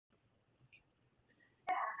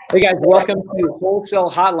Hey guys, welcome to Wholesale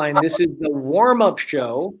Hotline. This is the warm-up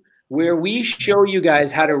show where we show you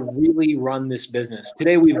guys how to really run this business.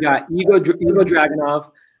 Today we've got Ivo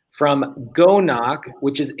Draginov from GOKNOCK,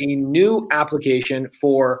 which is a new application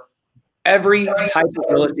for every type of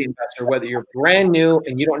real estate investor, whether you're brand new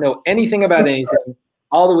and you don't know anything about anything,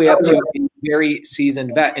 all the way up to a very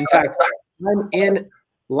seasoned vet. In fact, I'm in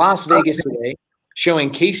Las Vegas today showing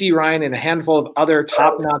Casey Ryan and a handful of other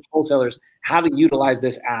top-notch wholesalers how to utilize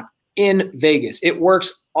this app in Vegas. It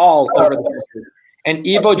works all over the country. And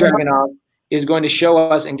Ivo Draginov is going to show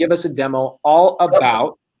us and give us a demo all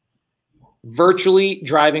about virtually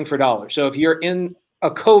driving for dollars. So if you're in a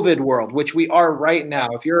COVID world, which we are right now,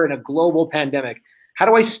 if you're in a global pandemic, how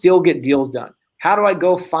do I still get deals done? How do I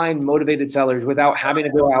go find motivated sellers without having to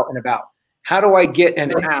go out and about? How do I get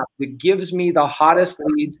an app that gives me the hottest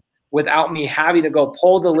leads without me having to go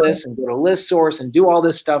pull the list and go to list source and do all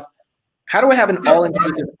this stuff? How do I have an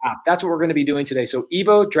all-inclusive app? That's what we're going to be doing today. So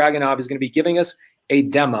Ivo Draginov is going to be giving us a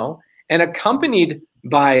demo, and accompanied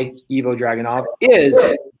by Ivo Draginov is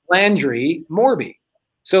Landry Morby.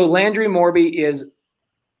 So Landry Morby is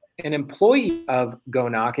an employee of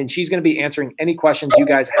GOKNOCK, and she's going to be answering any questions you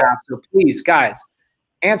guys have. So please, guys,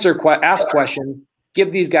 ask questions,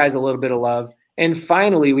 give these guys a little bit of love. And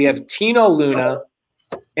finally, we have Tino Luna.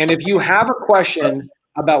 And if you have a question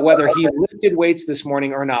about whether he lifted weights this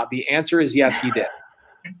morning or not, the answer is yes, he did.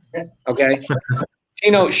 Okay?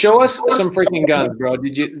 Tino, show us some freaking guns, bro.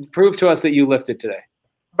 Did you prove to us that you lifted today?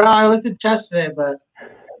 Bro, I lifted chest today, but...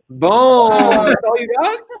 Boom. That's all you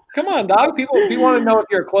got? Come on, dog. People want to know if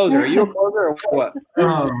you're a closer. Are you a closer or what?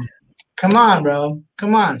 Come on, bro.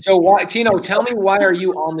 Come on. So, Tino, tell me, why are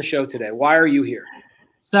you on the show today? Why are you here?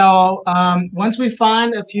 So once we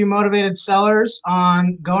find a few motivated sellers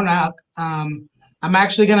on GOKNOCK, I'm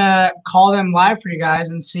actually going to call them live for you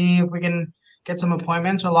guys and see if we can get some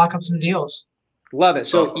appointments or lock up some deals. Love it.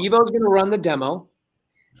 So Ivo's going to run the demo.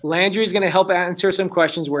 Landry's going to help answer some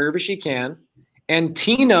questions wherever she can. And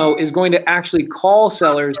Tino is going to actually call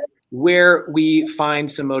sellers where we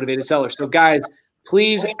find some motivated sellers. So guys,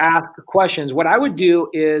 please ask questions. What I would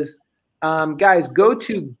do is, guys, go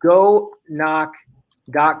to GOKNOCK.com.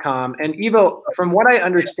 And Ivo, from what I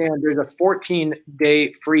understand, there's a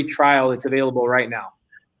 14-day free trial that's available right now.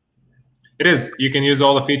 It is. You can use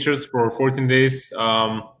all the features for 14 days,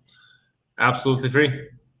 absolutely free.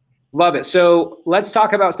 Love it. So let's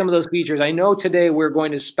talk about some of those features. I know today we're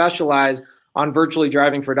going to specialize on virtually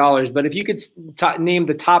driving for dollars, but if you could name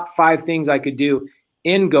the top 5 things I could do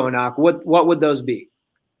in GOKNOCK, what would those be?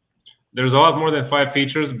 There's a lot more than 5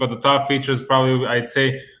 features, but the top features probably, I'd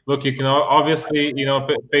say, look, you can obviously,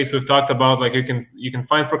 Pace, we've talked about, like, you can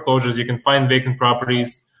find foreclosures, you can find vacant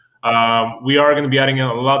properties. We are going to be adding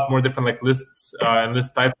a lot more different like lists and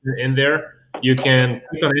list types in there. You can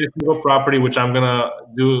click on any single property, which I'm going to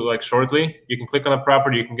do like shortly. You can click on a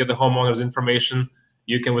property, you can get the homeowner's information.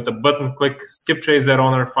 You can, with a button, click skip trace that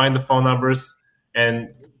owner, find the phone numbers,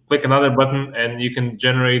 and click another button, and you can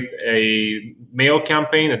generate a mail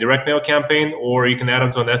campaign, a direct mail campaign, or you can add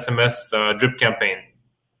them to an SMS drip campaign.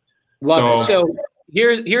 Love it. So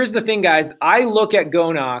here's the thing, guys. I look at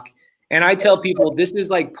GOKNOCK and I tell people this is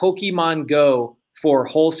like Pokemon Go for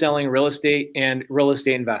wholesaling real estate and real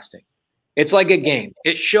estate investing. It's like a game.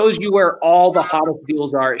 It shows you where all the hottest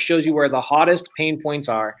deals are. It shows you where the hottest pain points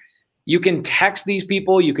are. You can text these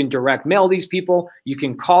people. You can direct mail these people. You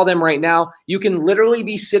can call them right now. You can literally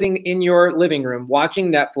be sitting in your living room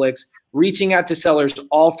watching Netflix, reaching out to sellers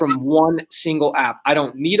all from one single app. I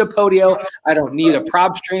don't need a Podio. I don't need a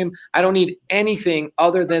PropStream. I don't need anything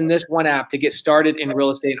other than this one app to get started in real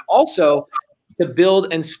estate, and also to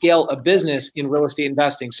build and scale a business in real estate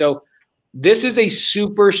investing. So this is a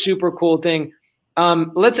super, super cool thing.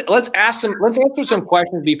 Let's answer some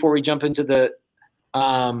questions before we jump into the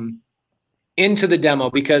demo,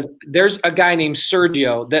 because there's a guy named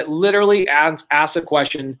Sergio that literally asks a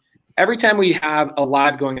question every time we have a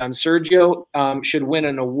live going on. Sergio should win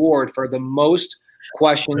an award for the most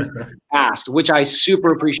questions asked, which I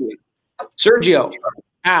super appreciate. Sergio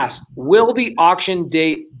asked, will the auction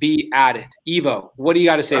date be added? Ivo, what do you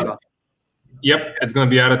got to say about that? Yep, it's going to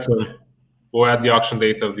be added soon. We'll add the auction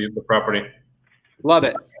date of the property. Love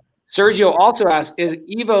it. Sergio also asked, is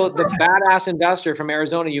Ivo the badass investor from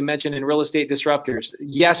Arizona you mentioned in Real Estate Disruptors?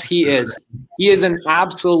 Yes, he is. He is an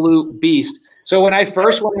absolute beast. So when I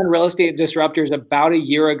first went on Real Estate Disruptors about a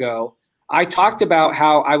year ago, I talked about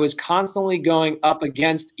how I was constantly going up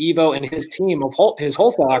against Ivo and his team of his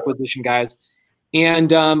wholesale acquisition guys.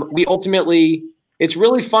 And we ultimately, it's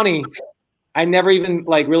really funny. I never even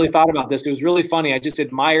like really thought about this. It was really funny. I just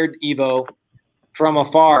admired Ivo from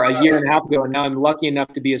afar a year and a half ago, and now I'm lucky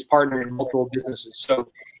enough to be his partner in multiple businesses.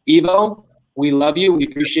 So, Ivo, we love you, we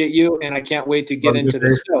appreciate you, and I can't wait to get into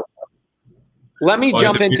this. So, let me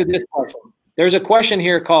jump into this question. There's a question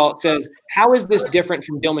here called says, how is this different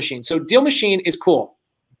from Deal Machine? So Deal Machine is cool.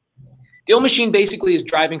 Deal Machine basically is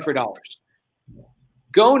driving for dollars.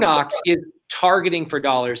 GOKNOCK is targeting for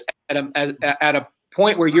dollars at a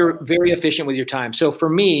point where you're very efficient with your time. So for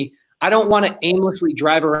me, I don't want to aimlessly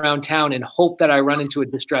drive around town and hope that I run into a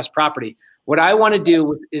distressed property. What I want to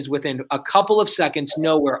do is within a couple of seconds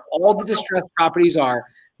know where all the distressed properties are: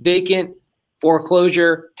 vacant,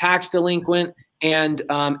 foreclosure, tax delinquent, and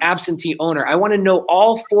absentee owner. I want to know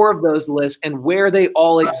all 4 of those lists and where they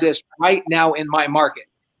all exist right now in my market.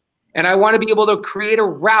 And I want to be able to create a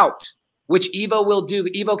route, which Ivo will do.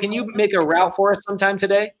 Ivo, can you make a route for us sometime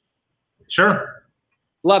today? Sure.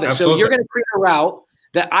 Love it. Absolutely. So you're going to create a route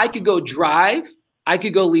that I could go drive, I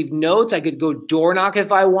could go leave notes, I could go door knock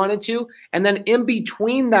if I wanted to, and then in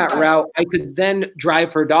between that route, I could then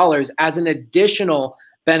drive for dollars as an additional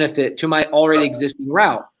benefit to my already existing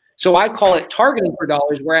route. So I call it targeting for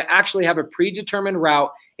dollars, where I actually have a predetermined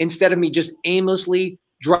route instead of me just aimlessly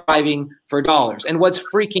driving for dollars. And what's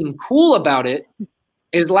freaking cool about it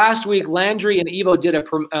is last week, Landry and Ivo did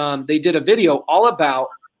a video all about,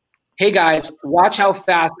 hey guys, watch how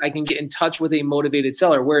fast I can get in touch with a motivated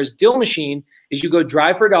seller. Whereas Deal Machine is you go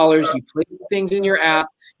drive for dollars, you place things in your app,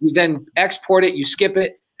 you then export it, you skip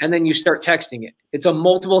it, and then you start texting it. It's a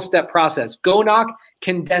multiple step process. GOKNOCK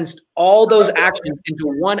condensed all those actions into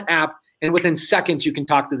one app, and within seconds you can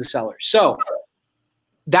talk to the seller. So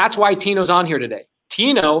that's why Tino's on here today.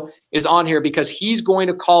 Tino is on here because he's going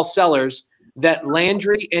to call sellers that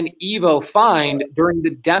Landry and Ivo find during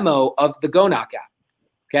the demo of the GOKNOCK app.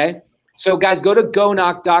 Okay? So guys, go to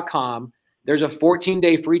GOKNOCK.com. There's a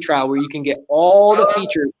 14-day free trial where you can get all the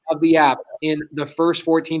features of the app in the first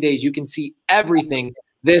 14 days. You can see everything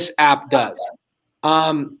this app does.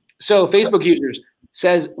 So Facebook users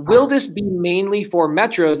says, will this be mainly for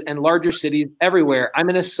metros and larger cities everywhere? I'm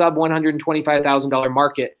in a sub $125,000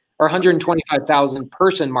 market or 125,000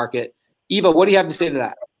 person market. Ivo, what do you have to say to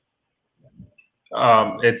that?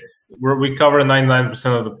 We cover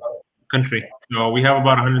 99% of the country. So we have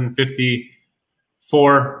about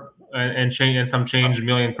 154 and some change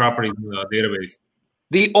million properties in the database.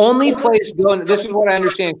 The only place going, this is what I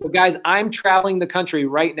understand. So guys, I'm traveling the country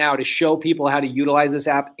right now to show people how to utilize this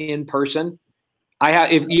app in person.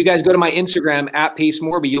 If you guys go to my Instagram at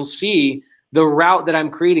PaceMorby, you'll see the route that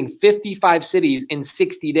I'm creating, 55 cities in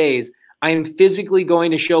 60 days. I am physically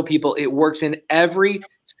going to show people it works in every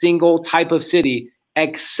single type of city,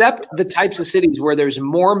 except the types of cities where there's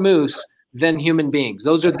more moose than human beings.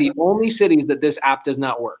 Those are the only cities that this app does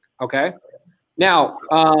not work, okay? Now,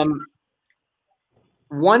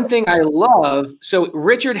 one thing I love, so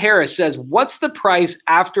Richard Harris says, what's the price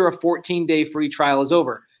after a 14-day free trial is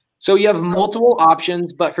over? So you have multiple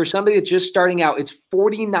options, but for somebody that's just starting out, it's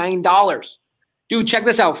 $49. Dude, check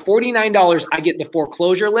this out, $49. I get the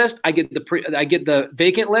foreclosure list, I get the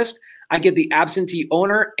vacant list, I get the absentee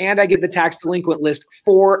owner, and I get the tax delinquent list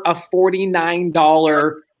for a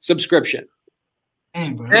 $49 subscription.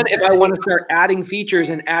 Dang, bro. And if I want to start adding features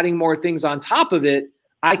and adding more things on top of it,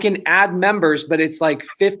 I can add members, but it's like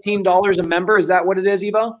 $15 a member. Is that what it is,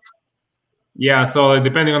 Ivo? Yeah, so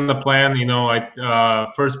depending on the plan,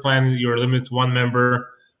 first plan, you're limited to 1 member.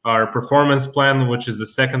 Our performance plan, which is the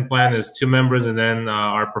second plan, is 2 members, and then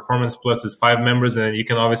our performance plus is 5 members, and then you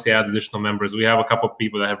can obviously add additional members. We have a couple of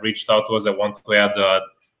people that have reached out to us that want to add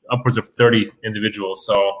upwards of 30 individuals,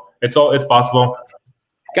 so it's possible.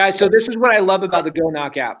 Guys, so this is what I love about the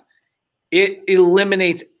GOKNOCK app. It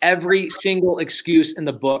eliminates every single excuse in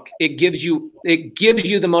the book. It gives you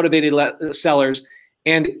the motivated sellers,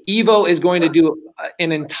 and Ivo is going to do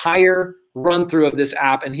an entire run through of this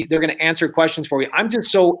app, and they're going to answer questions for you. I'm just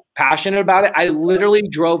so passionate about it. I literally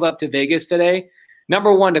drove up to Vegas today.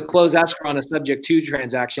 Number 1, to close escrow on a subject to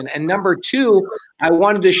transaction, and number 2, I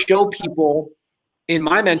wanted to show people in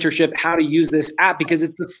my mentorship how to use this app because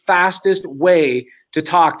it's the fastest way to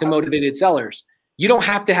talk to motivated sellers. You don't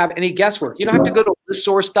have to have any guesswork. You don't have to go to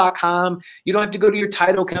listsource.com. You don't have to go to your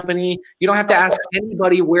title company. You don't have to ask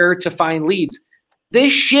anybody where to find leads.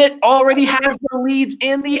 This shit already has the leads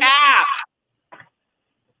in the app.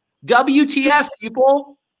 WTF,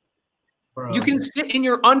 people. Bro. You can sit in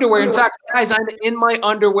your underwear. In fact, guys, I'm in my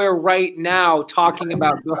underwear right now talking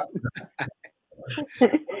about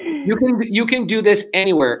you can do this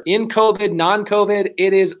anywhere. In COVID, non-COVID,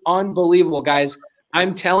 it is unbelievable, guys.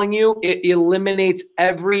 I'm telling you, it eliminates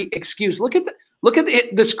every excuse. Look at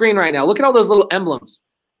the screen right now. Look at all those little emblems.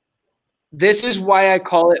 This is why I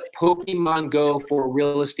call it Pokemon Go for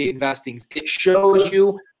real estate investing. It shows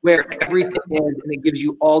you where everything is, and it gives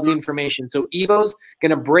you all the information. So Ivo's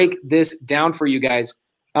going to break this down for you guys.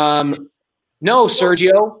 No,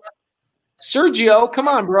 Sergio. Sergio, come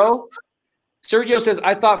on, bro. Sergio says,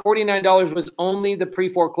 I thought $49 was only the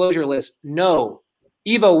pre-foreclosure list. No.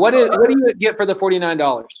 Ivo, what do you get for the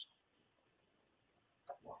 $49?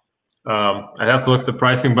 I have to look at the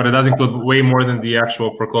pricing, but it does include way more than the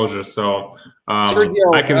actual foreclosure. So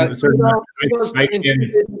Sergio, I can Ivo's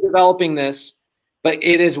developing this, but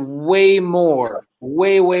it is way more,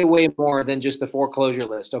 way more than just the foreclosure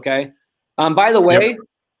list. Okay. By the way,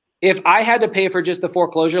 if I had to pay for just the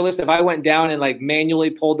foreclosure list, if I went down and like manually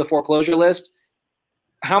pulled the foreclosure list,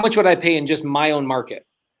 how much would I pay in just my own market?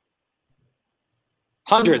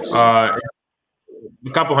 Hundreds. A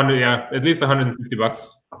couple hundred, yeah, at least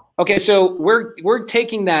 $150. Okay, so we're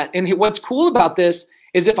taking that, and what's cool about this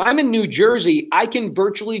is if I'm in New Jersey, I can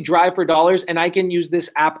virtually drive for dollars, and I can use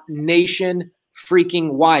this app nation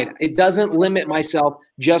freaking wide. It doesn't limit myself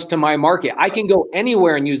just to my market. I can go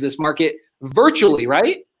anywhere and use this market virtually,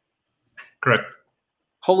 right? Correct.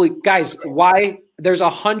 Holy guys, why? There's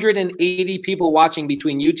 180 people watching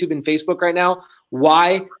between YouTube and Facebook right now.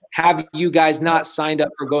 Why have you guys not signed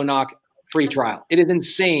up for GOKNOCK free trial? It is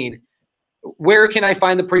insane. Where can I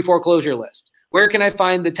find the pre-foreclosure list? Where can I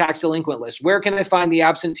find the tax delinquent list? Where can I find the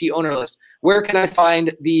absentee owner list? Where can I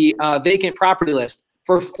find the vacant property list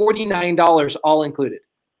for $49 all included?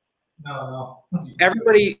 No.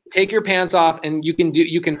 Everybody take your pants off and you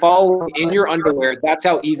can follow in your underwear. That's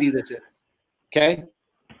how easy this is. Okay?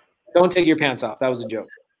 Don't take your pants off. That was a joke.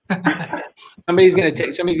 Somebody's gonna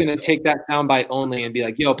take that soundbite only and be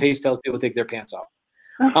like, yo, Pace tells people to take their pants off.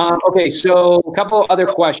 Okay, so a couple other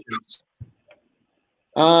questions.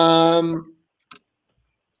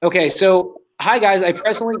 Okay, so hi guys, I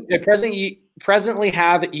presently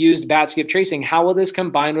have used batch skip tracing. How will this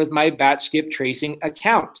combine with my batch skip tracing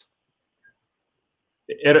account?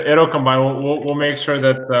 It'll combine. We'll make sure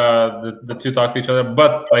that the two talk to each other.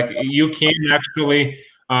 But like you can actually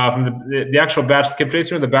from the actual batch skip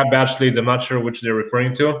tracing or the batch leads. I'm not sure which they're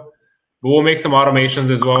referring to, but we'll make some automations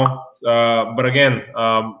as well. But again,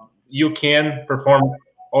 you can perform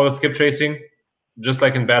all the skip tracing just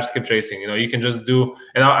like in batch skip tracing. You know, you can just do,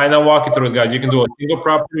 and I'll walk you through it, guys. You can do a single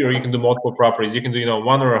property, or you can do multiple properties. You can do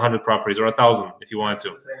 1 or 100 properties, or 1,000 if you wanted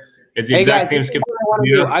to. It's the exact same skip.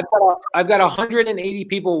 I've got 180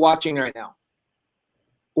 people watching right now.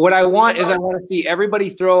 What I want is I want to see everybody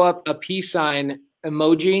throw up a peace sign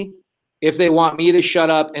emoji if they want me to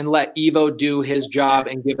shut up and let Ivo do his job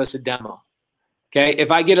and give us a demo. Okay,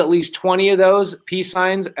 if I get at least 20 of those peace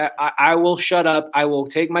signs, I will shut up. I will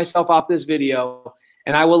take myself off this video,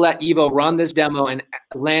 and I will let Ivo run this demo, and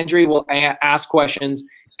Landry will ask questions,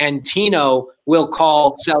 and Tino will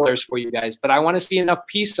call sellers for you guys. But I want to see enough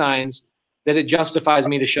peace signs that it justifies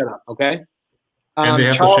me to shut up, okay?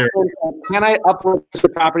 Charles, can I upload the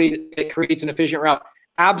properties? It creates an efficient route.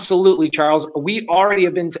 Absolutely, Charles. We already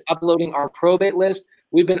have been uploading our probate list.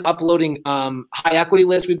 We've been uploading high equity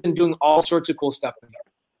lists. We've been doing all sorts of cool stuff in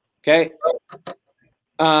here.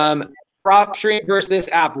 Okay. PropStream versus this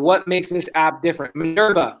app. What makes this app different?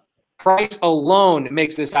 Minerva, price alone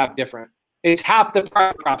makes this app different. It's half the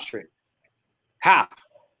price of PropStream. Half.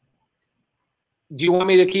 Do you want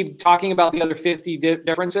me to keep talking about the other 50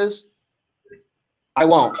 differences? I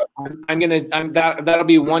won't. That'll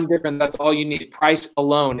be one difference. That's all you need. Price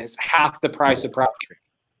alone is half the price of PropStream.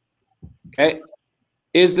 Okay.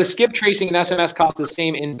 Is the skip tracing and SMS cost the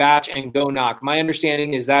same in batch and GOKNOCK? My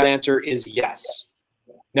understanding is that answer is yes.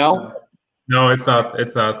 No? No, it's not.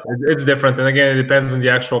 It's not. It's different. And again, it depends on the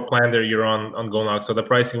actual plan that you're on GOKNOCK. So the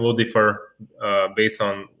pricing will differ based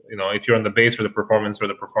on, if you're on the base or the performance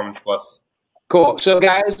plus. Cool. So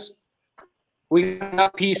guys, we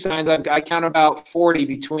have peace signs. I count about 40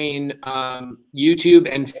 between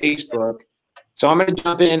YouTube and Facebook. So I'm going to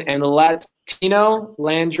jump in and let Tino,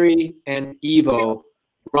 Landry, and Ivo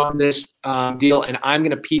run this deal, and I'm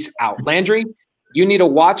going to peace out. Landry, you need to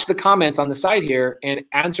watch the comments on the side here and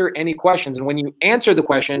answer any questions. And when you answer the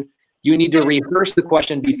question, you need to rehearse the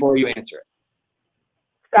question before you answer it.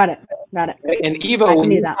 Got it. And Ivo, when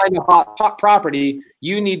you find a hot property,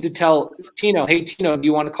 you need to tell Tino, hey, Tino, do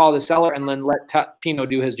you want to call the seller? And then let Tino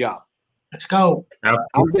do his job. Let's go. I'm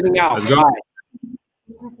getting out. Let's go.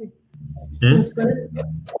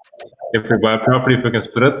 If we buy a property, if we can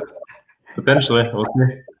split it, potentially, we'll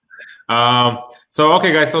see. So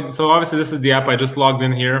okay, guys. So obviously this is the app. I just logged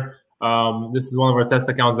in here. This is one of our test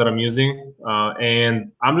accounts that I'm using,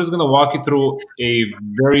 and I'm just gonna walk you through a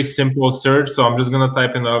very simple search. So I'm just gonna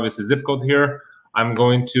type in obviously zip code here. I'm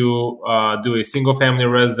going to do a single family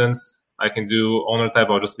residence. I can do owner type.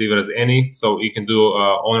 I'll just leave it as any. So you can do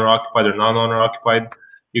owner occupied or non-owner occupied.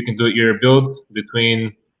 You can do year built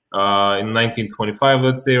between in 1925,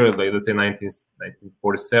 let's say, or like, let's say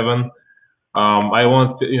 1947. I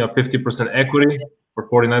want 50% equity or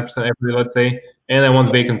 49% equity, let's say, and I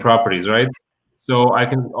want vacant properties, right? So I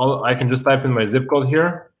can just type in my zip code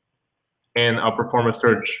here, and I'll perform a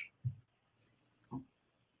search.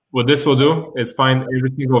 What this will do is find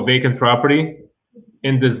every single vacant property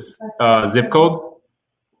in this zip code,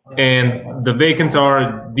 and the vacants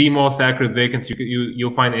are the most accurate vacants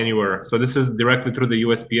you'll find anywhere. So this is directly through the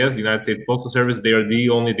USPS, the United States Postal Service. They are the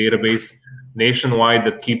only database nationwide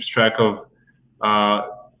that keeps track of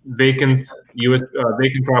vacant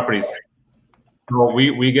properties. So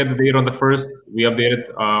we get the data on the 1st. We update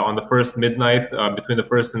it on the 1st midnight, between the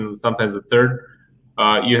 1st and sometimes the 3rd.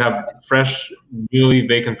 You have fresh, newly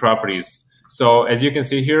vacant properties. So as you can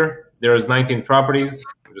see here, there's 19 properties.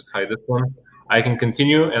 I'll just hide this one. I can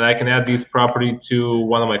continue, and I can add these property to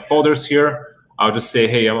one of my folders here. I'll just say,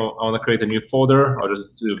 hey, I want to create a new folder. I'll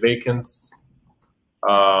just do vacants.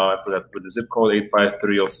 For that, with the zip code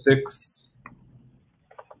 85306.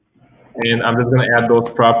 And I'm just going to add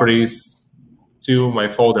those properties to my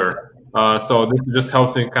folder. So this just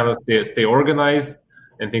helps me kind of stay organized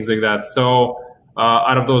and things like that. So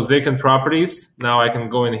out of those vacant properties, now I can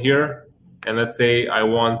go in here, and let's say I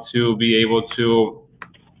want to be able to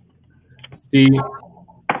see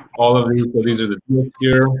all of these. So these are the deals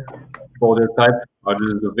here, folder type. I'll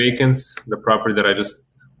do the vacants, the property that I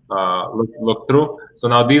just looked through. So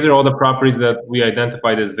now these are all the properties that we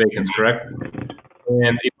identified as vacants, correct?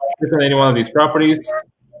 And if I click on any one of these properties,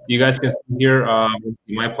 you guys can see here,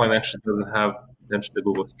 my plan actually doesn't have the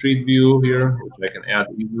Google Street View here, which I can add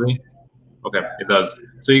easily. Okay, it does.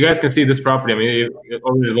 So you guys can see this property. I mean, it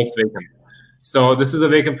already looks vacant. So this is a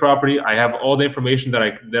vacant property. I have all the information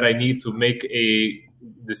that I need to make a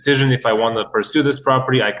decision if I want to pursue this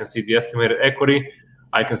property. I can see the estimated equity.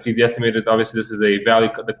 I can see the estimated, obviously this is a value,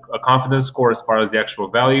 a confidence score as far as the actual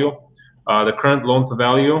value. The current loan to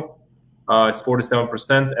value is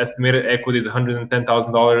 47%. Estimated equity is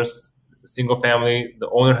 $110,000. It's a single family. The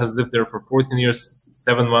owner has lived there for 14 years,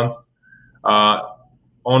 7 months.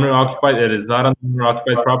 Owner occupied. It is not an owner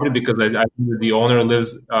occupied property because I think the owner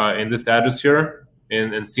lives in this address here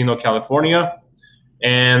in Encino, California,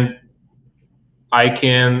 and I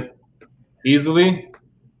can easily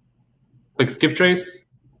click skip trace,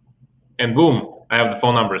 and boom, I have the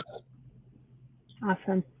phone numbers.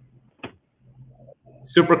 Awesome.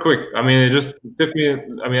 Super quick. I mean, it just took me.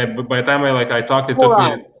 I mean, by the time I talked, it took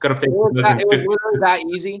me. Could have taken less than 50. It was really that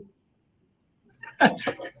easy.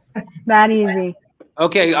 That easy.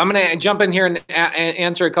 Okay, I'm going to jump in here and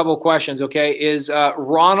answer a couple of questions, okay? Is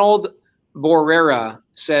Ronald Borrera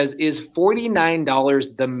says, is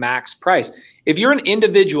 $49 the max price? If you're an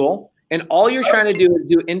individual and all you're trying to do is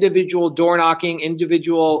do individual door knocking,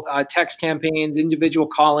 individual text campaigns, individual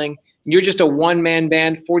calling, and you're just a one-man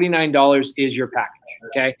band, $49 is your package,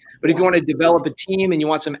 okay? But if you want to develop a team and you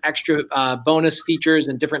want some extra bonus features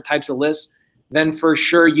and different types of lists, then for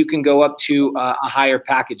sure you can go up to a higher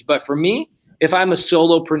package. But for me, if I'm a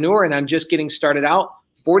solopreneur and I'm just getting started out,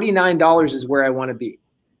 $49 is where I want to be.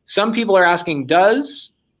 Some people are asking,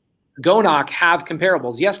 does GOKNOCK have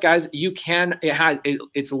comparables? Yes, guys, you can.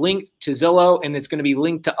 It's linked to Zillow, and it's going to be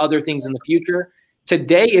linked to other things in the future.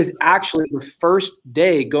 Today is actually the first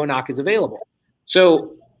day GOKNOCK is available.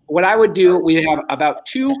 So what I would do, we have about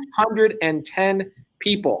 210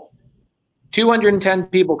 people. 210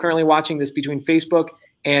 people currently watching this between Facebook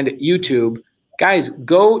and YouTube. Guys,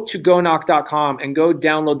 go to GOKNOCK.com and go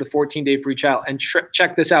download the 14-day free trial and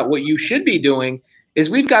check this out. What you should be doing is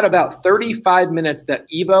we've got about 35 minutes that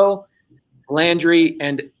Ivo, Landry,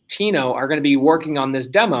 and Tino are going to be working on this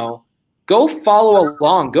demo. Go follow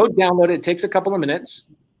along. Go download it. It takes a couple of minutes.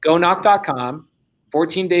 GOKNOCK.com,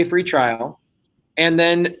 14-day free trial, and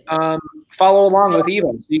then follow along with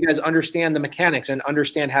Ivo so you guys understand the mechanics and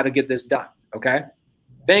understand how to get this done, okay?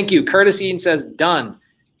 Thank you. Curtis Eaton says, done.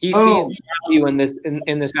 He sees the value in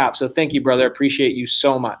this app. So thank you, brother. Appreciate you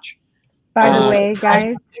so much. By the way,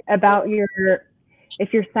 guys, about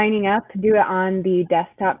if you're signing up, to do it on the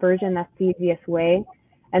desktop version, that's the easiest way.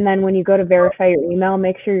 And then when you go to verify your email,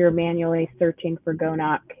 make sure you're manually searching for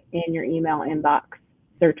GOKNOCK in your email inbox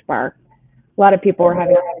search bar. A lot of people are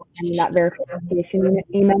having that verification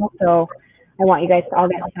email, so I want you guys to all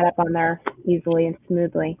get set up on there easily and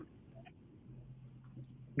smoothly.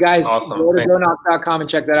 Guys, awesome. Go to GOKNOCK.com and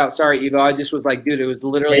check that out. Sorry, Ivo. I just was like, dude, it was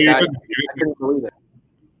literally that. I couldn't believe it.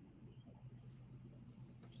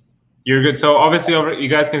 You're good. So obviously, you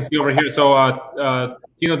guys can see over here. So,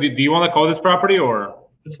 Tino, do you want to call this property or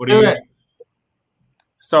what do you?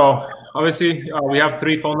 So obviously, we have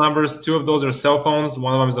 3 phone numbers. 2 of those are cell phones.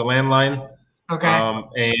 One of them is a landline. Okay. And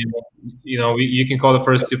you know, you can call the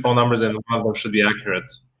first 2 phone numbers, and one of them should be accurate.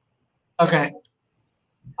 Okay.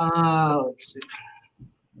 Let's see.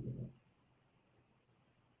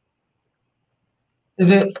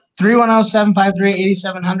 Is it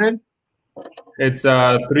 310-753-8700? It's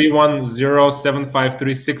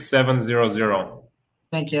 310-753-6700.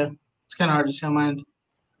 Thank you. It's kind of hard to see on mine.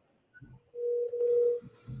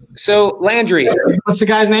 So Landry, what's the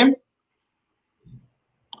guy's name?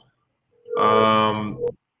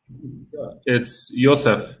 It's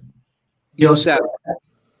Yosef. Yosef.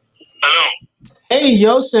 Hello. Hey,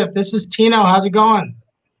 Yosef. This is Tino. How's it going?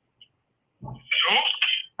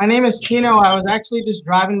 My name is Tino. I was actually just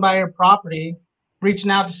driving by your property, reaching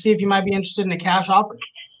out to see if you might be interested in a cash offer.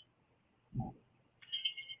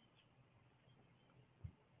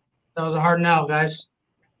 That was a hard no, guys.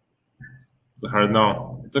 It's a hard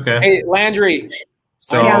no. It's okay. Hey, Landry.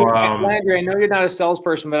 So, Landry, I know you're not a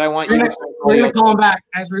salesperson, but I want you to. We're going to call him back,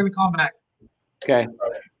 guys. We're going to call him back. Okay. The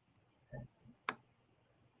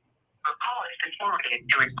call has been forwarded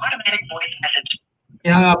to its automatic voice message. He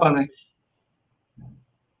hung up on me.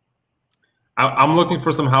 I'm looking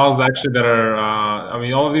for some houses actually that are, I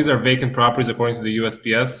mean, all of these are vacant properties according to the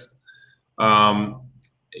USPS.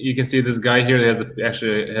 You can see this guy here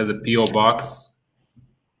actually has a PO box.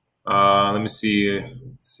 Let me see.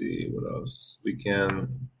 Let's see what else we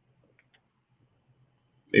can.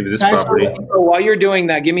 Maybe this property. So while you're doing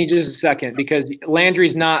that, give me just a second because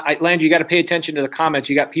Landry's not. Landry, you got to pay attention to the comments.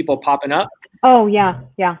 You got people popping up. Oh yeah,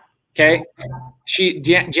 yeah. Okay.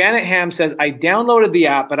 Janet Ham says, I downloaded the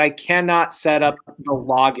app, but I cannot set up the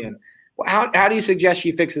login. How do you suggest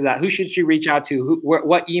she fixes that? Who should she reach out to?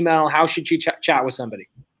 What email? How should she chat with somebody?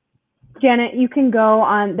 Janet, you can go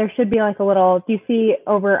on, there should be like a little, do you see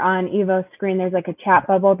over on Ivo's screen, there's like a chat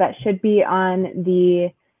bubble that should be on the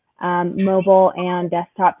mobile and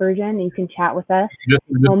desktop version. You can chat with us.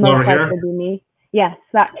 It'll most likely be me. Yes,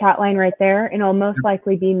 that chat line right there. And it'll most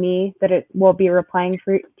likely be me that it will be replying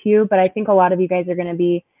to you. But I think a lot of you guys are going to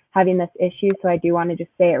be having this issue. So I do want to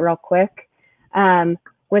just say it real quick.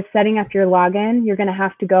 With setting up your login, you're going to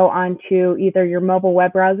have to go onto either your mobile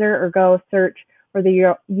web browser or go search where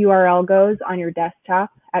the URL goes on your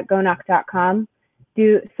desktop at GOKNOCK.com.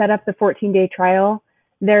 Set up the 14-day trial.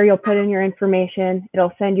 There you'll put in your information.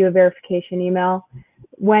 It'll send you a verification email.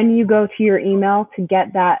 When you go to your email to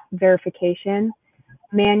get that verification,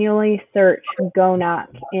 manually search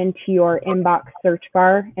GOKNOCK into your inbox search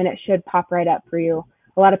bar, and it should pop right up for you.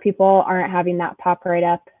 A lot of people aren't having that pop right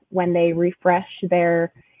up when they refresh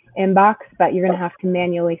their inbox, but you're going to have to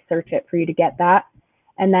manually search it for you to get that.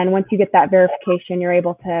 And then once you get that verification, you're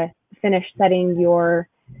able to finish setting your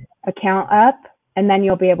account up, and then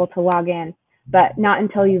you'll be able to log in, but not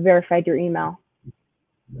until you verified your email.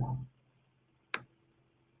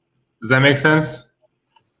 Does that make sense?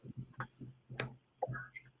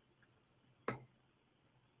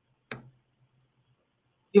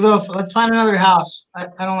 Ivo, let's find another house.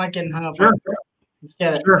 I don't like getting hung up. Sure. Let's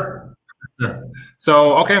get it. Sure.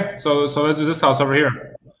 So okay, so let's do this house over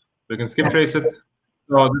here. We can skip trace it.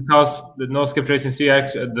 So this house, no skip tracing. See,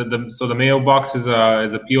 actually, so the mailbox is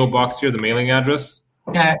a PO box here, the mailing address.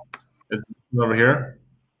 Okay. It's over here.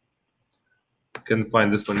 Couldn't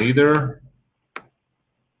find this one either.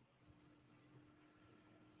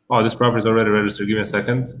 Oh, this property is already registered. Give me a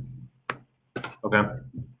second. Okay.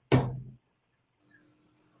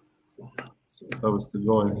 So if I was to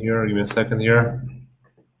go in here, give me a second here.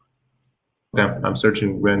 Okay, I'm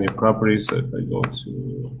searching brand new properties. So if I go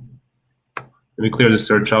to, let me clear the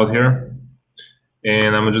search out here.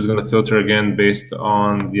 And I'm just going to filter again based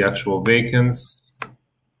on the actual vacants.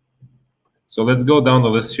 So let's go down the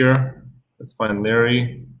list here. Let's find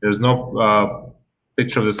Larry. There's no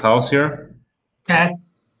picture of this house here. Okay.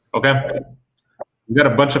 Okay. We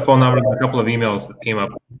got a bunch of phone numbers and a couple of emails that came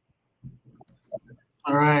up.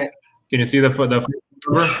 All right. Can you see the phone number?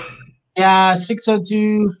 Yeah,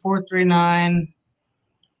 602-439-1269.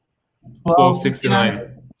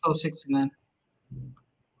 1269.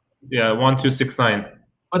 Yeah, 1269.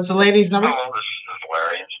 What's the lady's number? Hello, this is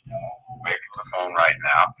Larry. Wait for the phone right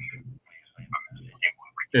now.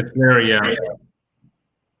 It's Larry, yeah.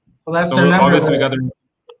 Well, that's So their number. obviously we got their,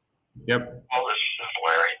 yep. Hello, this is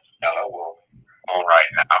Larry. Hello, phone right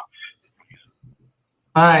now.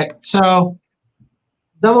 All right, so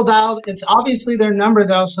double dialed. It's obviously their number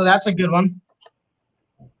though, so that's a good one.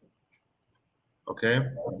 Okay,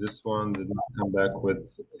 this one did not come back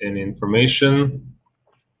with any information.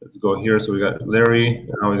 Let's go here. So we got Larry.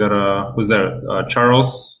 Now we got who's there?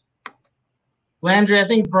 Charles. Landry, I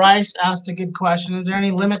think Bryce asked a good question. Is there any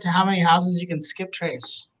limit to how many houses you can skip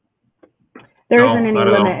trace? There No, isn't any not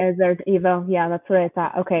at all. limit, is there, Ivo? Yeah, that's what I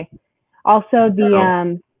thought. Okay. Also,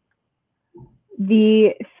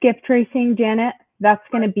 the skip tracing, Janet, that's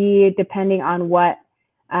going to be depending on what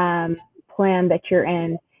plan that you're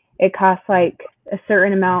in. It costs like a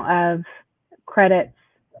certain amount of credits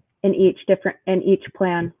in each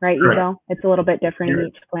plan, right, Ivo? It's a little bit different in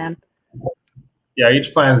each plan. Yeah,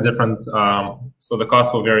 each plan is different, so the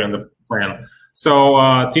cost will vary on the plan.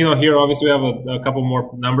 So Tino, here obviously we have a couple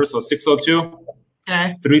more numbers. So 602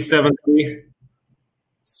 373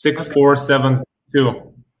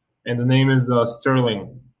 6472, and the name is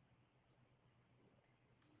Sterling.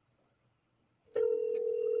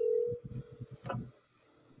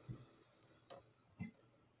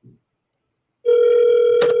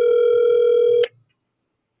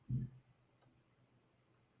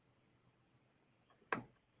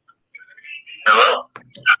 Hello?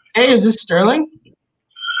 Hey, is this Sterling?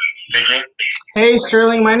 Speaking. Hey,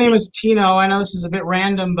 Sterling, my name is Tino. I know this is a bit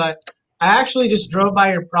random, but I actually just drove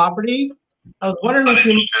by your property. I was wondering if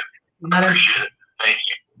you... Appreciate it. Thank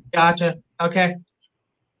you. Gotcha. Okay.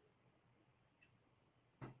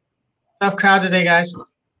 Tough crowd today, guys.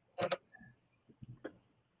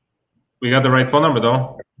 We got the right phone number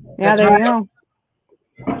though. Yeah, That's there right. you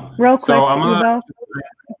go. Real quick, So I'm gonna, Ivo,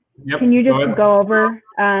 yep, can you go just ahead. go over,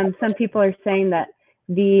 some people are saying that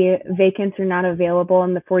the vacants are not available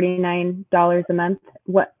in the $49 a month.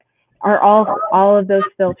 What are all of those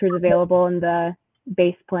filters available in the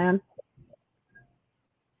base plan?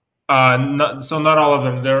 So not all of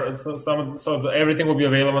them. Everything will be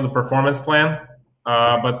available in the performance plan,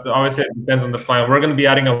 but obviously it depends on the plan. We're going to be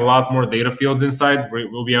adding a lot more data fields inside.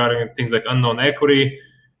 We'll be adding things like unknown equity,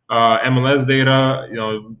 MLS data.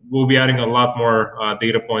 We'll be adding a lot more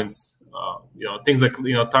data points. Things like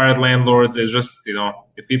tired landlords. Is just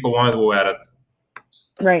if people want it, we'll add it.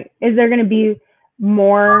 Right. Is there going to be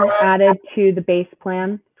more added to the base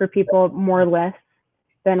plan for people, more or less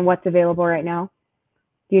than what's available right now?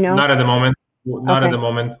 Do you know? Not at the moment. Not Okay. at the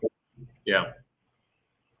moment. Yeah.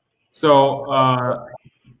 So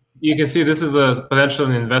you can see this is a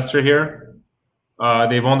potential investor here.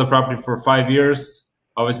 They've owned the property for 5 years.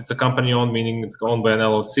 Obviously, it's a company-owned, meaning it's owned by an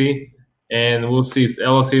LLC. And we'll see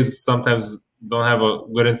LLCs sometimes don't have a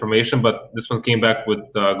good information, but this one came back with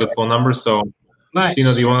good phone numbers. So, Nice.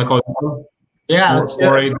 Tino, do you want to call it? Yeah, let's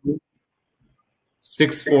do it.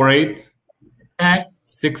 648 Okay.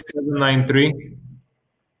 6793.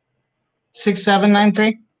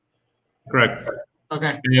 6793? Correct.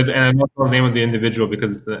 Okay. And I don't know the name of the individual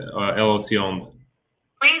because it's LLC owned.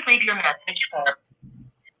 Please leave your message for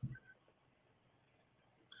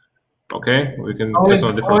Okay, we can Always, get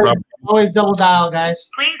on a different property. always double dial, guys.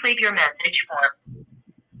 Please leave your message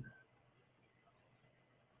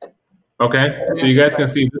for Okay, so you guys can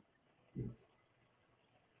see.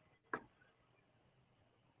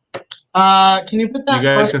 Can you put that? You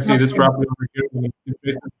guys can question see this up? property over here.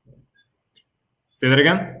 Say that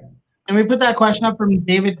again. Can we put that question up from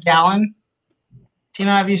David Gallen?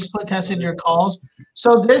 Tina, have you split tested your calls?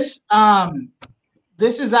 So this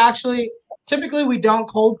is actually, typically we don't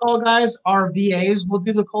cold call, guys. Our VAs will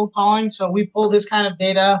do the cold calling. So we pull this kind of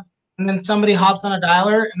data and then somebody hops on a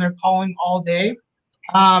dialer and they're calling all day.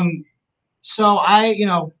 So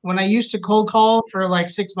when I used to cold call for like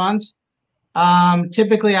 6 months,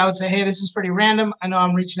 typically I would say, hey, this is pretty random. I know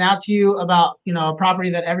I'm reaching out to you about, a property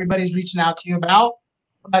that everybody's reaching out to you about,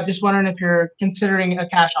 but just wondering if you're considering a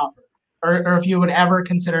cash offer or if you would ever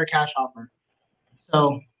consider a cash offer.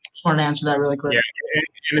 So just wanted to answer that really quick. Yeah,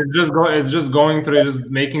 and it's just going through, just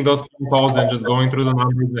making those phone calls and just going through the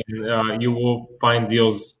numbers, and you will find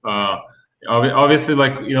deals. Obviously,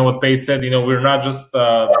 like what Pace said, we're not just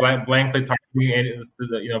blankly targeting any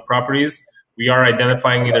properties. We are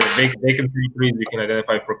identifying either vacant properties. We can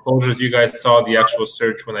identify foreclosures. You guys saw the actual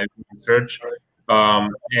search when I search,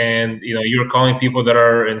 and you're calling people that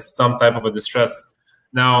are in some type of a distress.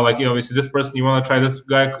 Now, like obviously, this person, you want to try this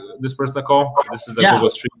person to call. This is the Google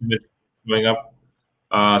Street image going up.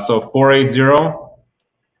 So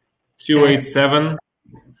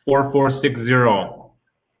 480-287-4460.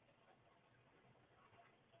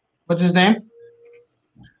 What's his name?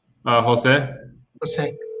 Jose.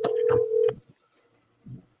 Jose.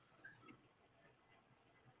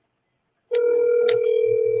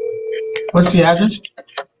 What's the address?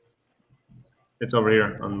 It's over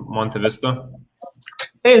here on Monte Vista.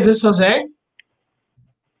 Hey, is this Jose?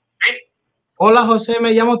 Hola, Jose.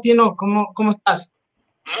 Me llamo Tino. ¿Cómo estás?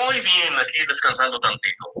 Muy bien, aquí descansando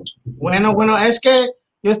tantito. Bueno, es que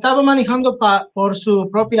Yo estaba manejando por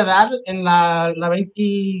su propiedad en la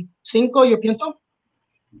 25, yo pienso.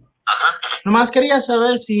 Nomás quería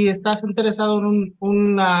saber si estás interesado en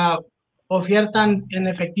una oferta en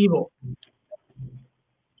efectivo.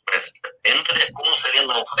 Pues depende de cómo sería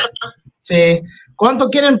la oferta. Sí. ¿Cuánto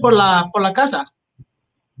quieren por la casa?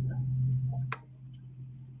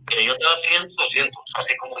 Yo estaba pidiendo 200,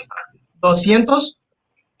 así como está. 200.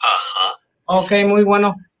 Ajá. Ok, muy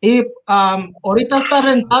bueno. ¿Y ahorita está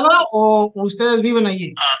rentada o ustedes viven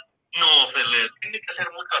allí? No, se le tiene que hacer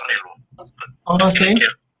mucho arreglo. Oh, sí. Tiene que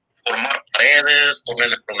formar paredes,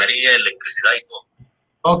 ponerle plomería, electricidad y todo.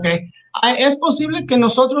 Ok. ¿Es posible que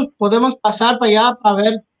nosotros podemos pasar para allá para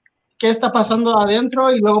ver qué está pasando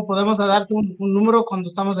adentro y luego podemos darte un número cuando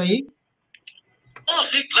estamos ahí? Oh,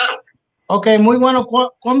 sí, claro. Ok, muy bueno.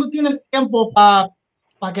 ¿Cuándo tienes tiempo para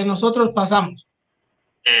que nosotros pasamos?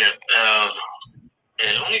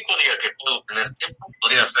 El único día que puedo tener tiempo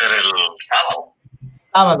podría ser el sábado.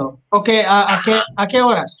 Sábado. Ok, ¿a qué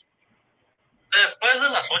horas? Después de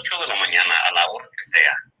las 8 de la mañana, a la hora que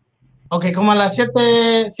sea. Ok, como a las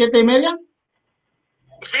 7:30.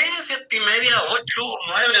 Sí, 7:30, 8,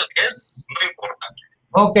 9, 10, no importa.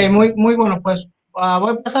 Ok, muy bueno. Pues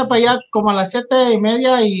voy a pasar para allá como a las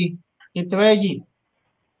 7:30 y te veo allí.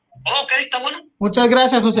 Ok, está bueno. Muchas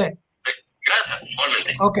gracias, José. Gracias,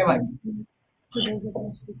 igualmente. Ok, bye.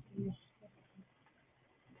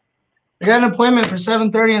 We got an appointment for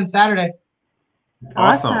 7:30 on Saturday.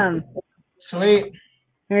 Awesome. Sweet.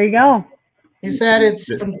 There you go. He said it's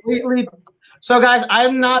completely. So, guys,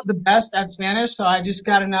 I'm not the best at Spanish, so I just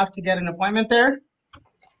got enough to get an appointment there.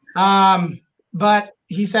 But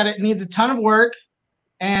he said it needs a ton of work,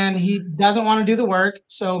 and he doesn't want to do the work.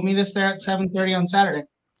 So meet us there at 7:30 on Saturday.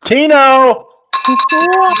 Tino! Oh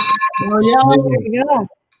yeah. There you go.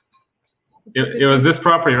 It was this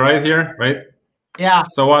property right here, right? Yeah.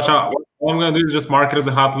 So watch out. What I'm going to do is just mark it as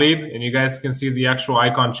a hot lead, and you guys can see the actual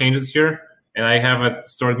icon changes here. And I have it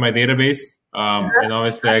stored in my database. And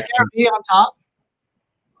obviously, I can ARV on top.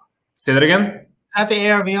 say that again. At the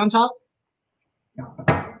ARV on top.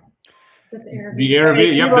 The ARV.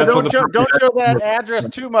 Hey, Yep, Tino, that's what don't show that address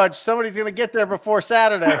too much. Somebody's going to get there before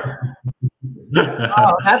Saturday.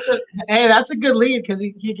 Oh, that's a good lead because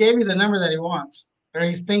he gave me the number that he wants or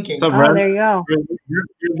he's thinking. So, Oh, there you go. You're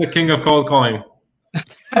the king of cold calling.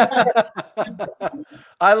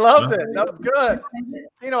 I loved it. That was good.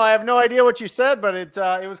 Tino, I have no idea what you said, but it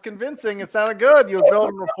was convincing. It sounded good. You were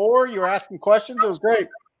building rapport. You were asking questions. It was great.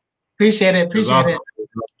 Appreciate it. Awesome.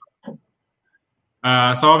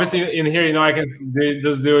 So obviously in here, I can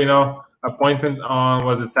just do, appointment on,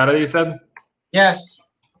 was it Saturday you said? Yes.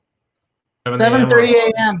 7:30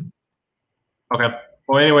 a.m. Okay.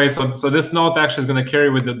 Well, anyway, so this note actually is going to carry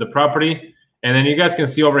with the property. And then you guys can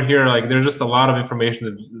see over here, like there's just a lot of information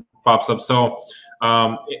that pops up. So,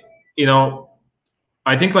 I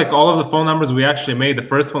think like all of the phone numbers we actually made, the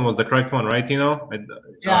first one was the correct one, right, Tino?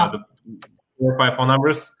 Yeah. The 4 or 5 phone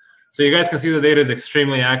numbers. So you guys can see the data is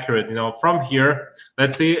extremely accurate. From here,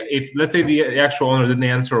 let's say the actual owner didn't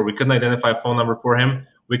answer or we couldn't identify a phone number for him,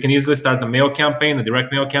 we can easily start a mail campaign, a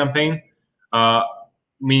direct mail campaign,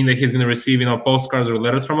 meaning that he's going to receive, postcards or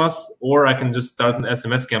letters from us, or I can just start an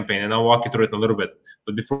SMS campaign, and I'll walk you through it in a little bit.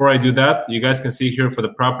 But before I do that, you guys can see here for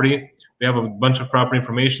the property, we have a bunch of property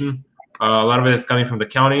information. A lot of it is coming from the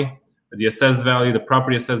county, the assessed value, the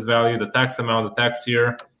property assessed value, the tax amount, the tax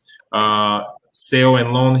year, sale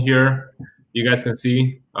and loan here, you guys can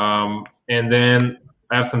see. And then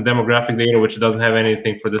I have some demographic data, which doesn't have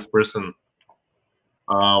anything for this person.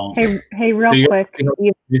 Hey, real quick.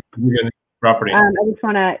 Property. I just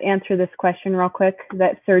want to answer this question real quick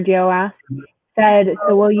that Sergio asked. Said,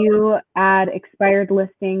 so will you add expired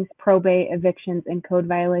listings, probate, evictions, and code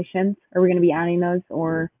violations? Are we going to be adding those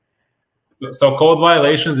or? So code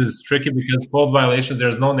violations is tricky because code violations,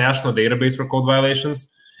 there's no national database for code violations.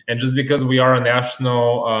 And just because we are a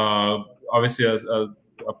national, obviously a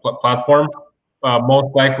platform,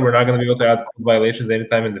 most likely we're not going to be able to add code violations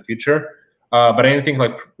anytime in the future. But anything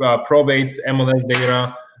like probates, MLS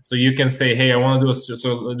data, so you can say, hey, I want to do a,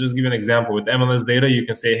 so I'll just give you an example. With MLS data, you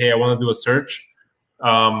can say, hey, I want to do a search,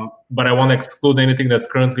 but I want to exclude anything that's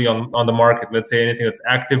currently on the market. Let's say anything that's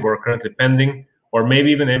active or currently pending, or maybe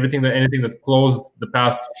even anything that closed the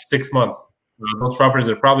past 6 months. Those properties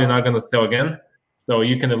are probably not going to sell again. So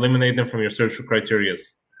you can eliminate them from your search criteria.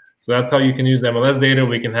 So that's how you can use MLS data.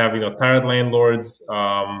 We can have, tired landlords,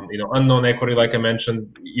 unknown equity, like I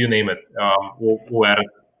mentioned, you name it. We'll add it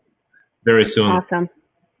very soon. Awesome.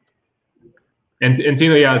 And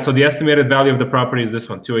Tino, yeah, so the estimated value of the property is this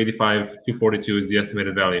one, 285, 242 is the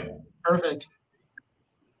estimated value. Perfect.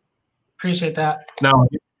 Appreciate that. Now,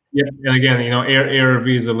 yeah, and again, ARV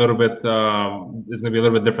is a little bit is going to be a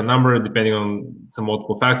little bit different number depending on some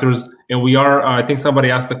multiple factors. And we are, I think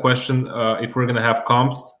somebody asked the question if we're going to have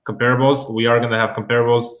comparables. We are going to have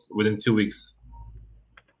comparables within 2 weeks.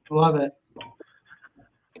 Love it.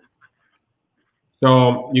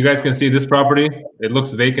 So you guys can see this property. It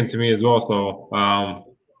looks vacant to me as well. So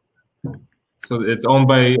so it's owned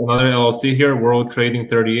by another LLC here, World Trading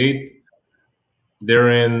 38.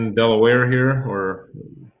 They're in Delaware here, or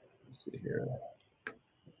let's see here.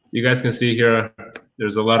 You guys can see here.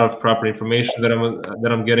 There's a lot of property information that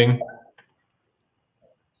I'm getting.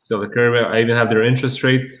 Still the curve. I even have their interest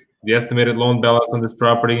rate, the estimated loan balance on this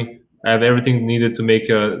property. I have everything needed to make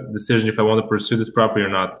a decision if I want to pursue this property or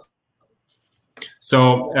not.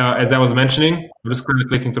 So as I was mentioning, I'm just quickly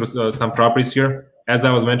clicking through some properties here. As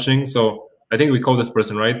I was mentioning, so I think we called this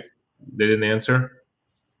person, right? They didn't answer.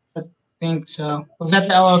 I think so. Was that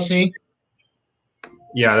the LLC?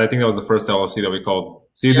 Yeah, I think that was the first LLC that we called.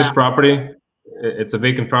 See this property? It's a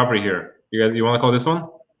vacant property here. You guys, you want to call this one?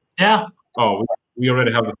 Yeah. Oh, we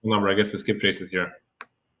already have the phone number. I guess we skip trace it here.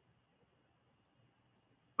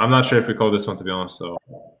 I'm not sure if we called this one, to be honest. So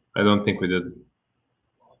I don't think we did.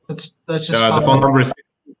 Let's just the phone number is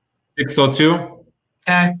 602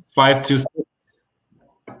 okay. 526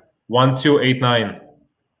 1289.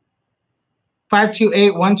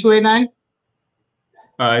 528-1289?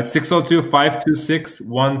 It's 602-526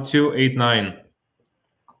 1289.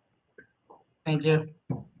 Thank you.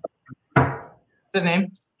 The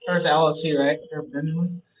name? Or it's LLC, right?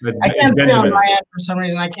 I can't see on my end for some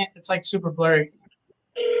reason. I can't. It's like super blurry.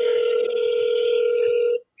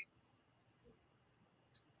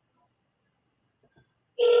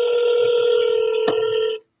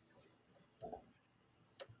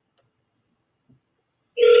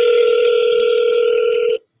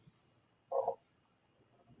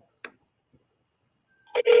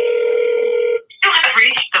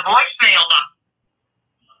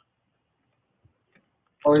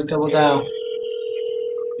 Always double dial.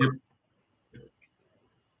 Yep.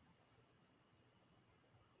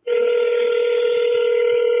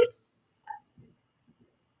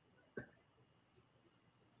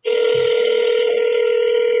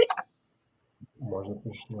 Можно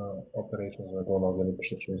пишешь на operations за GOKNOCK или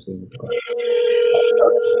пишешь через язык.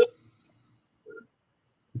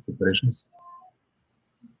 Operations.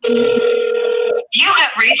 You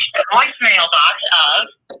have reached the voicemail box of.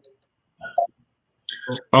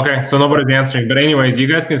 Okay, so nobody's answering. But anyways, you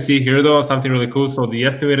guys can see here though something really cool. So the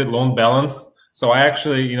estimated loan balance. So I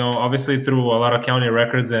actually, obviously through a lot of county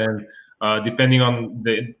records and depending on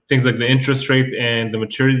the things like the interest rate and the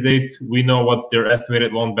maturity date, we know what their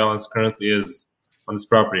estimated loan balance currently is on this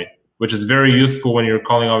property, which is very useful when you're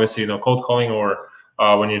calling, obviously, cold calling or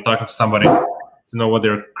when you're talking to somebody to know what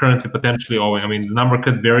they're currently potentially owing. I mean, the number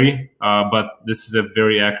could vary, but this is a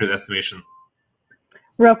very accurate estimation.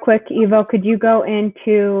 Real quick, Ivo, could you go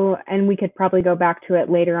into, and we could probably go back to it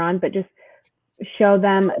later on, but just show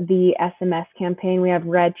them the SMS campaign. We have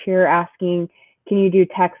Reg here asking, can you do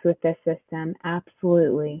text with this system?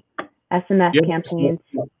 Absolutely. SMS campaigns.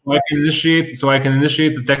 So I can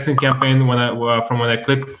initiate the texting campaign when I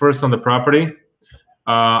click first on the property.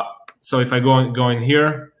 So if I go in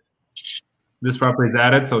here, this property is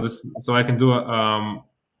added. So I can do a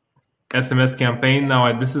SMS campaign.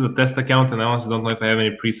 Now this is a test account, and I also don't know if I have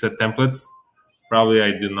any preset templates. Probably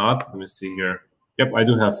I do not. Let me see here. Yep, I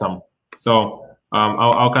do have some. So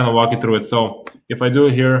I'll kind of walk you through it. So if I do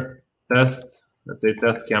here test, let's say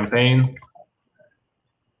test campaign.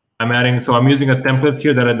 I'm using a template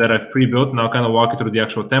here that I've pre-built, and I'll kind of walk you through the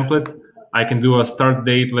actual template. I can do a start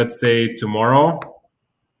date, let's say tomorrow,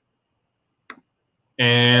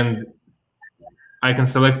 and I can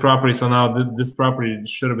select property. So now this property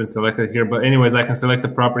should have been selected here, but anyways, I can select the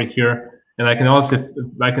property here, and I can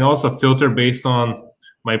also filter based on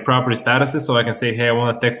my property statuses. So I can say, hey, I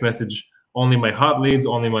want to text message only my hot leads,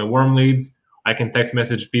 only my warm leads. I can text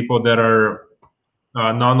message people that are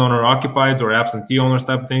non-owner occupied or absentee owners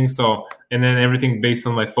type of thing. So, and then everything based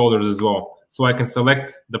on my folders as well. So I can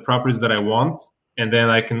select the properties that I want, and then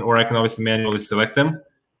I can obviously manually select them,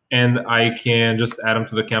 and I can just add them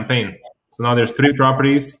to the campaign. So now there's 3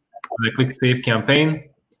 properties. When I click Save Campaign,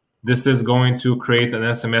 this is going to create an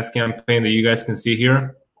SMS campaign that you guys can see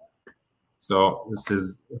here. So this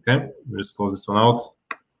is, okay, let me just close this one out.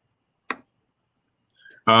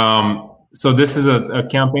 So this is a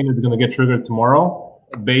campaign that's going to get triggered tomorrow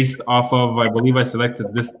based off of, I believe I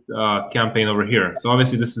selected this campaign over here. So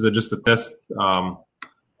obviously this is just a test. Let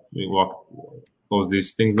me close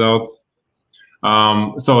these things out.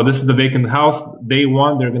 So this is the vacant house. Day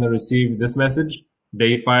 1, they're going to receive this message.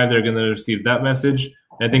 Day 5, they're going to receive that message.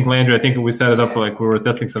 I think, Landry, I think we set it up like we were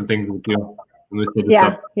testing some things with you when we set this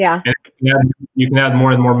up. Yeah. And you can add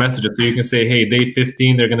more and more messages. So you can say, hey, day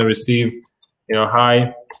 15, they're going to receive,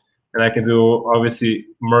 hi. And I can do, obviously,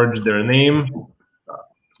 merge their name.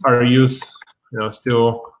 Are you,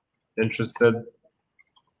 still interested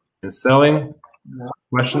in selling?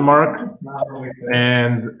 Question mark.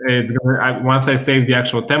 And it's gonna, once I save the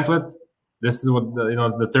actual template, this is what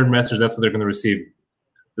the third message. That's what they're going to receive.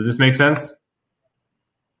 Does this make sense?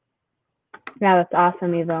 Yeah, that's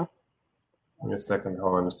awesome, Ivo. Give me a second.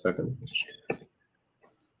 Hold on a second.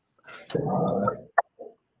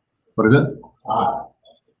 What is it?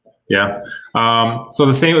 Yeah. So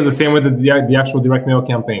the same with the actual direct mail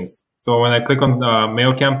campaigns. So when I click on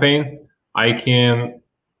mail campaign, I can.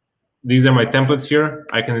 These are my templates here.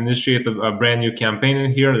 I can initiate a brand new campaign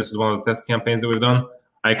in here. This is one of the test campaigns that we've done.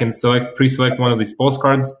 I can pre-select one of these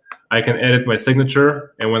postcards. I can edit my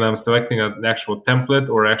signature. And when I'm selecting an actual template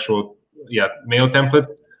or mail template,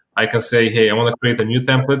 I can say, hey, I want to create a new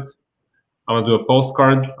template. I'm going to do a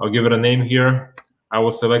postcard. I'll give it a name here. I will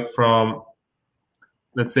select from,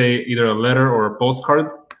 let's say, either a letter or a postcard.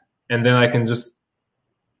 And then I can just,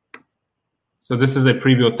 so this is a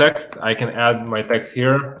preview text. I can add my text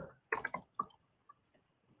here.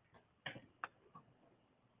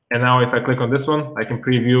 And now if I click on this one, I can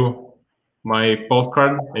preview my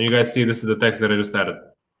postcard. And you guys see this is the text that I just added.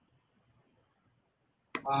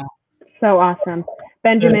 Wow. So awesome.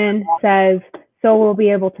 Benjamin says, so we'll be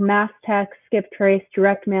able to mass text, skip trace,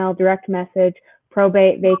 direct mail, direct message,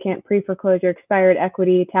 probate, vacant, pre-foreclosure, expired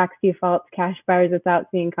equity, tax defaults, cash buyers without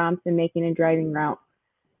seeing comps, and making a driving route.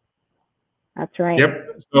 That's right.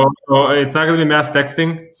 Yep. So it's not going to be mass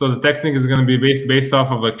texting. So the texting is going to be based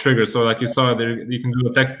off of like triggers. So like you saw there, you can do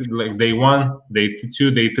a text like day 1, day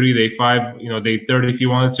 2, day 3, day 5, day 30 if you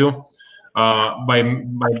wanted to, by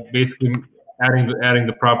basically adding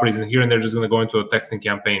the properties in here, and they're just going to go into a texting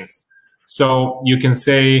campaigns. So you can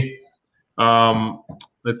say,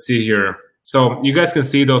 let's see here. So you guys can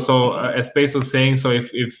see though. So as Space was saying, so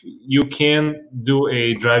if you can do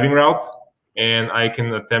a driving route. And I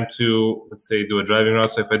can attempt to, let's say, do a driving route.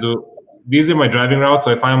 So if I do, these are my driving routes.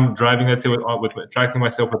 So if I'm driving, let's say, with tracking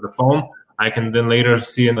myself with the phone, I can then later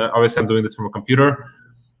see, and obviously I'm doing this from a computer.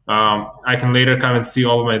 I can later come and see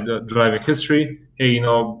all of my driving history. Hey,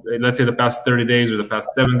 let's say the past 30 days or the past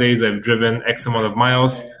 7 days, I've driven X amount of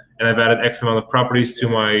miles, and I've added X amount of properties to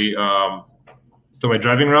my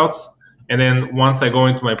driving routes. And then once I go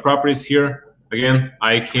into my properties here, again,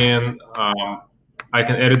 I can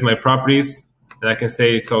edit my properties, and I can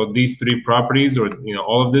say, so these 3 properties, or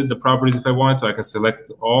all of the properties if I want to. I can select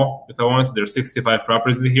all if I want to. There's 65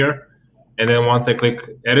 properties in here, and then once I click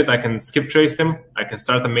edit, I can skip trace them. I can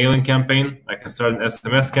start a mailing campaign. I can start an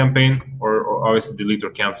SMS campaign, or obviously delete or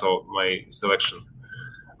cancel my selection.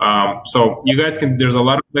 So you guys can. There's a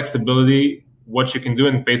lot of flexibility what you can do.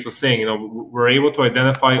 And Pace was saying, we're able to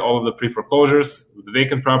identify all of the pre-foreclosures, the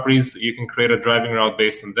vacant properties. You can create a driving route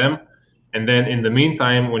based on them. And then in the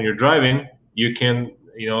meantime, when you're driving, you can,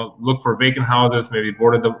 look for vacant houses, maybe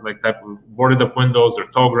boarded up windows or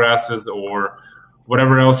tall grasses or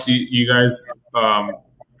whatever else you guys,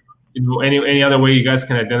 any other way you guys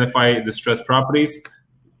can identify distressed properties.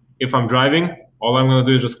 If I'm driving, all I'm going to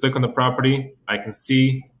do is just click on the property. I can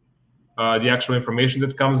see the actual information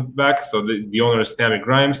that comes back. So the owner is Tammy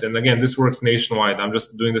Grimes. And again, this works nationwide. I'm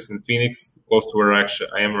just doing this in Phoenix, close to where I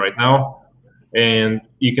am right now. And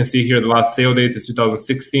you can see here the last sale date is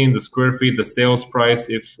 2016, the square feet, the sales price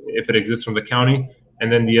if it exists from the county, and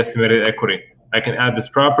then the estimated equity. I can add this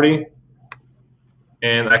property,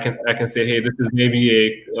 and I can say, hey, this is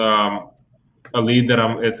maybe a lead that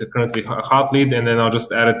it's currently a hot lead, and then I'll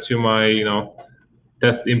just add it to my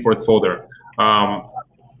test import folder.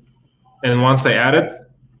 And once I add it,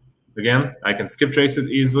 again, I can skip trace it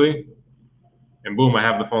easily, and boom, I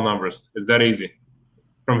have the phone numbers. It's that easy.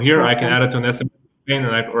 From here, I can add it to an SMS campaign,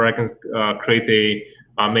 or I can create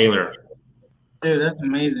a mailer. Dude, that's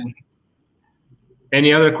amazing.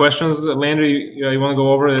 Any other questions, Landry? You want to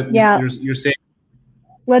go over it? Yeah. You're saying.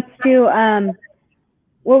 Let's do.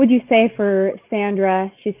 What would you say for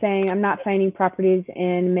Sandra? She's saying, I'm not finding properties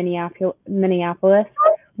in Minneapolis.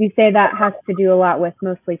 Do you say that has to do a lot with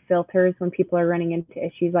mostly filters when people are running into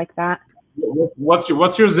issues like that? What's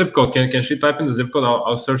your zip code? Can she type in the zip code?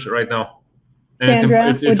 I'll search it right now. And Sandra,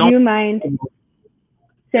 would you mind?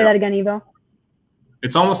 Say that again, Ivo.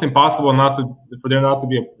 It's almost impossible for there not to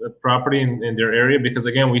be a property in their area, because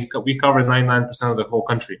again, we cover 99% of the whole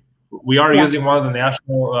country. We are using one of the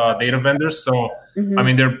national data vendors, so I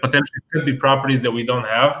mean, there potentially could be properties that we don't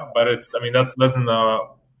have, but that's less than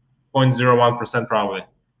 0.01% probably.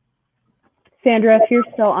 Sandra, if you're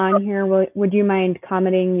still on here, would you mind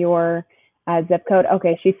commenting your zip code?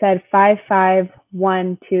 Okay, she said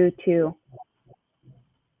 55122.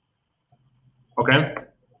 Okay.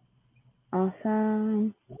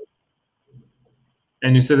 Awesome.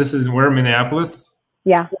 And you said this is where, Minneapolis?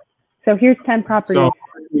 Yeah. So here's 10 properties. So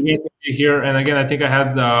you can see here, and again, I think I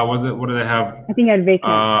had, what did I have? I think I had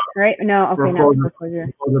vacant, right? No, okay, not foreclosure.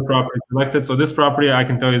 Foreclosure property selected. So this property I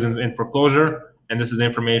can tell you is in foreclosure, and this is the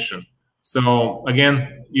information. So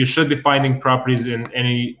again, you should be finding properties in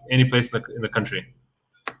any place in the country.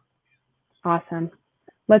 Awesome.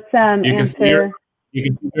 Let's you answer. Can see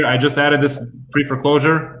here, I just added this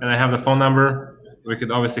pre-foreclosure, and I have the phone number. We could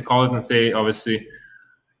obviously call it and say, obviously,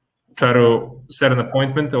 try to set an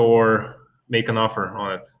appointment or make an offer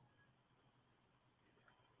on it.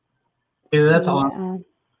 Yeah, that's awesome.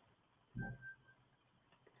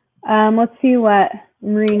 Let's see what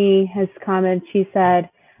Marini has commented. She said,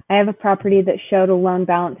 I have a property that showed a loan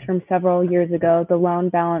balance from several years ago. The loan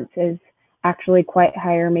balance is actually quite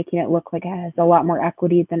higher, making it look like it has a lot more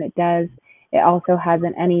equity than it does. It also has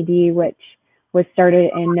an NED, which was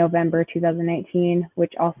started in November 2019,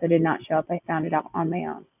 which also did not show up. I found it out on my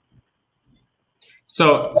own.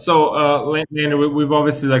 So Landry, we've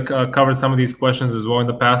obviously covered some of these questions as well in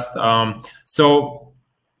the past. So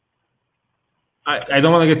I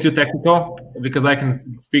don't want to get too technical because I can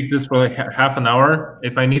speak this for like half an hour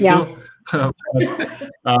if I need to.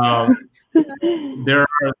 There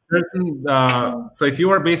are certain, so if you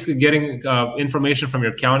are basically getting information from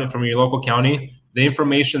your county, from your local county, the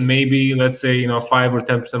information may be, let's say, 5 or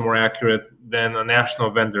 10% more accurate than a national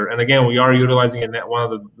vendor. And again, we are utilizing one of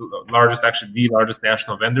the largest, actually the largest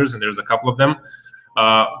national vendors, and there's a couple of them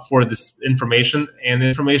for this information. And the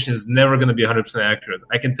information is never going to be 100% accurate.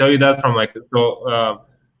 I can tell you that from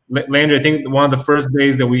Landry, I think one of the first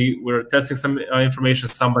days that we were testing some information,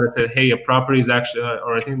 somebody said, hey, a property is actually,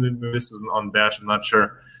 or I think this was on batch, I'm not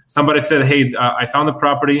sure. Somebody said, hey, I found a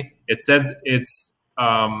property. It said it's,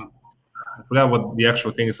 I forgot what the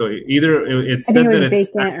actual thing is. So either it said that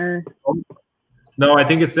it's vacant or... No, I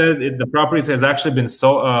think it said the property has actually been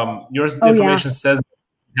sold. Your information says it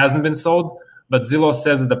hasn't been sold, but Zillow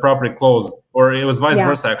says that the property closed, or it was vice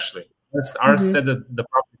versa actually. Ours said that the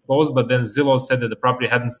property closed, but then Zillow said that the property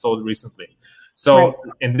hadn't sold recently. So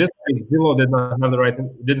in this case, Zillow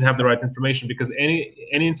didn't have the right information, because any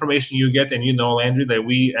information you get, and Landry, that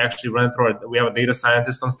we actually run through we have a data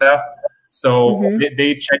scientist on staff, so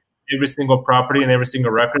they check every single property and every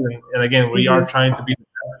single record, and again, we are trying to be the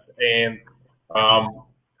best, and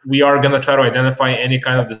we are going to try to identify any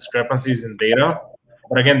kind of discrepancies in data.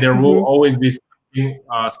 But again, there will always be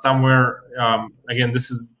somewhere. Again,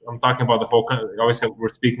 I'm talking about the whole country. Obviously, we're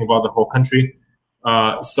speaking about the whole country.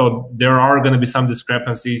 So there are going to be some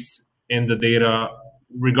discrepancies in the data,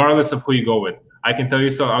 regardless of who you go with. I can tell you.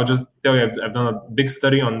 So I'll just tell you, I've done a big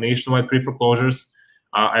study on nationwide pre-foreclosures.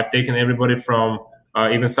 I've taken everybody from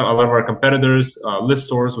even a lot of our competitors, List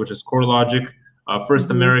Stores, which is CoreLogic, First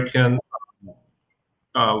American,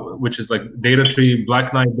 which is like Data Tree,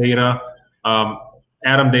 Black Knight Data,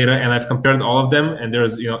 Atom Data, and I've compared all of them. And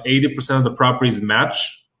there's 80% of the properties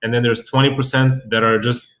match, and then there's 20% that are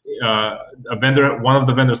just a vendor. One of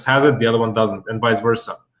the vendors has it, the other one doesn't, and vice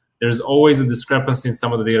versa. There's always a discrepancy in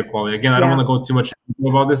some of the data quality. Again, I don't want to go too much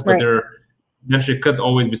about this, but there eventually could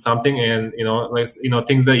always be something. And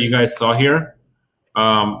things that you guys saw here.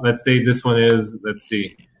 Let's say this one is, let's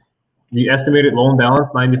see, the estimated loan balance,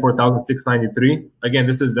 94,693. Again,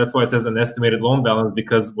 that's why it says an estimated loan balance,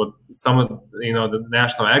 because what some of the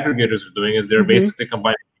national aggregators are doing is they're basically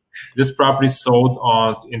combining. This property sold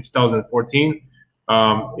in 2014.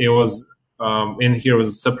 It was in here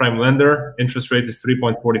was a subprime lender. Interest rate is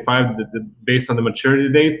 3.45 based on the maturity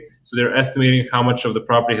date. So they're estimating how much of the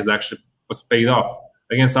property was paid off.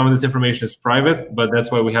 Again, some of this information is private, but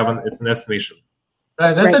that's why it's an estimation.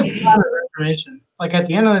 Guys, that's a lot of information. Like at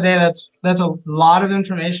the end of the day, that's a lot of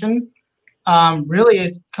information. Really,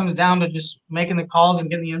 it comes down to just making the calls and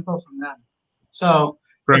getting the info from them. So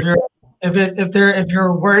if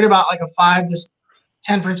you're worried about like a 5 to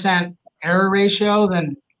 10% error ratio,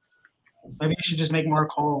 then maybe you should just make more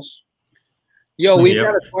calls. Yo, we've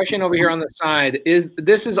got a question over here on the side.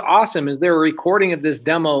 This is awesome. Is there a recording of this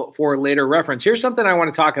demo for later reference? Here's something I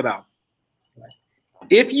want to talk about.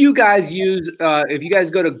 If you guys if you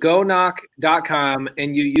guys go to GOKNOCK.com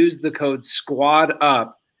and you use the code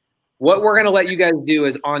SQUADUP, what we're going to let you guys do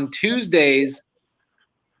is on Tuesdays,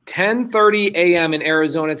 10:30 a.m. in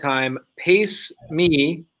Arizona time, Pace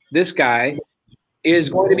Me, this guy, is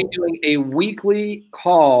going to be doing a weekly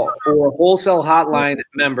call for Wholesale Hotline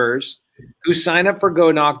members who sign up for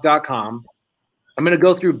GOKNOCK.com. I'm going to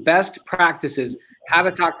go through best practices, how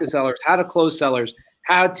to talk to sellers, how to close sellers,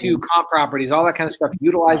 how to comp properties, all that kind of stuff,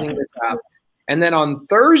 utilizing this app. And then on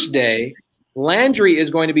Thursday, Landry is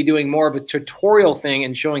going to be doing more of a tutorial thing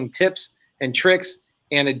and showing tips and tricks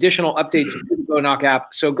and additional updates to the GOKNOCK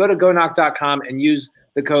app. So go to GOKNOCK.com and use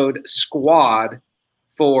the code SQUAD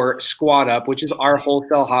for Squad Up, which is our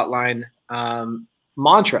wholesale hotline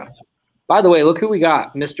mantra. By the way, look who we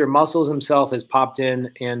got. Mr. Muscles himself has popped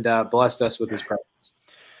in and blessed us with his presence.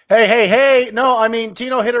 Hey. No, I mean,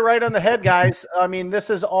 Tino hit it right on the head, guys. I mean, this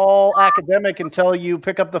is all academic until you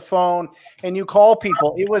pick up the phone and you call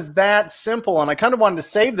people. It was that simple. And I kind of wanted to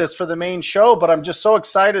save this for the main show, but I'm just so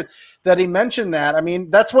excited that he mentioned that. I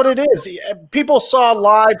mean, that's what it is. People saw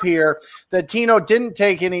live here that Tino didn't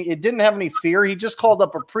have any fear. He just called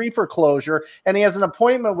up a pre-foreclosure, and he has an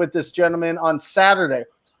appointment with this gentleman on Saturday.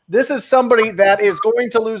 This is somebody that is going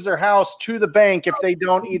to lose their house to the bank if they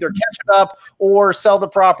don't either catch it up or sell the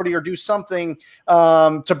property or do something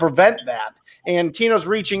to prevent that. And Tino's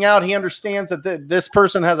reaching out. He understands that this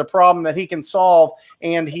person has a problem that he can solve,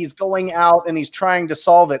 and he's going out and he's trying to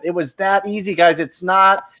solve it. It was that easy, guys. It's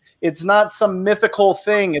not some mythical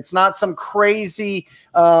thing. It's not some crazy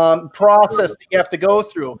process that you have to go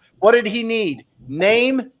through. What did he need?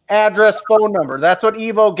 Name, address, phone number. That's what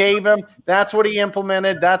Ivo gave him. That's what he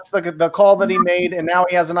implemented. That's the call that he made, and now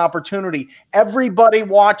he has an opportunity. Everybody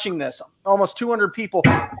watching this, almost 200 people,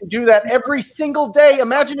 do that every single day.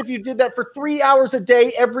 Imagine if you did that for 3 hours a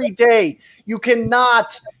day, every day. You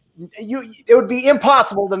cannot – it would be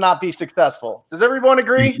impossible to not be successful. Does everyone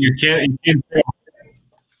agree? You can't.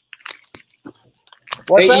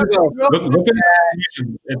 What's that? Look at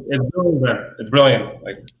that. It's brilliant.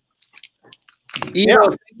 Like, Ivo,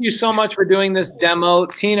 thank you so much for doing this demo.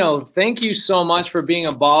 Tino, thank you so much for being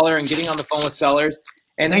a baller and getting on the phone with sellers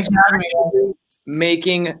and Thanks for having me.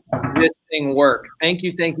 making this thing work. Thank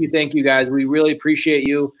you, guys. We really appreciate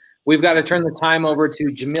you. We've got to turn the time over to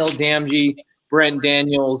Jamil Damji, Brent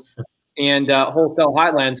Daniels, and Wholesale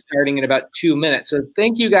Hotline starting in about 2 minutes. So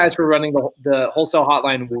thank you guys for running the Wholesale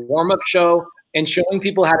Hotline warm-up show and showing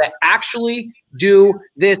people how to actually do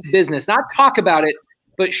this business. Not talk about it,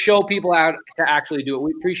 but show people how to actually do it.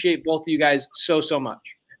 We appreciate both of you guys so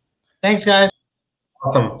much. Thanks, guys.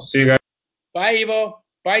 awesome. See you guys. Bye, Ivo.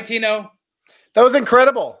 Bye, Tino. That was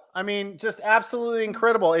incredible. I mean, just absolutely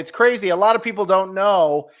incredible. It's crazy. A lot of people don't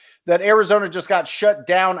know that Arizona just got shut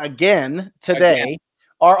down again today. Again.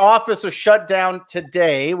 Our office was shut down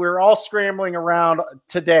today. We were all scrambling around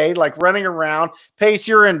today, like running around. Pace,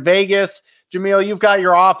 you're in Vegas. Jamil, you've got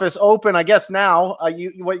your office open. I guess now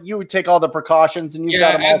you would take all the precautions, and you've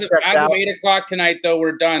got them all checked out. As of 8 o'clock tonight, though,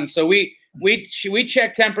 we're done. So we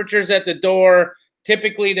check temperatures at the door.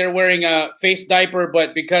 Typically, they're wearing a face diaper,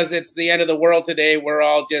 but because it's the end of the world today, we're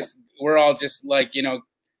all just like, you know,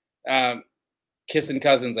 kissing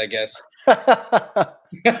cousins, I guess.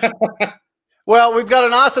 Well, we've got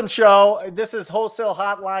an awesome show. This is Wholesale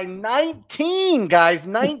Hotline 19, guys.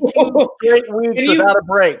 19 straight weeks without a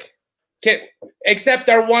break. Except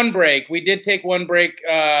our one break. We did take one break,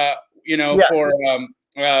 you know, for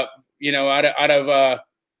you know,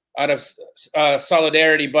 out of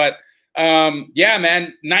solidarity. But yeah,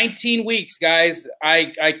 man, 19 weeks, guys.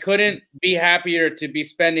 I couldn't be happier to be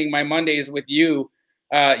spending my Mondays with you,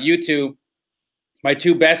 you two, my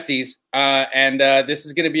two besties, and this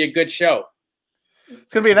is going to be a good show.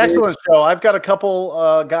 It's going to be an excellent show. I've got a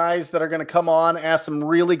couple guys that are going to come on, ask some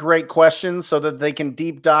really great questions so that they can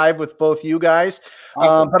deep dive with both you guys.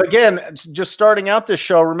 But again, just starting out this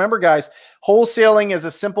show, remember, guys, wholesaling is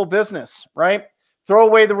a simple business, right? Throw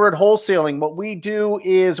away the word wholesaling. What we do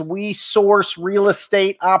is we source real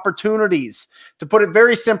estate opportunities. To put it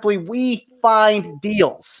very simply, we find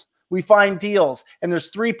deals. We find deals. And there's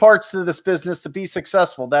three parts to this business to be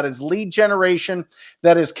successful. That is lead generation,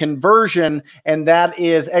 that is conversion, and that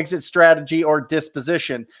is exit strategy or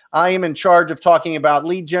disposition. I am in charge of talking about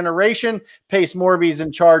lead generation. Pace Morby is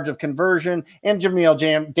in charge of conversion, and Jamil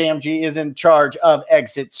Damji is in charge of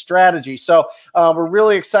exit strategy. So we're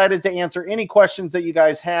really excited to answer any questions that you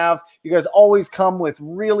guys have. You guys always come with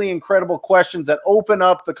really incredible questions that open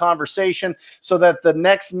up the conversation so that the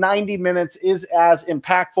next 90 minutes is as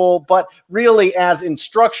impactful, but really as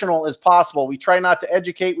instructional as possible. We try not to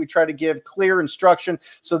educate. We try to give clear instruction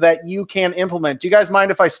so that you can implement. Do you guys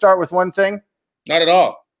mind if I start with one thing? Not at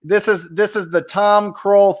all. This is the Tom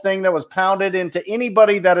Kroll thing that was pounded into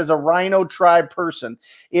anybody that is a Rhino Tribe person.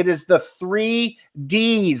 It is the 3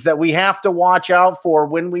 Ds that we have to watch out for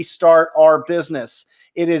when we start our business.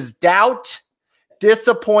 It is doubt,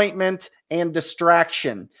 disappointment, and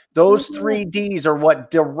distraction. Those 3 Ds are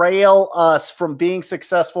what derail us from being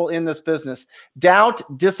successful in this business. Doubt,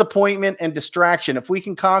 disappointment, and distraction. If we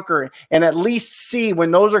can conquer and at least see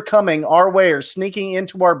when those are coming our way or sneaking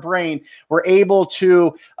into our brain, we're able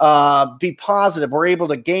to be positive. We're able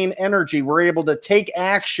to gain energy. We're able to take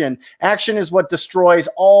action. Action is what destroys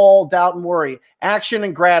all doubt and worry. Action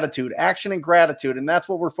and gratitude. Action and gratitude. And that's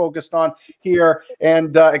what we're focused on here.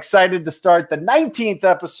 And excited to start the 19th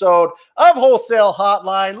episode of Wholesale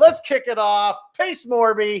Hotline. Let's kick it off. Pace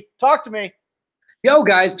Morby, talk to me. Yo,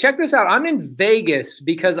 guys, check this out. I'm in Vegas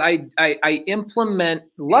because I implement,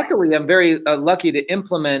 luckily, I'm very lucky to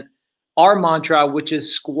implement our mantra, which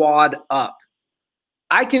is squad up.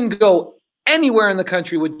 I can go anywhere in the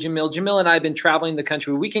country with Jamil. Jamil and I have been traveling the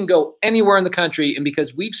country. We can go anywhere in the country, and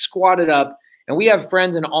because we've squatted up and we have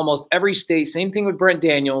friends in almost every state, same thing with Brent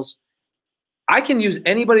Daniels, I can use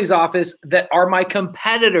anybody's office that are my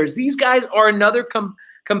competitors. These guys are another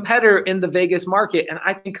competitor in the Vegas market, and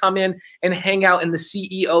I can come in and hang out in the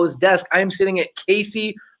CEO's desk. I am sitting at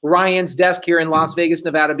Casey Ryan's desk here in Las Vegas,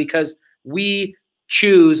 Nevada, because we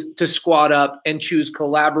choose to squad up and choose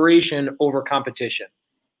collaboration over competition.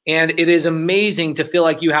 And it is amazing to feel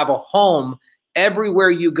like you have a home everywhere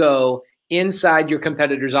you go inside your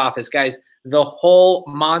competitor's office. Guys, the whole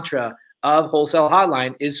mantra of Wholesale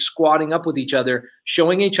Hotline is squatting up with each other,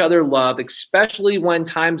 showing each other love, especially when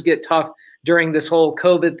times get tough during this whole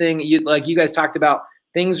COVID thing. Like you guys talked about,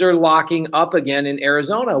 things are locking up again in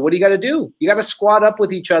Arizona. What do you got to do? You got to squat up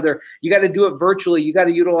with each other. You got to do it virtually. You got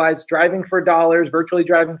to utilize driving for dollars, virtually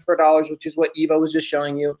driving for dollars, which is what Ivo was just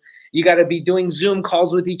showing you. You got to be doing Zoom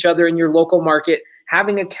calls with each other in your local market,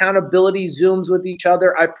 having accountability Zooms with each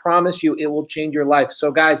other. I promise you, it will change your life.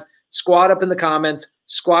 So guys, squat up in the comments,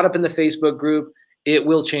 squat up in the Facebook group. It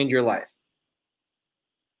will change your life.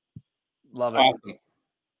 Love it. Awesome.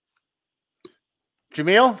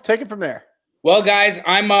 Jamil, take it from there. Well, guys,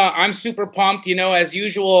 I'm super pumped. You know, as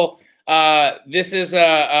usual, this is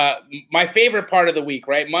my favorite part of the week,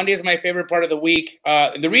 right? Monday is my favorite part of the week.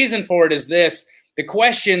 The reason for it is this: the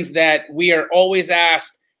questions that we are always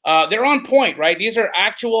asked, they're on point, right? These are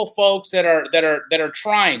actual folks that are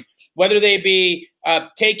trying, whether they be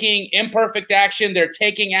taking imperfect action, they're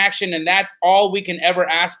taking action, and that's all we can ever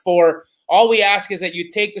ask for. All we ask is that you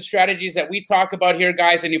take the strategies that we talk about here,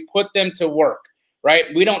 guys, and you put them to work, right?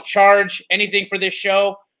 We don't charge anything for this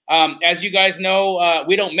show. As you guys know,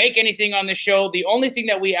 we don't make anything on this show. The only thing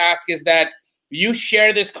that we ask is that you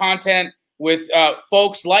share this content with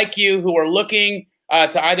folks like you who are looking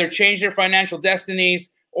to either change their financial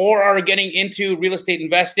destinies or are getting into real estate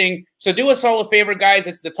investing. So do us all a favor, guys.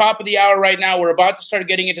 It's the top of the hour right now. We're about to start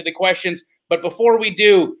getting into the questions. But before we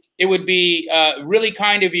do, it would be really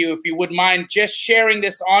kind of you if you wouldn't mind just sharing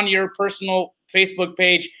this on your personal Facebook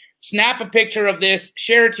page. Snap a picture of this,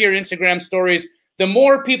 share it to your Instagram stories. The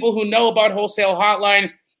more people who know about Wholesale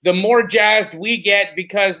Hotline, the more jazzed we get,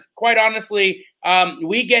 because quite honestly,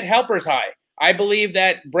 we get helpers high. I believe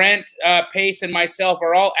that Brent, Pace, and myself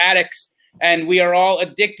are all addicts, and we are all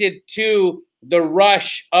addicted to the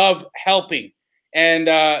rush of helping.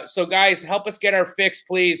 And so, guys, help us get our fix,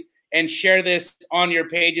 please, and share this on your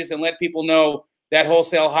pages and let people know that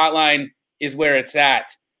Wholesale Hotline is where it's at.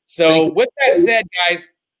 So with that said, guys,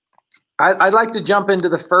 I'd like to jump into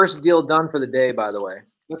the first deal done for the day, by the way.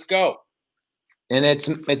 Let's go. And it's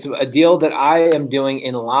a deal that I am doing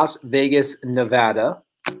in Las Vegas, Nevada.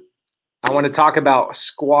 I want to talk about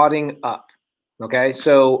squatting up. Okay,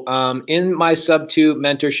 so in my sub-2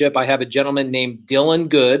 mentorship, I have a gentleman named Dylan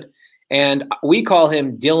Good, and we call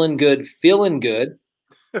him Dylan Good Feeling Good,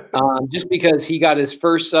 just because he got his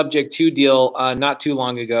first subject 2 deal not too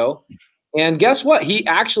long ago. And guess what? He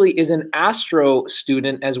actually is an Astro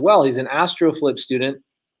student as well. He's an Astro Flip student,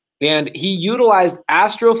 and he utilized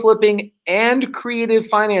Astro Flipping and creative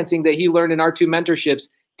financing that he learned in our 2 mentorships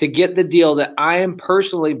to get the deal that I am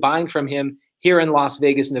personally buying from him here in Las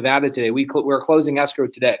Vegas, Nevada today. We're closing escrow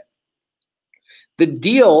today. The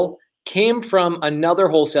deal came from another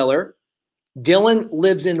wholesaler. Dylan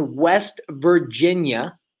lives in West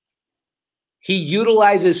Virginia. He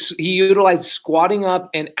utilized squatting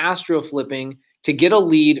up and Astro Flipping to get a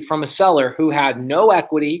lead from a seller who had no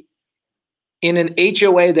equity in an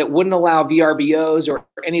HOA that wouldn't allow VRBOs or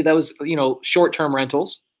any of those, short-term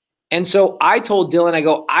rentals. And so I told Dylan, I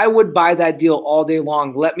go, I would buy that deal all day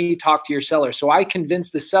long. Let me talk to your seller. So I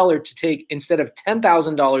convinced the seller to take, instead of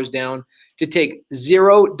 $10,000 down, to take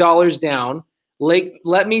 $0 down.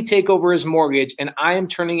 Let me take over his mortgage, and I am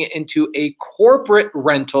turning it into a corporate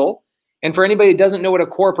rental. And for anybody that doesn't know what a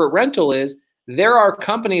corporate rental is, there are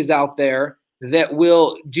companies out there that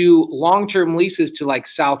will do long-term leases to like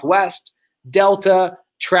Southwest, Delta,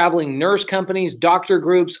 traveling nurse companies, doctor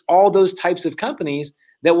groups, all those types of companies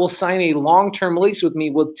that will sign a long-term lease with me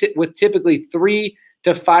with typically $300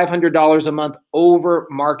 to $500 a month over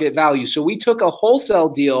market value. So we took a wholesale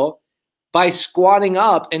deal by squatting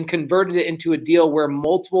up and converted it into a deal where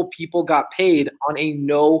multiple people got paid on a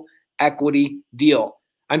no equity deal.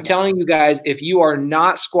 I'm telling you guys, if you are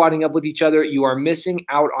not squatting up with each other, you are missing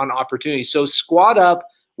out on opportunities. So squat up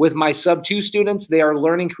with my sub-2 students. They are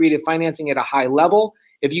learning creative financing at a high level.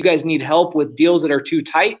 If you guys need help with deals that are too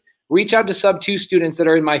tight, reach out to sub-2 students that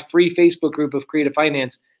are in my free Facebook group of creative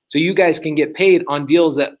finance so you guys can get paid on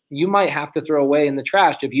deals that you might have to throw away in the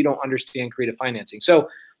trash if you don't understand creative financing. So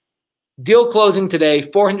deal closing today,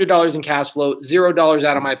 $400 in cash flow, $0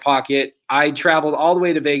 out of my pocket. I traveled all the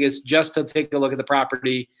way to Vegas just to take a look at the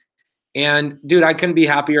property. And dude, I couldn't be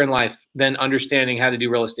happier in life than understanding how to do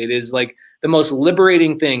real estate. It is like the most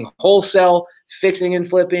liberating thing. Wholesale, fixing and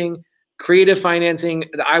flipping, creative financing.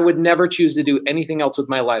 I would never choose to do anything else with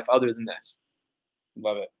my life other than this.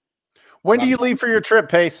 Love it. When do you leave for your trip,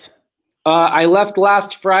 Pace? I left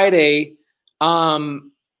last Friday.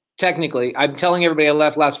 Technically, I'm telling everybody I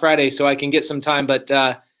left last Friday so I can get some time, but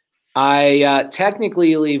I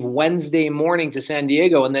technically leave Wednesday morning to San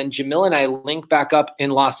Diego, and then Jamil and I link back up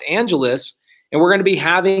in Los Angeles, and we're going to be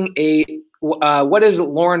having a what is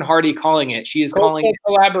Lauren Hardy calling it? She is calling it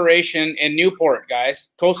collaboration in Newport, guys.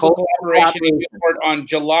 Coastal collaboration in Newport on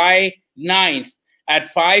July 9th at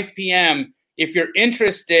 5 p.m. If you're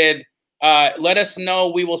interested, let us know.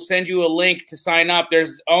 We will send you a link to sign up.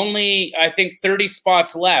 There's only, I think, 30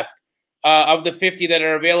 spots left of the 50 that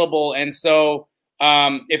are available. And so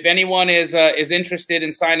if anyone is interested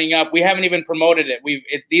in signing up, we haven't even promoted it.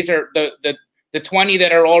 These are the 20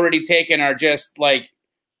 that are already taken are just like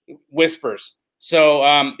whispers. So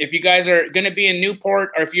if you guys are going to be in Newport,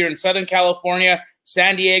 or if you're in Southern California,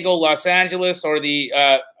 San Diego, Los Angeles, or the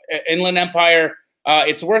Inland Empire,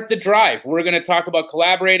 it's worth the drive. We're going to talk about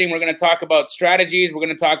collaborating. We're going to talk about strategies. We're going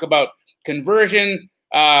to talk about conversion,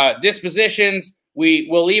 dispositions.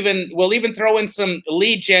 We'll even throw in some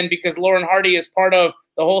lead gen because Lauren Hardy is part of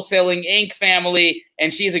the Wholesaling Inc. family,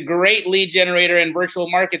 and she's a great lead generator in virtual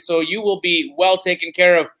markets. So you will be well taken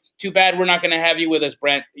care of. Too bad we're not going to have you with us,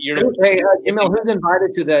 Brent. Hey, Jamil, who's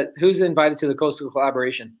invited to the Coastal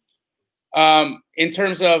Collaboration? In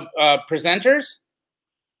terms of presenters?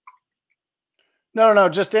 No,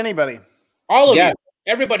 just anybody. All of you.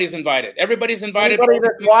 Everybody's invited. Everybody's invited. Everybody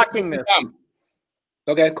that's watching this.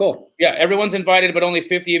 Okay, cool. Yeah, everyone's invited, but only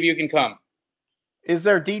 50 of you can come. Is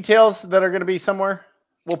there details that are going to be somewhere?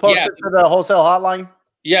 We'll post it to the Wholesale Hotline.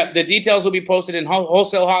 Yeah, the details will be posted in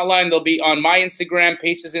Wholesale Hotline. They'll be on my Instagram,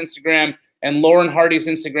 Pace's Instagram, and Lauren Hardy's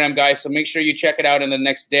Instagram, guys. So make sure you check it out in the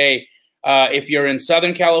next day. If you're in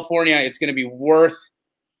Southern California, it's going to be worth.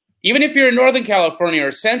 Even if you're in Northern California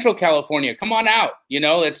or Central California, come on out. You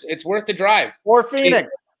know, it's worth the drive. Or Phoenix.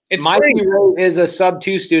 It's Mikey is a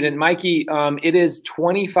sub-2 student. Mikey, it is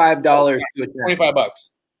 $25 to attend. $25.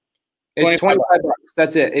 It's $25.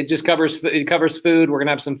 That's it. It just covers food. We're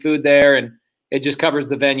gonna have some food there, and it just covers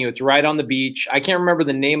the venue. It's right on the beach. I can't remember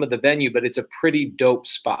the name of the venue, but it's a pretty dope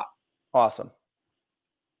spot. Awesome.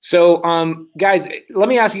 So, guys, let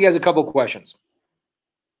me ask you guys a couple questions.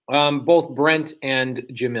 Both Brent and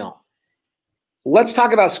Jamil. Let's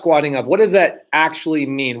talk about squatting up. What does that actually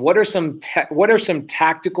mean? What are some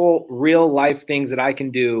tactical, real life things that I can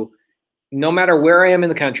do, no matter where I am in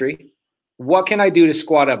the country? What can I do to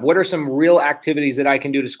squat up? What are some real activities that I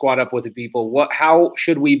can do to squat up with the people? How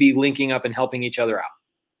should we be linking up and helping each other out?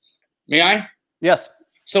 May I? Yes.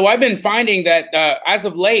 So I've been finding that as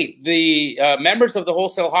of late, the members of the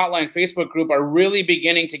Wholesale Hotline Facebook group are really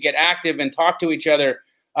beginning to get active and talk to each other.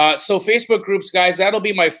 So Facebook groups, guys, that'll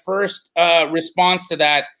be my first response to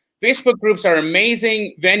that. Facebook groups are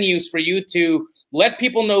amazing venues for you to let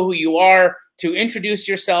people know who you are, to introduce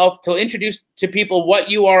yourself, to introduce to people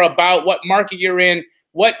what you are about, what market you're in,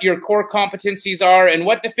 what your core competencies are, and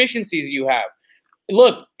what deficiencies you have.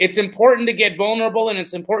 Look, it's important to get vulnerable, and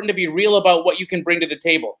it's important to be real about what you can bring to the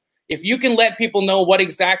table. If you can let people know what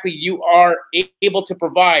exactly you are able to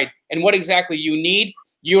provide and what exactly you need,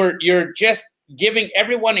 you're just giving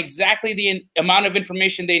everyone exactly the amount of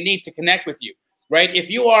information they need to connect with you, right? If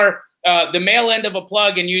you are the male end of a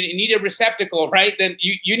plug and you need a receptacle, right? Then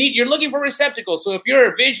you're looking for receptacles. So if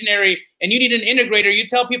you're a visionary and you need an integrator, you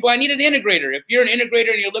tell people I need an integrator. If you're an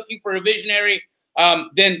integrator and you're looking for a visionary,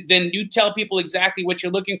 then you tell people exactly what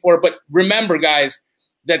you're looking for. But remember, guys,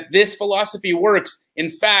 that this philosophy works. In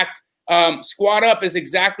fact, Squat Up is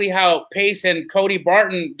exactly how Pace and Cody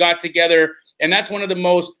Barton got together. And that's one of the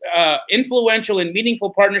most influential and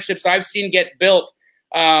meaningful partnerships I've seen get built.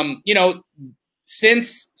 You know,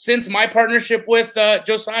 since my partnership with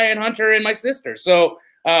Josiah and Hunter and my sister. So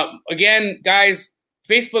again, guys,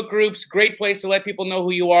 Facebook groups, great place to let people know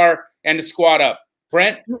who you are and to squad up.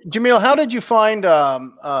 Brent? Jamil, how did you find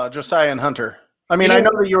Josiah and Hunter? I mean, I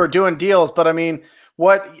know that you were doing deals, but I mean,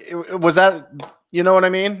 what was that? You know what I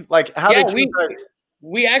mean? Like, how did you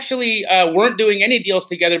we actually weren't doing any deals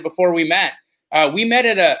together before we met. We met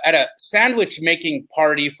at a sandwich making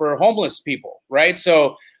party for homeless people, right?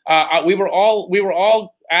 So we were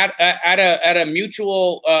all at a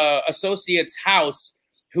mutual associate's house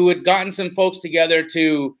who had gotten some folks together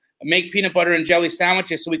to make peanut butter and jelly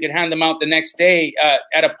sandwiches so we could hand them out the next day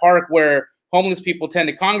at a park where homeless people tend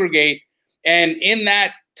to congregate. And in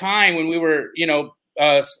that time when we were,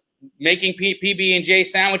 making PB&J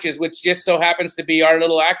sandwiches, which just so happens to be our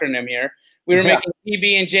little acronym here, we were making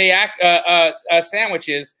PB&J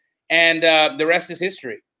sandwiches, and the rest is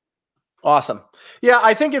history. Awesome. Yeah,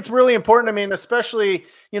 I think it's really important. I mean, especially,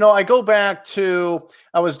 I go back to,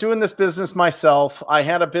 I was doing this business myself. I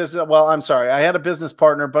had a business, I had a business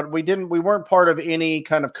partner, but we weren't part of any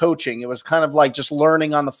kind of coaching. It was kind of like just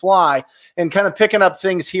learning on the fly and kind of picking up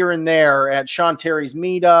things here and there at Sean Terry's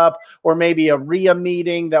meetup, or maybe a RIA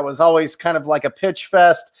meeting that was always kind of like a pitch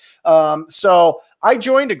fest. So I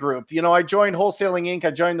joined a group, I joined Wholesaling Inc.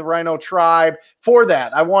 I joined the Rhino Tribe for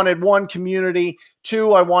that. I wanted one, community.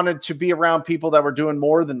 Two, I wanted to be around people that were doing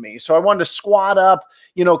more than me. So I wanted to squat up,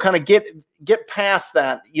 kind of get past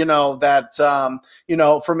that,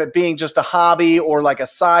 from it being just a hobby or like a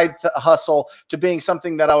side hustle to being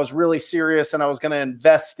something that I was really serious and I was going to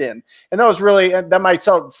invest in. And that was really, that might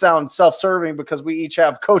sound self-serving because we each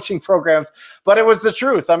have coaching programs, but it was the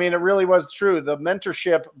truth. I mean, it really was true. The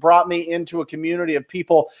mentorship brought me into a community of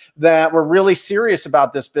people that were really serious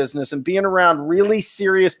about this business, and being around really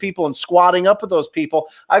serious people and squatting up with those people.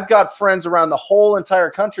 I've got friends around the whole entire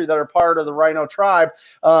country that are part of the Rhino Tribe,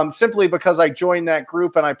 simply because I joined that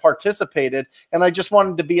group and I participated, and I just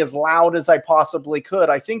wanted to be as loud as I possibly could.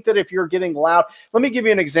 I think that if you're getting loud, let me give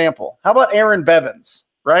you an example. How about Aaron Bevins,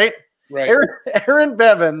 right? Right. Aaron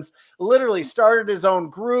Bevins literally started his own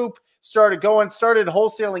group, started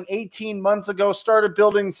wholesaling 18 months ago, started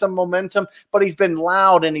building some momentum, but he's been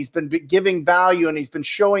loud and he's been giving value and he's been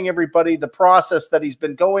showing everybody the process that he's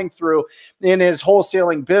been going through in his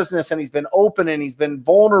wholesaling business, and he's been open and he's been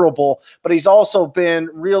vulnerable, but he's also been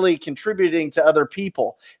really contributing to other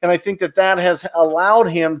people. And I think that that has allowed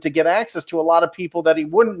him to get access to a lot of people that he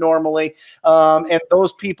wouldn't normally, and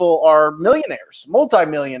those people are millionaires,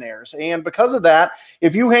 multimillionaires. And because of that,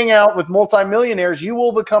 if you hang out with multimillionaires, you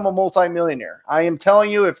will become a multimillionaire. I am telling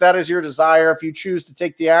you, if that is your desire, if you choose to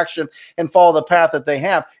take the action and follow the path that they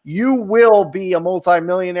have, you will be a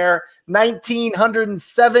multimillionaire.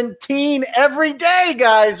 1,917 every day,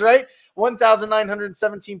 guys, right?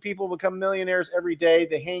 1,917 people become millionaires every day.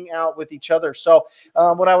 They hang out with each other. So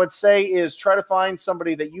what I would say is try to find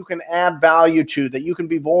somebody that you can add value to, that you can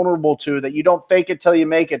be vulnerable to, that you don't fake it till you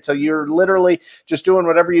make it, till you're literally just doing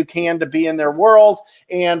whatever you can to be in their world,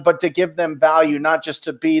 but to give them value, not just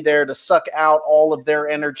to be there to suck out all of their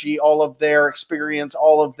energy, all of their experience,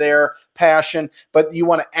 all of their passion, but you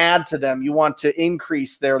want to add to them. You want to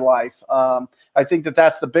increase their life. I think that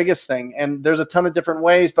that's the biggest thing. And there's a ton of different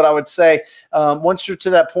ways, but I would say once you're to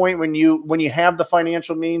that point when you have the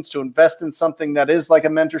financial means to invest in something that is like a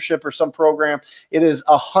mentorship or some program, it is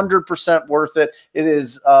 100% worth it. It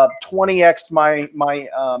is 20x my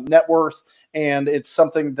net worth, and it's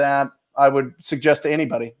something that I would suggest to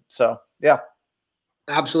anybody. So yeah,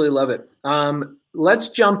 absolutely love it. Let's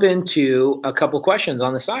jump into a couple questions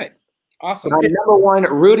on the side. Awesome. Number one,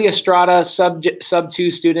 Rudy Estrada, sub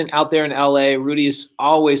 2 student out there in LA. Rudy is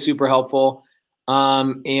always super helpful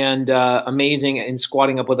and amazing in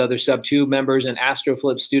squatting up with other sub 2 members and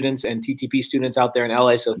AstroFlip students and TTP students out there in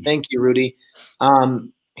LA. So thank you, Rudy.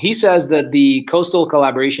 He says that the coastal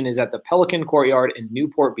collaboration is at the Pelican Courtyard in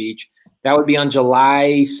Newport Beach. That would be on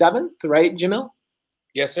July 7th, right, Jamil?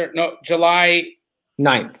 Yes, sir. No, July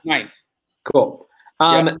 9th. 9th. Cool.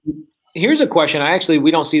 Yep. Here's a question.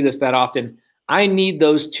 We don't see this that often. I need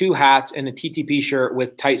those 2 hats and a TTP shirt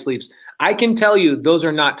with tight sleeves. I can tell you those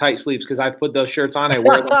are not tight sleeves because I've put those shirts on. I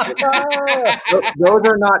wear them. Those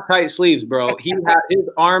are not tight sleeves, bro. His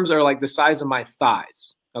arms are like the size of my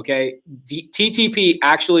thighs. Okay. TTP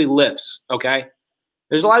actually lifts. Okay.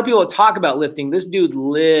 There's a lot of people that talk about lifting. This dude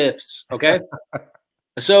lifts. Okay.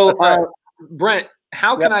 So, Brent,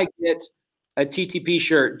 how can I get a TTP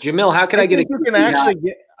shirt? Jamil, how can I get a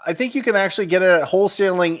I think you can actually get it at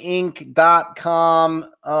wholesalinginc.com.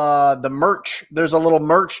 The merch, there's a little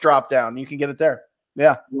merch drop down. You can get it there.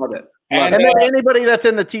 Yeah. Love it. And then anybody that's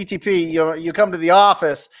in the TTP, you come to the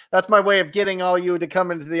office. That's my way of getting all you to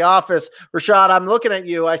come into the office. Rashad, I'm looking at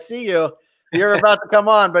you. I see you. You're about to come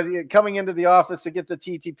on, but coming into the office to get the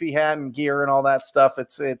TTP hat and gear and all that stuff,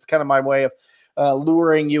 it's kind of my way of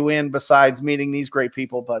luring you in besides meeting these great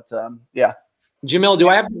people. But yeah. Jamil, do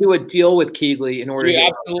I have to do a deal with Keegley in order to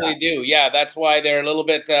absolutely do. Yeah, that's why they're a little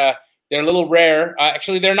bit they're a little rare.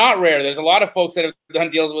 Actually, they're not rare. There's a lot of folks that have done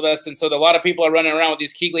deals with us, and so a lot of people are running around with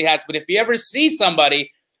these Keegley hats. But if you ever see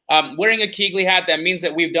somebody wearing a Keegley hat, that means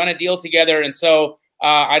that we've done a deal together. And so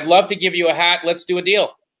I'd love to give you a hat. Let's do a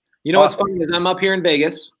deal. You know what's funny is I'm up here in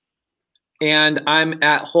Vegas, and I'm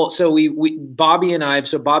at so we Bobby and I.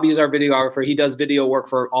 So Bobby is our videographer. He does video work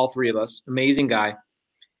for all three of us. Amazing guy.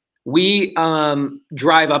 We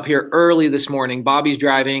drive up here early this morning. Bobby's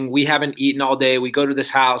driving. We haven't eaten all day. We go to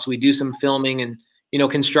this house. We do some filming and,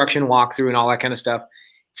 construction walkthrough and all that kind of stuff.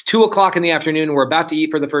 It's 2 o'clock in the afternoon. We're about to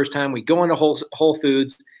eat for the first time. We go into Whole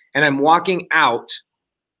Foods, and I'm walking out,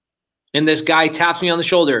 and this guy taps me on the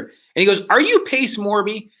shoulder, and he goes, "Are you Pace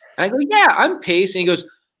Morby?" And I go, "Yeah, I'm Pace." And he goes,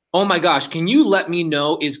 "Oh my gosh, can you let me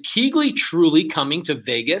know, is Keegley truly coming to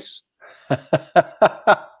Vegas?"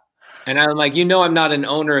 And I'm like, I'm not an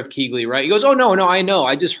owner of Keegley, right? He goes, "Oh, no, I know.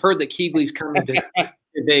 I just heard that Keegley's coming to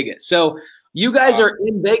Vegas." So you guys are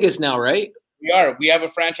in Vegas now, right? We are. We have a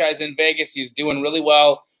franchise in Vegas. He's doing really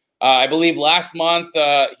well. I believe last month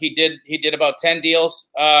he did about 10 deals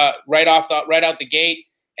right out the gate.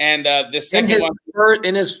 And the second month,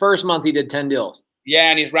 in his first month, he did 10 deals. Yeah,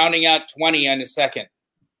 and he's rounding out 20 on his second.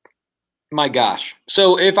 My gosh.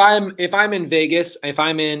 So if I'm in Vegas, if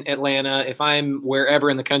I'm in Atlanta, if I'm wherever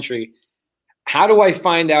in the country, how do I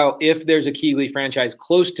find out if there's a Keegley franchise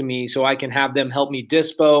close to me so I can have them help me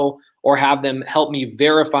dispo or have them help me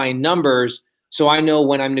verify numbers so I know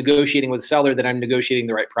when I'm negotiating with a seller that I'm negotiating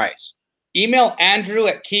the right price? Email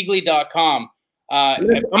Andrew@Keegley.com. I'm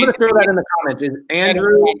going to throw that in the comments. It's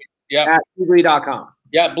Andrew@Keegley.com.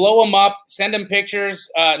 Yeah, blow them up, send them pictures.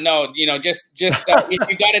 No, just if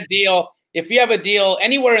you got a deal, if you have a deal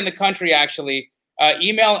anywhere in the country, actually,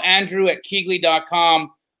 email Andrew@Keegley.com.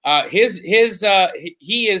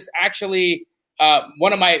 He is actually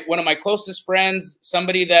one of my closest friends,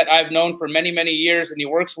 somebody that I've known for many, many years, and he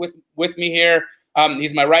works with me here.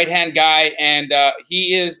 He's my right-hand guy, and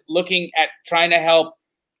he is looking at trying to help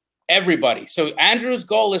everybody. So Andrew's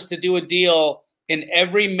goal is to do a deal in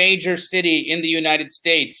every major city in the United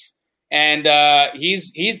States. And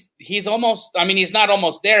he's almost, he's not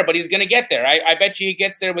almost there, but he's going to get there. I bet you he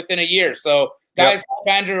gets there within a year. So guys, help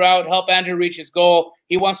Andrew out, help Andrew reach his goal.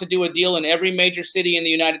 He wants to do a deal in every major city in the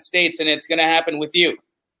United States, and it's going to happen with you.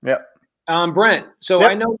 Yep. Brent, so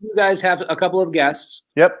I know you guys have a couple of guests.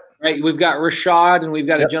 Yep. Right. We've got Rashad and we've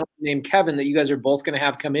got a gentleman named Kevin that you guys are both going to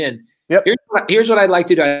have come in. Yep. Here's what I'd like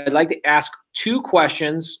to do. I'd like to ask two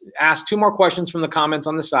more questions from the comments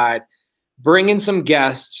on the side. Bring in some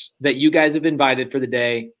guests that you guys have invited for the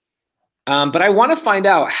day. But I want to find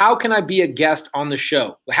out, how can I be a guest on the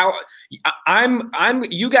show?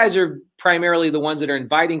 You guys are primarily the ones that are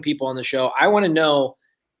inviting people on the show. I want to know,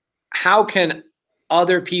 how can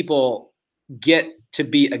other people get to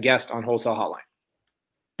be a guest on Wholesale Hotline?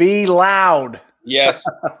 Be loud. Yes.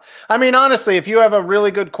 Honestly, if you have a really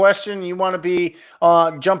good question, you want to be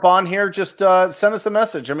jump on here, just send us a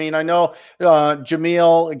message. I know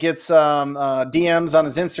Jamil gets DMs on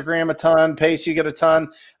his Instagram a ton. Pace, you get a ton.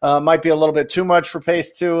 Might be a little bit too much for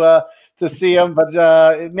Pace to see him,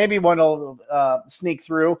 but maybe one will sneak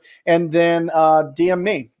through, and then DM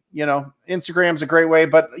me. Instagram's a great way,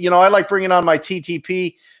 but I like bringing on my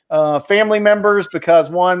TTP family members, because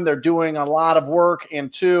one, they're doing a lot of work,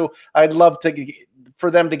 and two, I'd love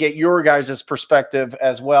for them to get your guys' perspective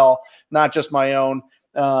as well, not just my own,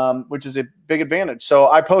 which is a big advantage. So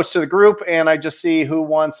I post to the group, and I just see who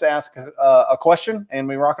wants to ask a question, and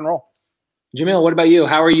we rock and roll. Jamil, what about you?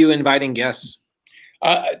 How are you inviting guests?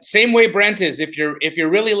 Same way Brent is. If you're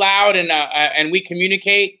really loud and we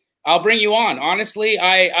communicate, I'll bring you on. Honestly,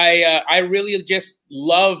 I really just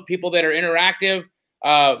love people that are interactive.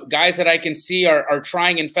 Guys that I can see are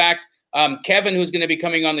trying. In fact, Kevin, who's going to be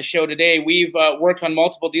coming on the show today, we've worked on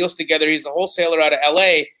multiple deals together. He's a wholesaler out of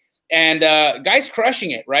LA, and guy's crushing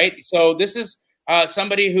it, right? So this is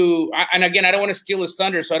somebody who, and again, I don't want to steal his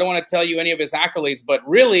thunder, so I don't want to tell you any of his accolades, but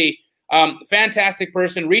really fantastic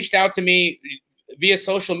person. Reached out to me via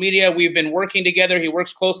social media. We've been working together. He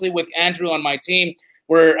works closely with Andrew on my team.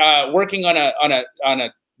 We're working on a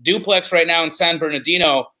duplex right now in San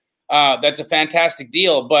Bernardino. That's a fantastic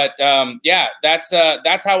deal. But yeah, that's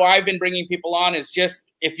how I've been bringing people on, is just,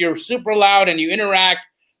 if you're super loud and you interact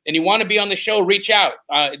and you want to be on the show, reach out.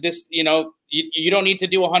 you don't need to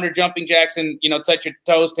do 100 jumping jacks and, you know, touch your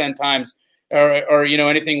toes 10 times or you know,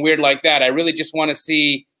 anything weird like that. I really just want to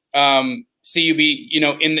see you be, you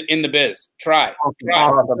know, in the biz. Try.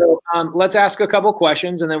 So, let's ask a couple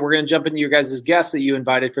questions, and then we're going to jump into your guys' guests that you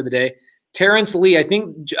invited for the day. Terrence Lee, I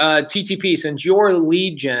think TTP, since you're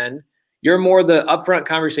lead gen, you're more the upfront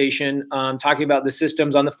conversation, talking about the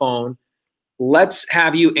systems on the phone. Let's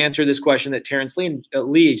have you answer this question that Terrence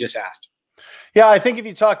Lee just asked. Yeah, I think if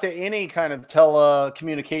you talk to any kind of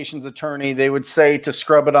telecommunications attorney, they would say to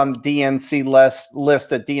scrub it on the DNC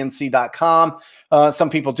list at dnc.com. Some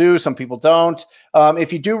people do, some people don't.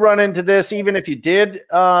 If you do run into this, even if you did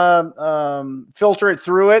filter it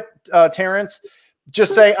through it, Terrence,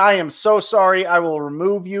 just say, I am so sorry. I will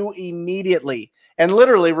remove you immediately, and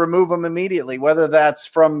literally remove them immediately, whether that's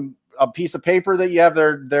from a piece of paper that you have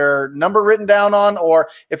their number written down on, or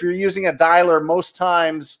if you're using a dialer, most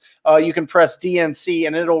times you can press DNC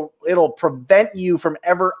and it'll prevent you from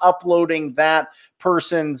ever uploading that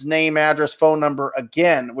person's name, address, phone number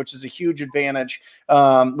again, which is a huge advantage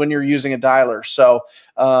when you're using a dialer. So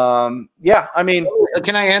yeah, I mean,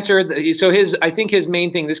 can I answer? So I think his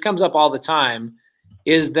main thing, this comes up all the time,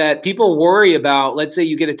 is that people worry about, let's say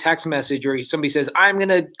you get a text message or somebody says, I'm going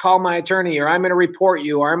to call my attorney, or I'm going to report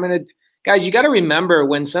you, or I'm going to, guys, you got to remember,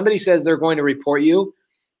 when somebody says they're going to report you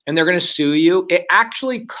and they're going to sue you, it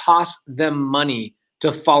actually costs them money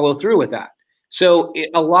to follow through with that. So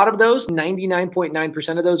a lot of those,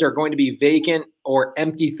 99.9% of those, are going to be vacant or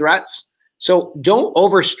empty threats. So don't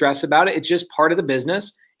over stress about it. It's just part of the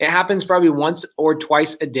business. It happens probably once or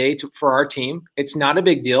twice a day for our team. It's not a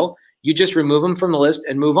big deal. You just remove them from the list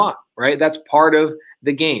and move on, right? That's part of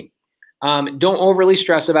the game. Don't overly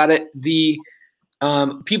stress about it. The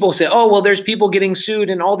people say, oh, well, there's people getting sued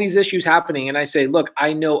and all these issues happening. And I say, look,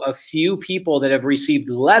 I know a few people that have received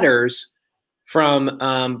letters from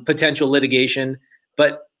potential litigation,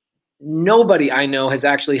 but nobody I know has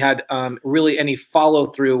actually had really any follow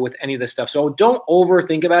through with any of this stuff. So don't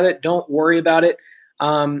overthink about it. Don't worry about it.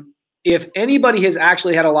 If anybody has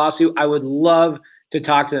actually had a lawsuit, I would love to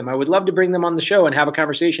talk to them. I would love to bring them on the show and have a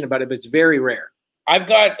conversation about it, but it's very rare. I've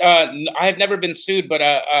got, I have never been sued, but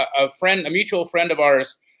a mutual friend of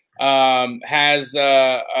ours has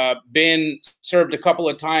been served a couple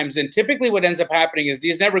of times. And typically what ends up happening is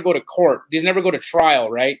these never go to court. These never go to trial,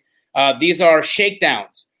 right? These are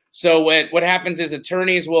shakedowns. So what happens is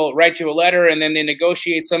attorneys will write you a letter and then they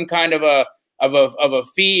negotiate some kind of a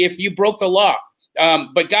fee if you broke the law.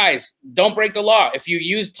 But guys, don't break the law. If you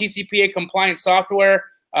use TCPA compliant software,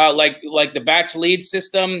 like the batch lead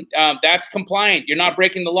system, that's compliant. You're not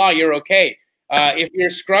breaking the law. You're okay. If you're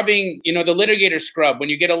scrubbing, you know, the litigator scrub, when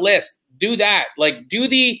you get a list, do that. Like do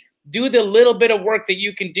the little bit of work that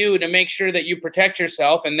you can do to make sure that you protect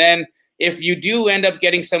yourself. And then if you do end up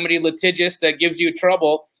getting somebody litigious that gives you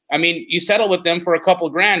trouble, I mean, you settle with them for a couple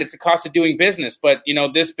grand. It's a cost of doing business. But, you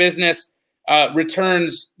know, this business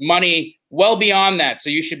returns money well beyond that. So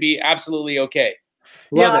you should be absolutely okay.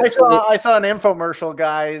 Yeah, I saw an infomercial,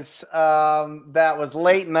 guys, that was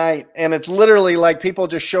late night, and it's literally like people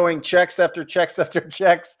just showing checks after checks after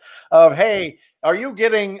checks of, hey, are you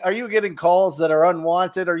getting calls that are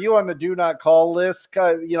unwanted? Are you on the do not call list?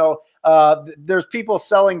 You know, there's people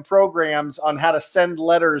selling programs on how to send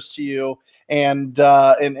letters to you and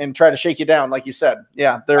try to shake you down, like you said.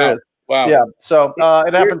 Yeah, there is. Wow. Yeah. So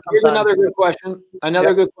it happens. Here's another good question.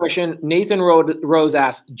 Good question. Nathan Rose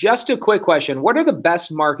asks, just a quick question. What are the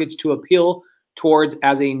best markets to appeal towards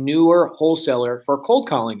as a newer wholesaler for cold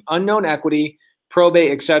calling, unknown equity,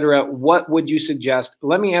 probate, etc.? What would you suggest?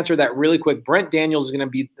 Let me answer that really quick. Brent Daniels is going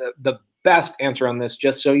to be the best answer on this,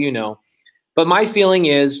 just so you know. But my feeling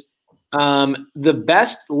is the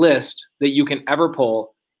best list that you can ever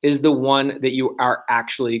pull is the one that you are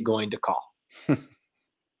actually going to call.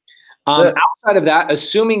 Outside of that,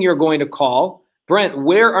 assuming you're going to call, Brent,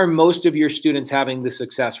 where are most of your students having the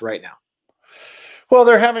success right now? Well,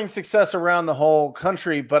 they're having success around the whole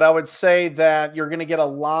country, but I would say that you're going to get a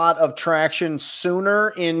lot of traction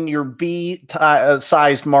sooner in your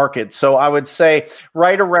B-sized market. So I would say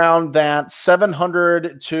right around that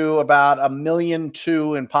 700 to about 1.2 million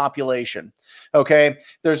in population. Okay.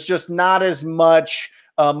 There's just not as much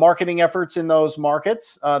marketing efforts in those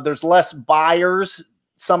markets. There's less buyers.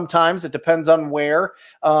 Sometimes it depends on where.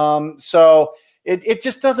 So it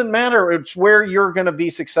just doesn't matter. It's where you're going to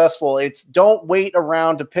be successful. It's don't wait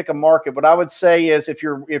around to pick a market. What I would say is if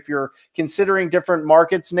you're considering different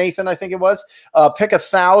markets, Nathan, I think it was, pick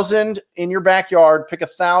 1,000 in your backyard, pick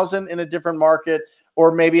 1,000 in a different market,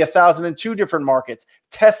 or maybe 1,000 in 2 different markets.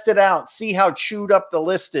 Test it out. See how chewed up the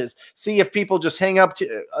list is. See if people just hang up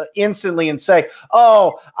to, instantly and say,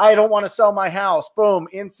 oh, I don't want to sell my house. Boom,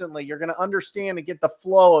 instantly. You're going to understand and get the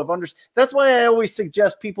flow of That's why I always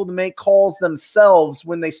suggest people to make calls themselves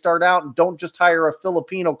when they start out, and don't just hire a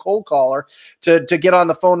Filipino cold caller to get on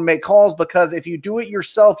the phone and make calls, because if you do it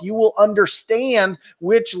yourself, you will understand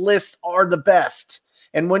which lists are the best.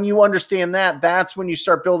 And when you understand that, that's when you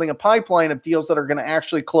start building a pipeline of deals that are going to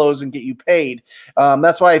actually close and get you paid.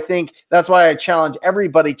 That's why I challenge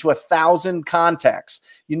everybody to 1,000 contacts.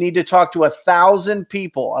 You need to talk to 1,000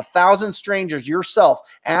 people, 1,000 strangers yourself.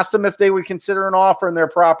 Ask them if they would consider an offer in their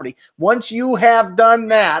property. Once you have done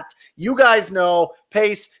that, you guys know,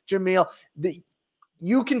 Pace, Jamil,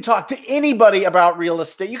 you can talk to anybody about real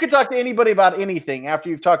estate. You can talk to anybody about anything after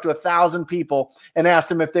you've talked to 1,000 people and asked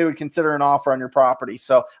them if they would consider an offer on your property.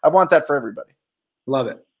 So I want that for everybody. Love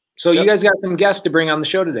it. So you guys got some guests to bring on the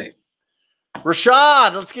show today.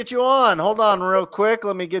 Rashad, let's get you on. Hold on real quick.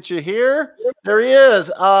 Let me get you here. There he is.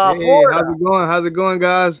 Hey, how's it going? How's it going,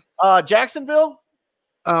 guys? Jacksonville?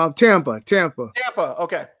 Tampa.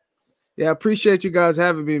 Okay. Yeah, I appreciate you guys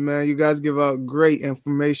having me, man. You guys give out great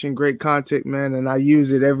information, great content, man, and I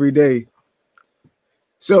use it every day.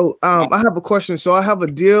 So I have a question. So I have a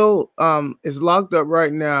deal. It's locked up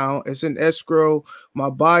right now. It's in escrow. My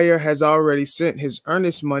buyer has already sent his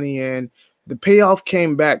earnest money in. The payoff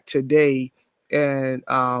came back today, and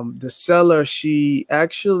the seller, she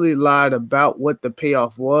actually lied about what the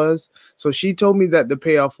payoff was. So she told me that the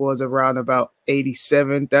payoff was around about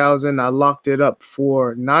 $87,000. I locked it up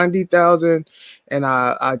for $90,000, and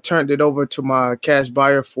I turned it over to my cash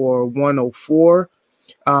buyer for $104,000.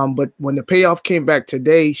 But when the payoff came back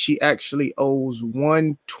today, she actually owes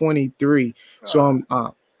 $123,000. So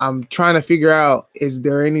I'm trying to figure out, is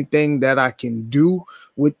there anything that I can do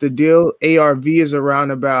with the deal? ARV is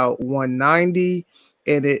around about 190,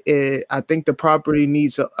 and I think the property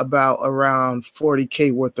needs about around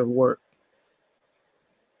 40K worth of work.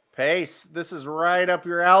 Pace, this is right up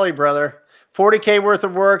your alley, brother. 40K worth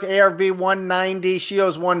of work, ARV 190. She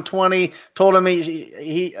owes 120. Told him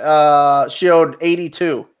she owed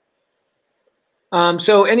 82.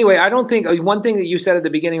 So anyway, I don't think one thing that you said at the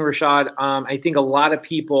beginning, Rashad, I think a lot of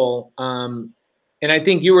people, and I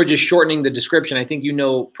think you were just shortening the description. I think you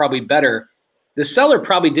know probably better. The seller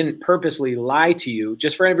probably didn't purposely lie to you.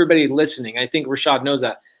 Just for everybody listening, I think Rashad knows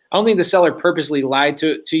that. I don't think the seller purposely lied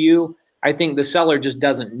to you. I think the seller just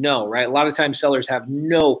doesn't know, right? A lot of times sellers have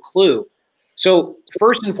no clue. So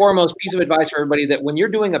first and foremost, piece of advice for everybody, that when you're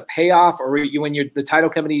doing a payoff, or when the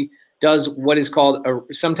title company does what is called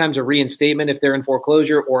sometimes a reinstatement if they're in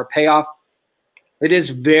foreclosure, or a payoff, it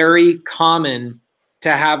is very common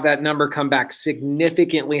to have that number come back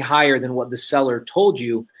significantly higher than what the seller told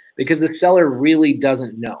you, because the seller really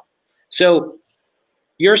doesn't know. So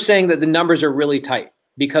you're saying that the numbers are really tight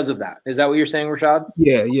because of that. Is that what you're saying, Rashad?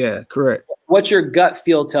 Yeah, correct. What's your gut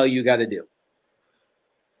feel tell you got to do?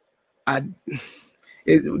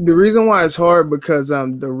 The reason why it's hard, because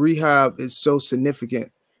the rehab is so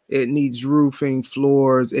significant. It needs roofing,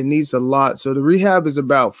 floors. It needs a lot. So the rehab is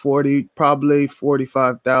about probably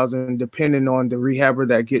 45,000, depending on the rehabber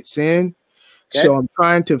that gets in. Okay. So I'm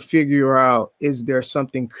trying to figure out, is there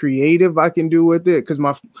something creative I can do with it? Because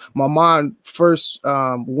my mom first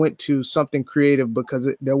went to something creative because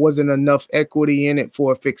there wasn't enough equity in it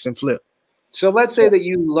for a fix and flip. So let's say that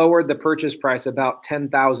you lowered the purchase price about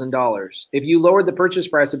 $10,000. If you lowered the purchase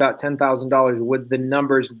price about $10,000, would the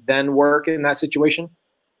numbers then work in that situation?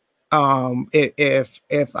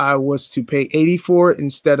 If I was to pay 80 for it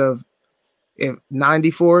instead of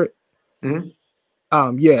 90 for it,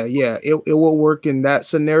 yeah, it will work in that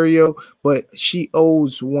scenario. But she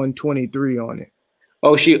owes 123 on it.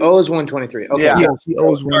 Oh, she owes 123. Okay, yeah, she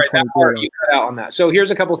owes 123. You cut out on that. So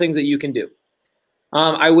here's a couple things that you can do.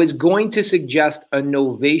 I was going to suggest a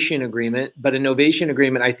novation agreement, but a novation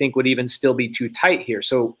agreement I think would even still be too tight here.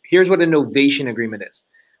 So here's what a novation agreement is.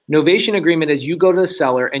 Novation agreement is you go to the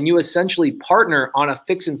seller and you essentially partner on a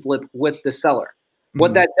fix and flip with the seller.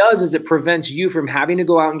 What that does is it prevents you from having to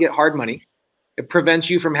go out and get hard money. It prevents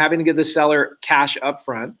you from having to give the seller cash up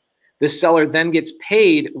front. The seller then gets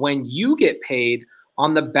paid when you get paid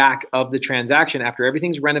on the back of the transaction. After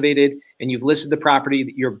everything's renovated and you've listed the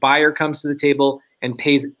property, your buyer comes to the table and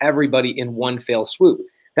pays everybody in one fell swoop.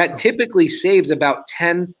 That typically saves about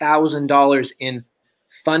 $10,000 in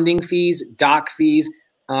funding fees, doc fees,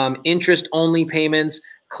 interest-only payments,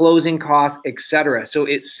 closing costs, etc. So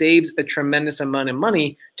it saves a tremendous amount of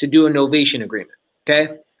money to do a novation agreement,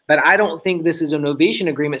 okay? But I don't think this is a novation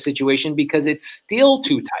agreement situation because it's still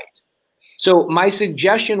too tight. So my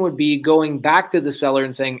suggestion would be going back to the seller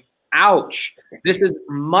and saying, ouch, this is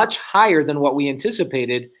much higher than what we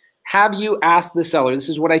anticipated. Have you asked the seller? This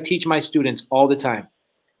is what I teach my students all the time.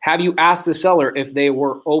 Have you asked the seller if they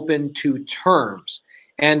were open to terms?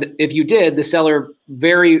 And if you did, the seller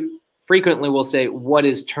very frequently will say, what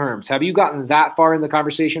is terms? Have you gotten that far in the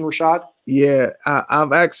conversation, Rashad? Yeah,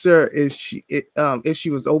 I've asked her if she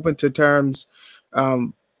was open to terms,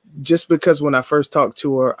 just because when I first talked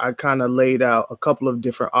to her, I kind of laid out a couple of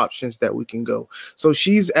different options that we can go. So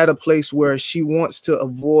she's at a place where she wants to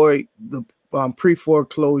avoid the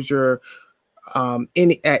pre-foreclosure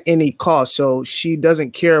at any cost. So she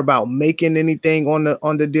doesn't care about making anything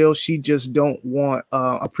on the deal. She just don't want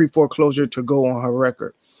a pre-foreclosure to go on her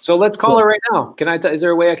record. So let's call her right now. Can I? Is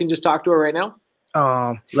there a way I can just talk to her right now?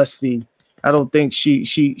 Let's see. I don't think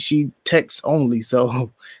she texts only.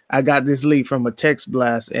 So I got this lead from a text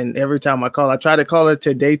blast, and every time I tried to call her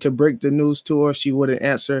today to break the news to her. She wouldn't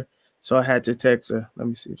answer, so I had to text her. Let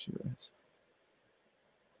me see if she answers.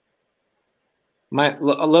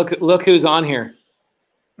 Look who's on here.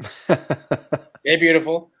 Hey,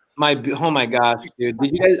 beautiful. Oh my gosh, dude!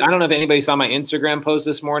 Did you guys? I don't know if anybody saw my Instagram post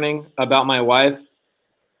this morning about my wife.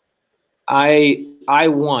 I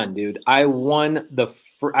won, dude. I won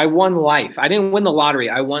life. I didn't win the lottery.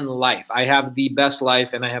 I won life. I have the best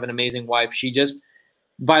life, and I have an amazing wife. She just,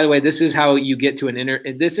 by the way, this is how you get to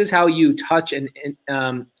this is how you touch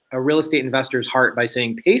a real estate investor's heart, by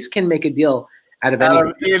saying Pace can make a deal out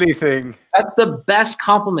of anything. That's the best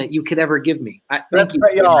compliment you could ever give me. Thank you.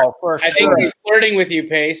 I think he's flirting with you,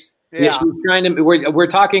 Pace. Yeah, she's trying to. We're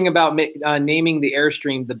talking about naming the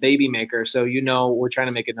Airstream the baby maker, so we're trying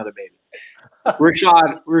to make another baby.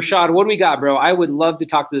 Rashad, what do we got, bro? I would love to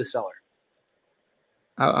talk to the seller.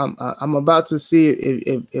 I'm about to see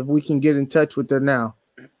if we can get in touch with her now.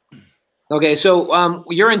 Okay, so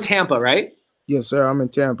you're in Tampa, right? Yes, sir. I'm in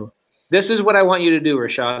Tampa. This is what I want you to do,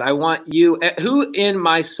 Rashad. I want you, who in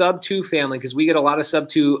my sub 2 family, because we get a lot of sub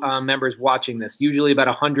 2 members watching this. Usually about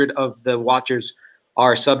 100 of the watchers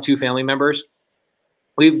are sub 2 family members.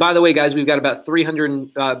 By the way, guys, we've got about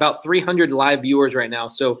 300 live viewers right now.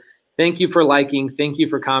 So thank you for liking, thank you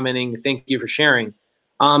for commenting, thank you for sharing.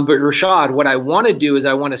 But Rashad, what I want to do is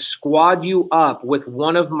I want to squad you up with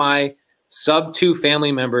one of my sub 2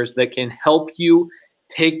 family members that can help you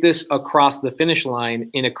take this across the finish line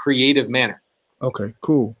in a creative manner. Okay,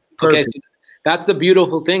 cool. Perfect. Okay, so that's the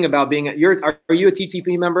beautiful thing about being are you a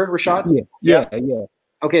TTP member, Rashad? Yeah.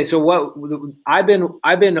 Okay, so what I've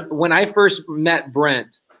been when I first met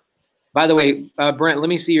Brent. By the way, Brent,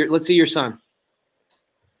 let's see your son.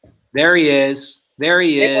 There he is.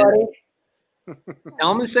 Hey,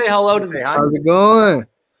 tell him to say hello to the. How's it going?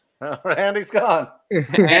 Andy's gone.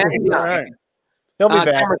 Andy's all right. He'll be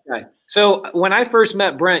back. So when I first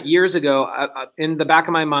met Brent years ago, in the back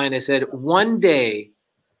of my mind, I said, one day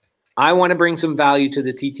I want to bring some value to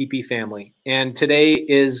the TTP family. And today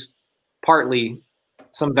is partly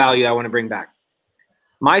some value I want to bring back.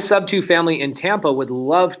 My sub 2 family in Tampa would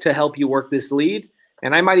love to help you work this lead.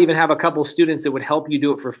 And I might even have a couple students that would help you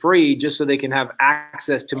do it for free, just so they can have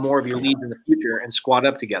access to more of your leads in the future and squad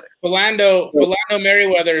up together. Philando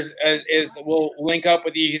Merriweather will link up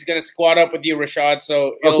with you. He's going to squad up with you, Rashad.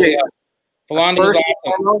 So Philando's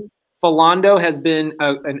awesome. Philando has been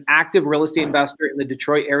an active real estate investor in the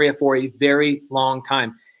Detroit area for a very long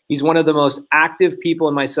time. He's one of the most active people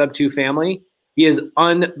in my sub 2 family. He is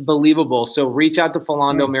unbelievable. So reach out to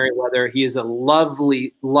Philando Merriweather. He is a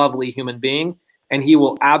lovely, lovely human being, and he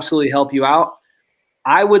will absolutely help you out.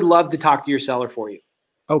 I would love to talk to your seller for you.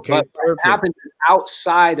 Okay. But what happens is,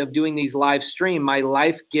 outside of doing these live stream, my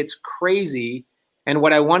life gets crazy. And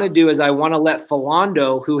what I want to do is I want to let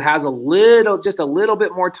Philando, who has just a little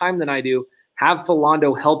bit more time than I do, have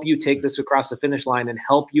Philando help you take this across the finish line and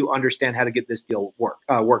help you understand how to get this deal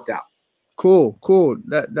worked out. Cool.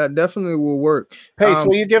 That definitely will work. Pace,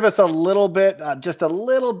 will you give us a little bit, just a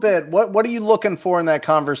little bit? What are you looking for in that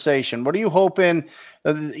conversation? What are you hoping?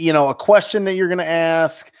 A question that you're going to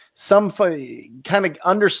ask, some kind of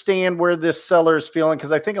understand where this seller is feeling,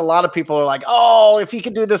 because I think a lot of people are like, oh, if he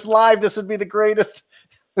could do this live, this would be the greatest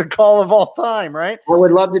call of all time, right? I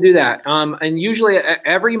would love to do that. And usually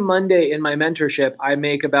every Monday in my mentorship, I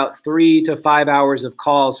make about 3 to 5 hours of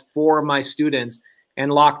calls for my students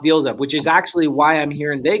and lock deals up, which is actually why I'm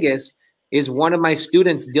here in Vegas. Is one of my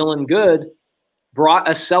students, Dylan Good, brought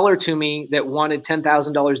a seller to me that wanted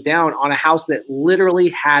 $10,000 down on a house that literally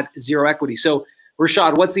had 0 equity. So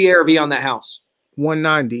Rashad, what's the ARV on that house?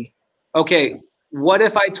 190. Okay. What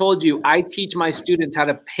if I told you I teach my students how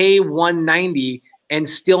to pay 190 and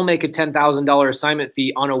still make a $10,000 assignment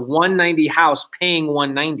fee on a 190 house paying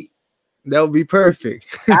 190? That would be perfect.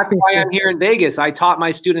 That's why I'm here in Vegas. I taught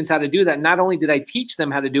my students how to do that. Not only did I teach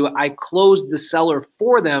them how to do it, I closed the seller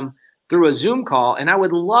for them through a Zoom call. And I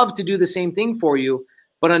would love to do the same thing for you.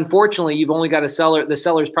 But unfortunately, you've only got a seller. The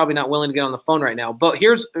seller's probably not willing to get on the phone right now. But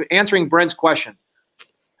here's answering Brent's question.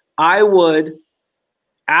 I would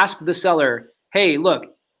ask the seller, hey,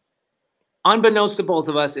 look, unbeknownst to both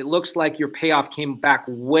of us, it looks like your payoff came back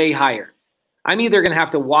way higher. I'm either going to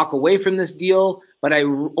have to walk away from this deal,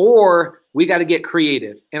 or we got to get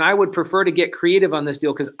creative. And I would prefer to get creative on this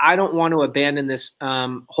deal because I don't want to abandon this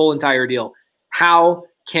whole entire deal. How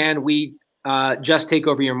can we just take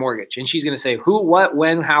over your mortgage? And she's going to say who, what,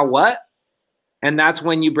 when, how, what. And that's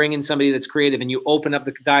when you bring in somebody that's creative and you open up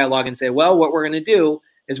the dialogue and say, well, what we're going to do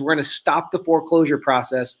is we're going to stop the foreclosure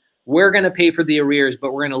process. We're going to pay for the arrears,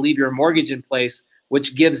 but we're going to leave your mortgage in place,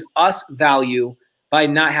 which gives us value by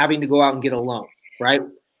not having to go out and get a loan, right?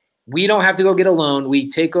 We don't have to go get a loan. We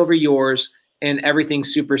take over yours and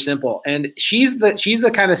everything's super simple. And she's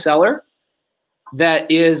the kind of seller that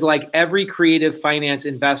is like every creative finance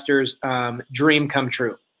investor's dream come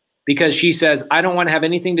true, because she says, I don't want to have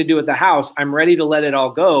anything to do with the house. I'm ready to let it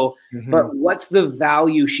all go. But what's the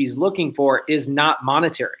value she's looking for is not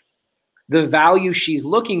monetary. The value she's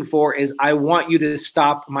looking for is, I want you to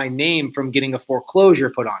stop my name from getting a foreclosure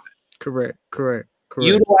put on it. Correct.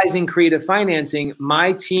 Utilizing creative financing,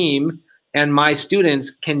 my team and my students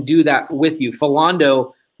can do that with you.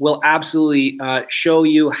 Philando will absolutely show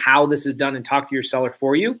you how this is done and talk to your seller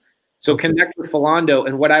for you. So connect with Philando.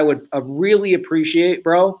 And what I would really appreciate,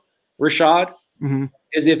 bro, Rashad,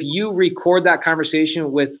 is if you record that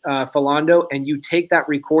conversation with Philando and you take that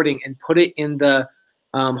recording and put it in the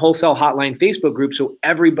Wholesale Hotline Facebook group so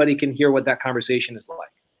everybody can hear what that conversation is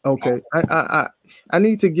like. Okay. I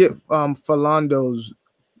need to get Philando's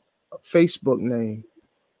Facebook name.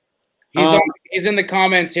 He's in the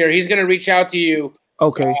comments here. He's going to reach out to you.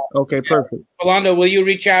 Okay. Okay. Perfect. Philando, will you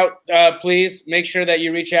reach out, please? Make sure that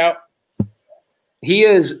you reach out. He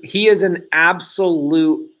is an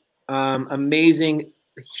absolute amazing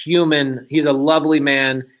human. He's a lovely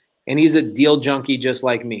man, and he's a deal junkie just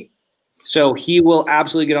like me. So he will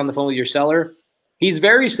absolutely get on the phone with your seller. He's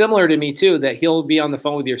very similar to me too, that he'll be on the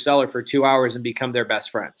phone with your seller for 2 hours and become their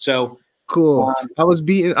best friend. So cool. I was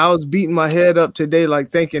beating my head up today,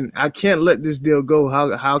 like thinking I can't let this deal go.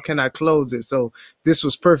 How can I close it? So this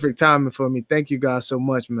was perfect timing for me. Thank you guys so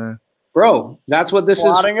much, man. Bro, that's what this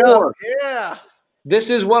is for. Yeah.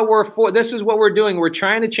 This is what we're for. This is what we're doing. We're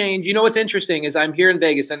trying to change. You know what's interesting is I'm here in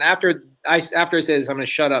Vegas, and after I say this, I'm going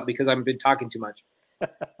to shut up because I've been talking too much.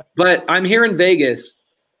 But I'm here in Vegas,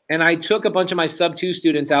 and I took a bunch of my sub-2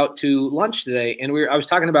 students out to lunch today, and I was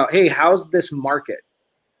talking about, hey, how's this market?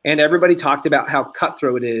 And everybody talked about how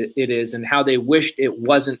cutthroat it is and how they wished it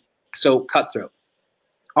wasn't so cutthroat.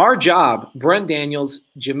 Our job, Brent Daniels,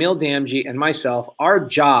 Jamil Damji, and myself, our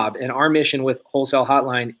job and our mission with Wholesale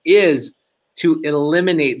Hotline is to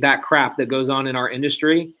eliminate that crap that goes on in our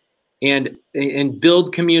industry and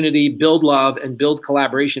build community, build love, and build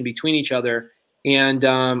collaboration between each other. And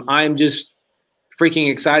I'm just freaking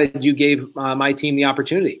excited you gave my team the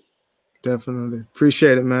opportunity. Definitely.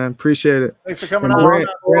 Appreciate it, man. Appreciate it. Thanks for coming on. Brent,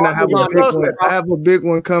 I have a big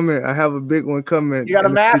one coming. You got a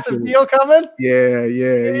massive deal coming?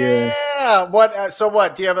 Yeah. What? So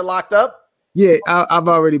what? Do you have it locked up? Yeah, I've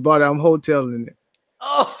already bought it. I'm hoteling it.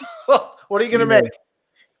 Oh, what are you going to make?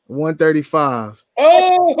 135.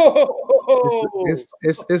 Oh,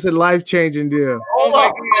 it's a life-changing deal. Oh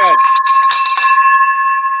my God.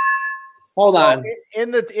 Hold on.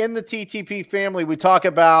 In the TTP family, we talk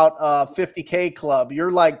about 50K club.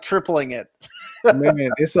 You're like tripling it. Man,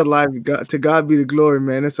 it's a life. To God be the glory,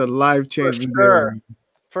 man. It's a life-changing deal.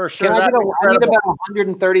 For sure. I need about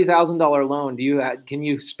 $130,000 loan. Can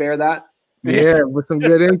you spare that? Yeah, with some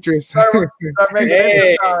good interest.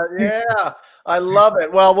 Yeah, I love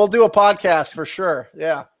it. Well, we'll do a podcast for sure.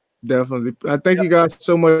 Yeah, definitely. I thank you guys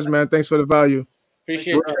so much, man. Thanks for the value.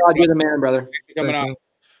 Appreciate it. You're the man, brother. Thanks for coming on.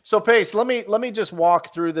 So Pace, let me just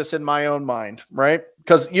walk through this in my own mind, right?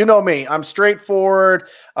 Because you know me, I'm straightforward.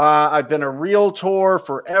 I've been a realtor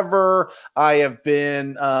forever. I have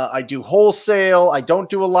been, I do wholesale. I don't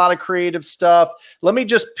do a lot of creative stuff. Let me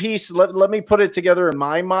just let me put it together in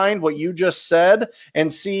my mind, what you just said,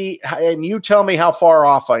 and see, and you tell me how far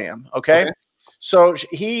off I am, okay? So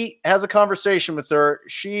he has a conversation with her.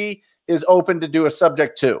 She is open to do a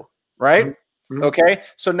subject to, right? Okay,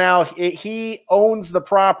 so now he owns the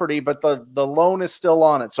property, but the loan is still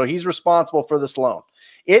on it. So he's responsible for this loan.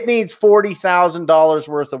 It needs $40,000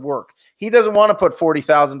 worth of work. He doesn't want to put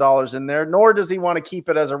 $40,000 in there, nor does he want to keep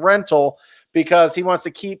it as a rental because he wants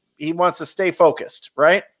to stay focused,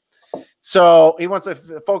 right? So he wants to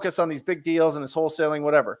focus on these big deals and his wholesaling,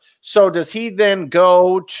 whatever. So does he then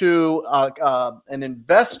go to an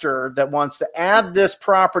investor that wants to add this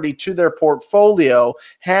property to their portfolio,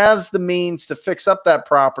 has the means to fix up that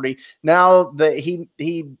property? Now that he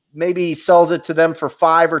maybe sells it to them for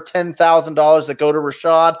 $5,000 or $10,000 that go to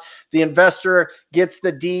Rashad. The investor gets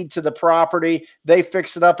the deed to the property. They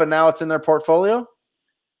fix it up, and now it's in their portfolio.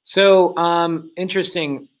 So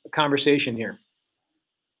interesting conversation here.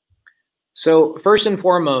 So first and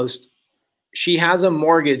foremost, she has a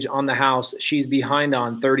mortgage on the house she's behind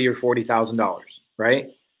on $30,000 or $40,000,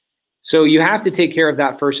 right? So you have to take care of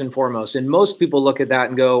that first and foremost. And most people look at that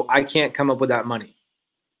and go, I can't come up with that money.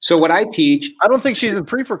 So what I teach, I don't think she's in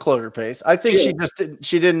pre-foreclosure pace. I think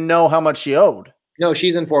she didn't know how much she owed. No,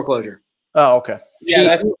 she's in foreclosure. Oh, okay.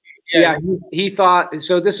 He thought,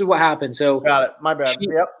 so this is what happened. So got it. My bad.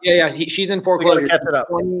 She's in foreclosure.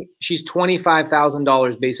 She's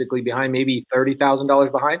 $25,000 basically behind, maybe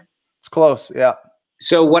 $30,000 behind. It's close. Yeah.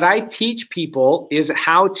 So what I teach people is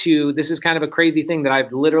how to, this is kind of a crazy thing that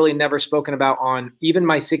I've literally never spoken about on even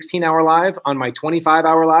my 16-hour live, on my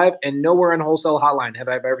 25-hour live, and nowhere on Wholesale Hotline have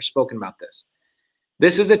I ever spoken about this.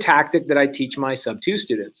 This is a tactic that I teach my sub-2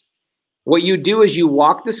 students. What you do is you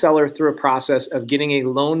walk the seller through a process of getting a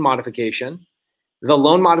loan modification. The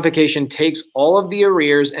loan modification takes all of the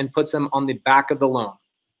arrears and puts them on the back of the loan.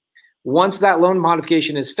 Once that loan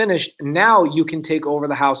modification is finished, now you can take over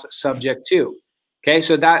the house subject to. Okay,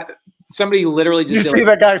 so that somebody literally just— You see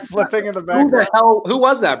that guy flipping in the background? Who the hell? Who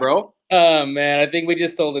was that, bro? Oh man, I think we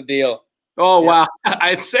just sold a deal. Oh yeah. Wow,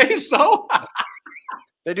 I'd say so.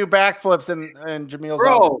 They do backflips in Jamil's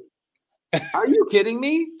bro. office. Are you kidding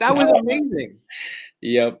me? That was amazing.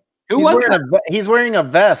 Yep. He's wearing a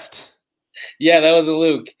vest. Yeah, that was a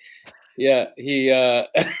Luke. Yeah, he. All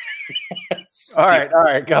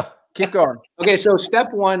right, go. Keep going. Okay, so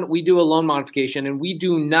step one, we do a loan modification, and we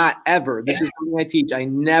do not ever, this is something I teach, I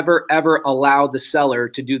never, ever allow the seller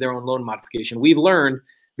to do their own loan modification. We've learned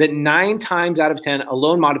that 9 times out of 10, a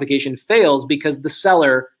loan modification fails because the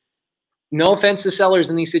seller, no offense to sellers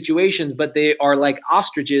in these situations, but they are like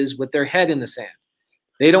ostriches with their head in the sand.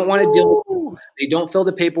 They don't want to deal with it. They don't fill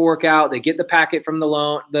the paperwork out. They get the packet from the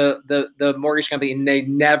loan, the mortgage company, and they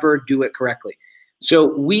never do it correctly.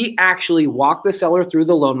 So we actually walk the seller through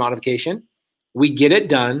the loan modification. We get it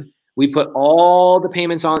done. We put all the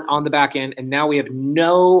payments on the back end, and now we have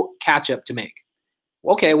no catch up to make.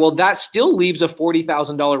 Okay, well, that still leaves a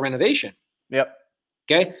 $40,000 renovation. Yep.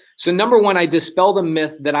 Okay, so number one, I dispel the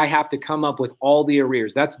myth that I have to come up with all the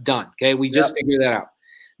arrears. That's done. Okay, we just figured that out.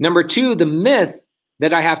 Number two, the myth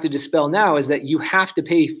that I have to dispel now is that you have to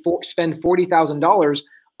spend $40,000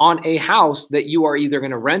 on a house that you are either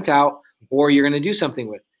going to rent out or you're going to do something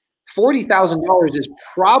with. $40,000 is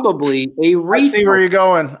probably a retail. I see where you're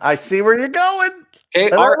going. I see where you're going.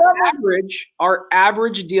 Okay, our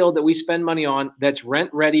average deal that we spend money on that's rent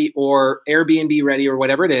ready or Airbnb ready or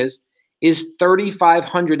whatever it is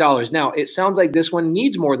 $3,500. Now, it sounds like this one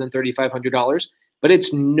needs more than $3,500, but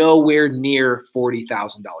it's nowhere near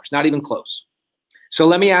 $40,000, not even close. So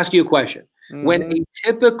let me ask you a question. When a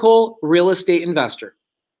typical real estate investor,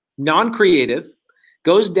 non-creative,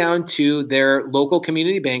 goes down to their local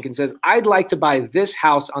community bank and says, I'd like to buy this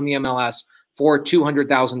house on the MLS for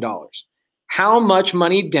 $200,000. How much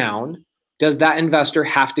money down does that investor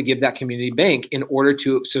have to give that community bank in order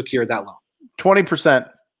to secure that loan? 20%.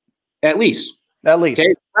 At least. At least.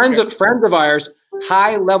 Okay. Friends of ours,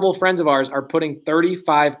 high-level friends of ours are putting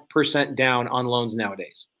 35% down on loans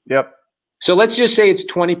nowadays. Yep. So let's just say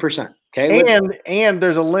it's 20%. Okay. And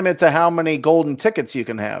there's a limit to how many golden tickets you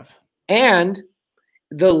can have. And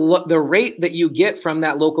the rate that you get from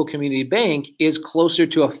that local community bank is closer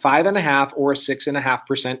to a 5.5 or a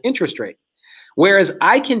 6.5% interest rate. Whereas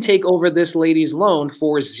I can take over this lady's loan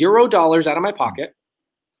for $0 out of my pocket.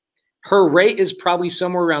 Her rate is probably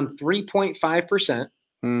somewhere around 3.5%.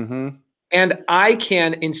 And I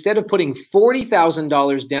can, instead of putting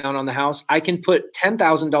 $40,000 down on the house, I can put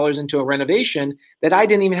 $10,000 into a renovation that I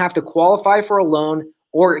didn't even have to qualify for a loan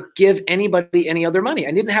or give anybody any other money.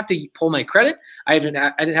 I didn't have to pull my credit. I didn't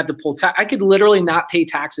have to pull tax. I could literally not pay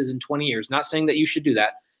taxes in 20 years. Not saying that you should do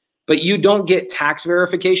that, but you don't get tax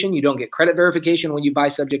verification. You don't get credit verification when you buy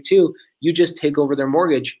subject to. You just take over their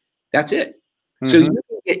mortgage. That's it. So you can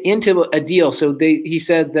get into a deal. So he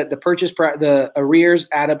said that the arrears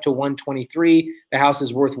add up to 123. The house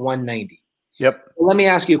is worth 190. Yep. Well, let me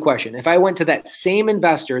ask you a question. If I went to that same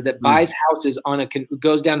investor that buys houses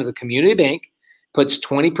goes down to the community bank, puts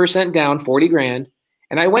 20% down, 40 grand.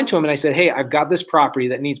 And I went to him and I said, hey, I've got this property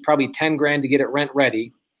that needs probably 10 grand to get it rent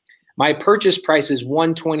ready. My purchase price is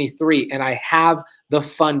 123 and I have the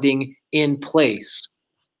funding in place.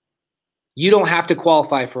 You don't have to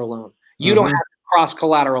qualify for a loan. You don't have to cross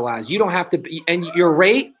collateralize. You don't have to be, and your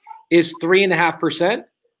rate is 3.5%.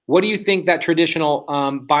 What do you think that traditional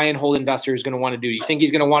buy and hold investor is going to want to do? Do you think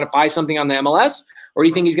he's going to want to buy something on the MLS, or do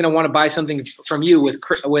you think he's going to want to buy something from you with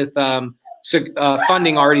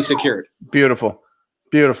funding already secured? Beautiful.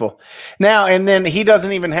 Beautiful. Now, and then he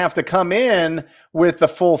doesn't even have to come in with the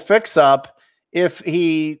full fix up if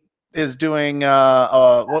he is doing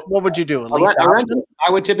what would you do? A rental.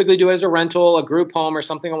 I would typically do it as a rental, a group home, or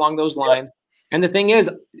something along those lines. And the thing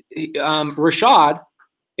is, Rashad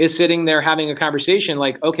is sitting there having a conversation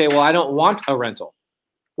like, okay, well, I don't want a rental.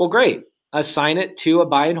 Well, great. Assign it to a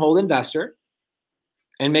buy and hold investor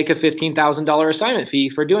and make a $15,000 assignment fee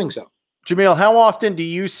for doing so. Jamil, how often do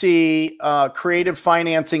you see creative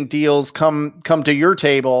financing deals come to your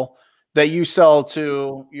table that you sell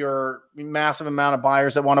to your massive amount of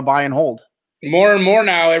buyers that want to buy and hold? More and more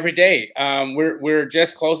now every day. We're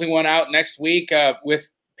just closing one out next week with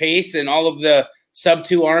Pace and all of the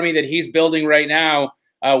sub-2 army that he's building right now.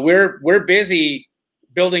 We're busy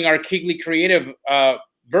building our Keegley Creative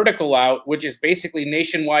vertical out, which is basically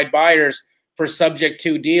nationwide buyers for subject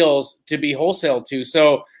to deals to be wholesale to.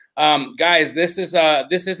 So guys, this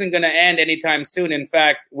isn't going to end anytime soon. In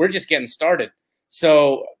fact, we're just getting started.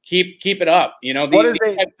 So keep it up. You know,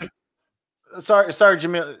 sorry,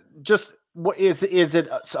 Jamil. Just what is it?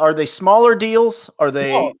 Are they smaller deals? Are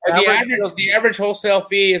they the average wholesale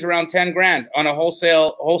fee is around 10 grand on a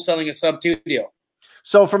wholesaling a sub-2 deal.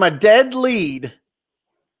 So from a dead lead,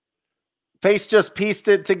 Pace just pieced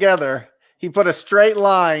it together. He put a straight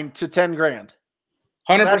line to 10 grand.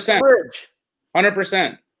 100%.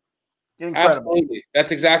 100%. Incredible. Absolutely.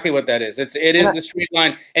 That's exactly what that is. It is the straight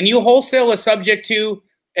line. And you wholesale a subject to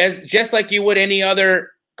as just like you would any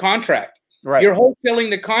other contract. Right. You're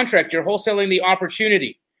wholesaling the contract. You're wholesaling the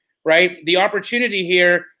opportunity, right? The opportunity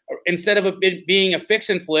here, instead of it being a fix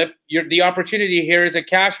and flip, the opportunity here is a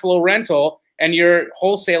cash flow rental, and you're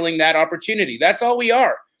wholesaling that opportunity. That's all we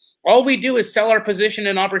are. All we do is sell our position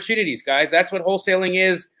in opportunities, guys. That's what wholesaling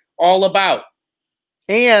is all about.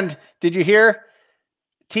 And did you hear?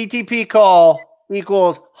 TTP call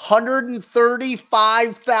equals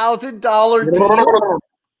 $135,000 deal.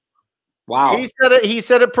 Wow. He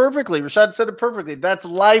said it perfectly. Rashad said it perfectly. That's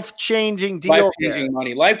life-changing deal. Life-changing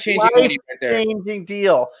money. Life-changing money right there. Life-changing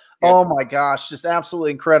deal. Yeah. Oh my gosh, just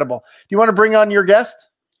absolutely incredible. Do you want to bring on your guest?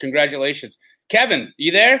 Congratulations. Kevin,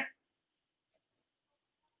 you there?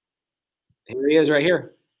 Here he is right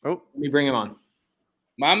here. Oh, let me bring him on.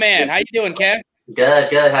 My man, how you doing, Kev?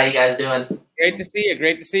 Good. How you guys doing? Great to see you.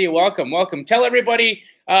 Great to see you. Welcome. Tell everybody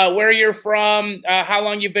where you're from, how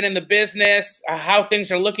long you've been in the business, how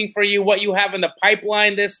things are looking for you, what you have in the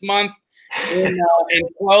pipeline this month in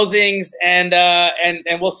closings, and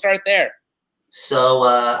we'll start there. So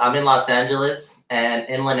I'm in Los Angeles and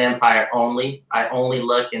Inland Empire only. I only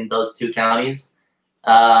look in those 2 counties.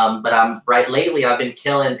 But lately I've been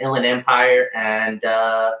killing Inland Empire, and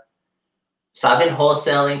so I've been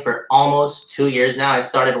wholesaling for almost 2 years now. I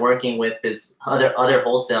started working with this other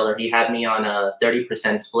wholesaler. He had me on a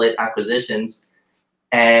 30% split acquisitions,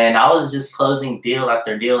 and I was just closing deal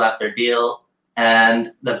after deal after deal.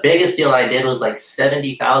 And the biggest deal I did was like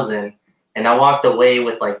 70,000, and I walked away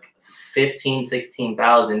with like 15,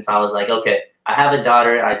 16,000. So I was like, okay, I have a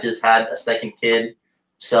daughter. I just had a second kid.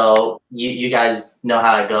 So you guys know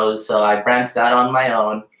how it goes. So I branched out on my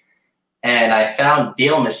own, and I found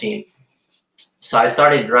Deal Machine. So I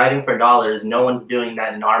started driving for dollars. No one's doing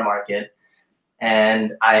that in our market.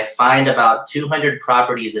 And I find about 200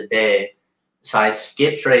 properties a day. So I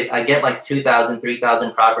skip trace. I get like 2,000,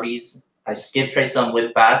 3,000 properties. I skip trace them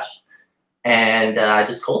with batch, and I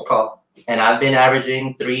just cold call. And I've been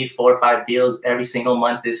averaging 3, 4, 5 deals every single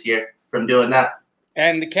month this year from doing that.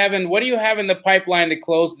 And Kevin, what do you have in the pipeline to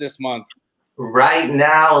close this month? Right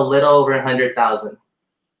now, a little over 100,000.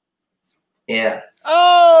 Yeah.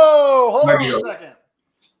 Oh, hold on a second.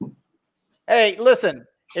 Hey, listen,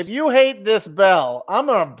 if you hate this bell, I'm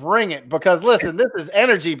going to bring it because, listen, this is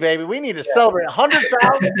energy, baby. We need to celebrate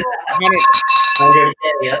 100,000.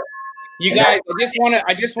 Yeah. You guys,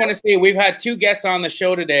 I just want to say we've had 2 guests on the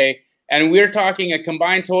show today, and we're talking a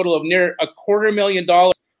combined total of near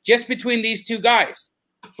 $250,000 just between these 2 guys,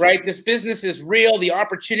 right? This business is real. The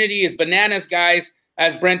opportunity is bananas, guys,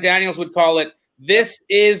 as Brent Daniels would call it. This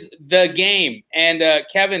is the game. And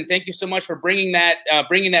Kevin, thank you so much for bringing that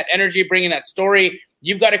energy, bringing that story.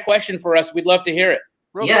 You've got a question for us. We'd love to hear it.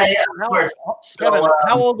 Yeah, of course. Kevin,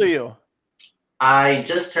 how old are you? I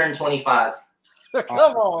just turned 25.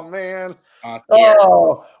 Come on, man. Awesome.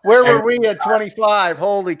 Oh, where were we at 25?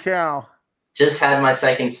 Holy cow. Just had my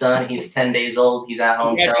second son. He's 10 days old. He's at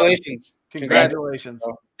home. Congratulations. Congratulations.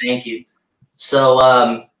 Thank you. So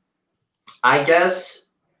I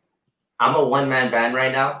guess I'm a one-man band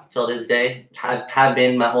right now till this day. Have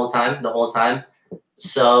been the whole time.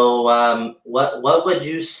 So what would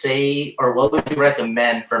you say, or what would you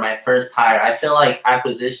recommend for my first hire? I feel like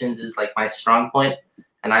acquisitions is like my strong point,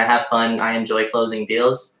 and I have fun. I enjoy closing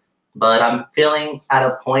deals, but I'm feeling at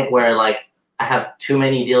a point where like I have too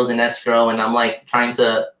many deals in escrow, and I'm like trying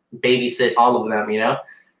to babysit all of them, you know?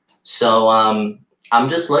 So I'm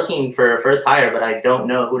just looking for a first hire, but I don't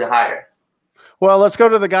know who to hire. Well, let's go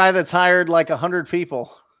to the guy that's hired like 100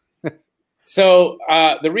 people. So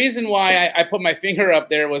the reason why I put my finger up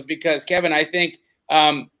there was because, Kevin, I think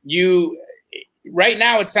you right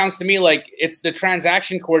now it sounds to me like it's the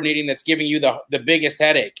transaction coordinating that's giving you the biggest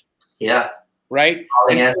headache. Yeah. Right?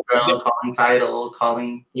 Calling escrow, calling title,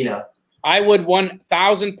 calling, you know. I would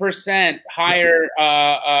 1,000% hire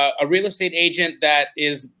a real estate agent that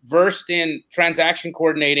is versed in transaction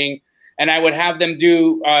coordinating, and I would have them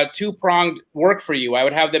do two-pronged work for you. I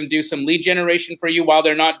would have them do some lead generation for you while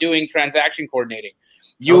they're not doing transaction coordinating.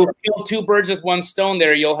 You'll kill two birds with one stone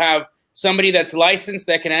there. You'll have somebody that's licensed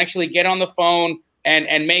that can actually get on the phone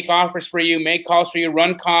and make offers for you, make calls for you,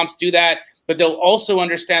 run comps, do that. But they'll also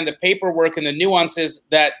understand the paperwork and the nuances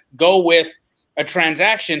that go with a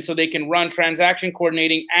transaction, so they can run transaction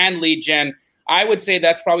coordinating and lead gen. I would say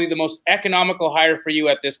that's probably the most economical hire for you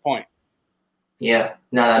at this point. Yeah,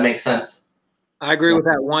 no, that makes sense. I agree with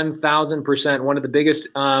that 1,000%. One of the biggest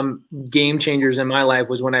game changers in my life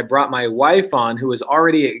was when I brought my wife on, who was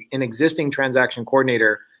already an existing transaction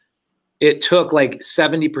coordinator. It took like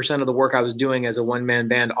 70% of the work I was doing as a one-man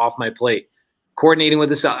band off my plate, coordinating with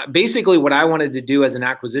this. Basically, what I wanted to do as an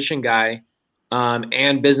acquisition guy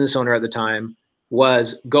and business owner at the time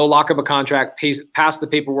was go lock up a contract, pass the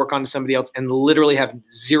paperwork on to somebody else, and literally have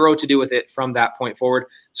zero to do with it from that point forward,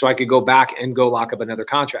 so I could go back and go lock up another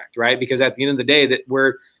contract, right? Because at the end of the day,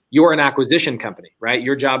 you're an acquisition company, right?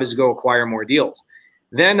 Your job is to go acquire more deals.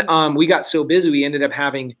 Then we got so busy, we ended up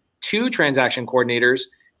having 2 transaction coordinators,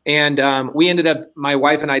 and my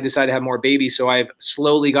wife and I decided to have more babies, so I've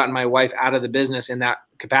slowly gotten my wife out of the business in that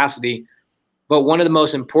capacity. But one of the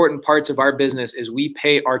most important parts of our business is we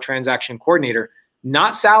pay our transaction coordinator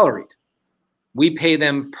not salaried. We pay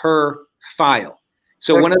them per file.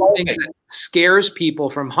 So one of the things that scares people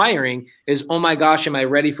from hiring is, oh my gosh, am I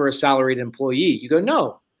ready for a salaried employee? You go,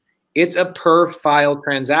 no, it's a per file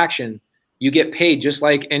transaction. You get paid just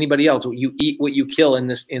like anybody else. You eat what you kill in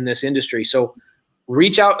this industry. So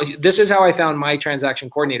reach out. This is how I found my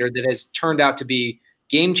transaction coordinator that has turned out to be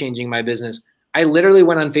game changing my business. I literally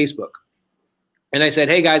went on Facebook and I said,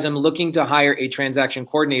 hey guys, I'm looking to hire a transaction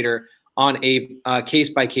coordinator on a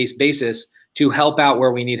case-by-case basis to help out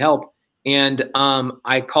where we need help. And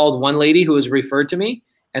I called one lady who was referred to me,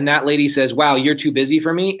 and that lady says, wow, you're too busy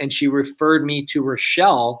for me. And she referred me to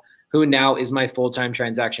Rochelle, who now is my full-time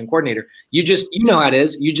transaction coordinator. You know how it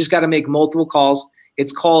is. You just got to make multiple calls.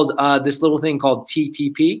 It's called this little thing called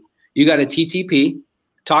TTP. You got to TTP,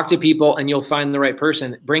 talk to people, and you'll find the right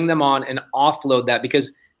person. Bring them on and offload that,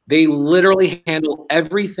 because they literally handle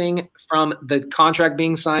everything from the contract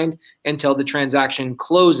being signed until the transaction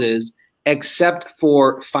closes, except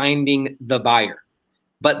for finding the buyer.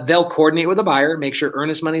 But they'll coordinate with the buyer, make sure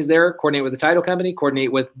earnest money's there, coordinate with the title company,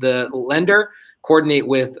 coordinate with the lender, coordinate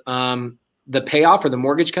with the payoff or the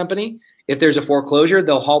mortgage company. If there's a foreclosure,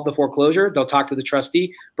 they'll halt the foreclosure. They'll talk to the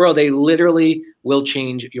trustee. Bro, they literally will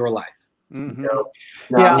change your life. Mm-hmm.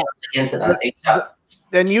 No, into that.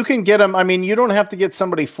 Then you can get them. I mean, you don't have to get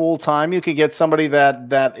somebody full time. You could get somebody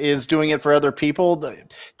that is doing it for other people.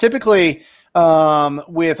 Typically,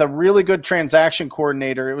 with a really good transaction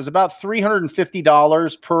coordinator, it was about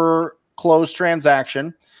 $350 per closed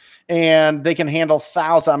transaction, and they can handle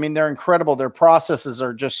thousands. I mean, they're incredible. Their processes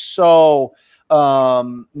are just so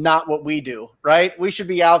not what we do, right? We should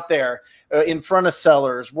be out there in front of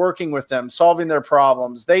sellers, working with them, solving their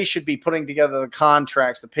problems. They should be putting together the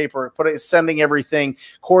contracts, the paperwork, sending everything,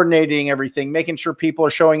 coordinating everything, making sure people are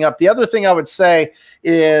showing up. The other thing I would say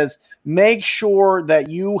is make sure that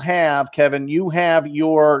you have, Kevin, you have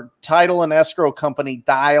your title and escrow company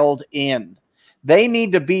dialed in. They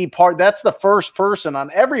need to be part. That's the first person on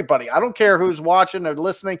everybody. I don't care who's watching or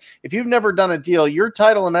listening. If you've never done a deal, your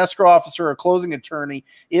title and escrow officer or closing attorney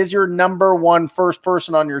is your #1 first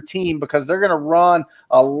person on your team, because they're going to run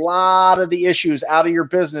a lot of the issues out of your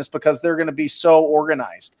business because they're going to be so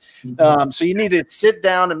organized. So you need to sit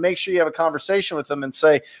down and make sure you have a conversation with them and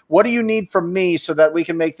say, what do you need from me so that we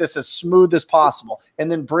can make this as smooth as possible?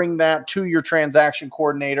 And then bring that to your transaction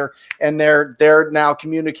coordinator, and they're now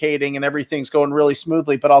communicating and everything's going really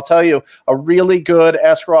smoothly. But I'll tell you, a really good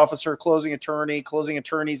escrow officer, closing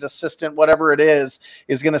attorney's assistant, whatever it is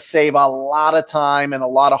going to save a lot of time and a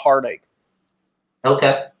lot of heartache.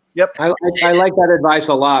 Okay. Yep. I like that advice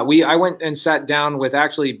a lot. I went and sat down with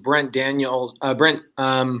actually Brent Daniels.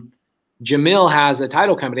 Jamil has a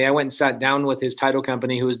title company. I went and sat down with his title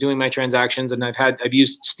company who was doing my transactions, and I've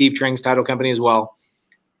used Steve Tring's title company as well.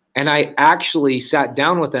 And I actually sat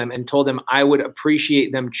down with them and told them I would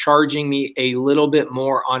appreciate them charging me a little bit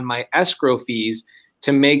more on my escrow fees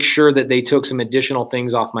to make sure that they took some additional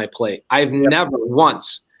things off my plate. I've never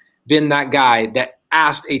once been that guy that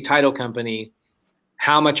asked a title company,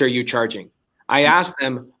 how much are you charging? I asked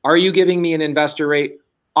them, are you giving me an investor rate?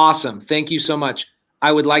 Awesome. Thank you so much.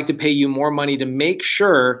 I would like to pay you more money to make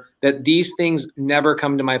sure that these things never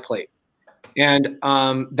come to my plate. And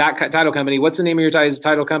that title company, what's the name of your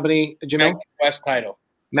title company, Jamil? Magnus West Title.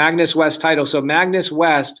 Magnus West Title. So Magnus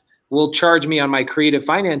West will charge me on my creative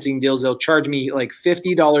financing deals. They'll charge me like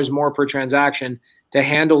 $50 more per transaction to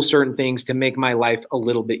handle certain things to make my life a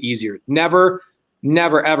little bit easier. Never,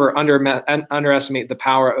 ever underestimate the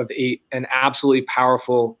power of an absolutely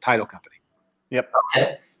powerful title company. Yep.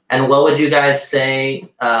 Okay. And what would you guys say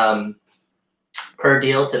per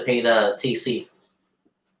deal to pay the TC?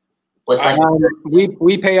 What's like?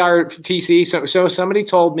 We pay our TC. So somebody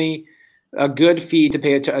told me a good fee to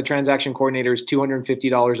pay a transaction coordinator is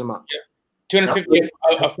 $250 a month. Yeah. $250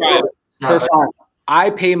 a file. Per file. I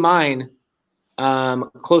pay mine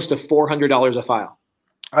close to $400 a file.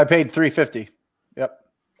 I paid $350. Yep.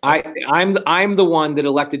 I'm the one that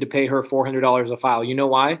elected to pay her $400 a file. You know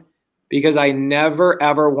why? Because I never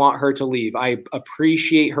ever want her to leave. I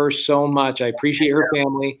appreciate her so much. I appreciate her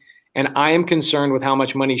family. And I am concerned with how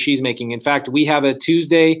much money she's making. In fact, we have a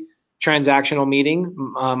Tuesday transactional meeting,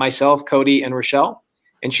 myself, Cody, and Rochelle.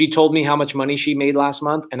 And she told me how much money she made last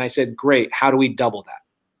month. And I said, great, how do we double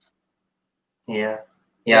that? Yeah.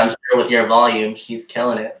 Yeah, I'm sure with your volume, she's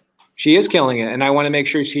killing it. She is killing it. And I want to make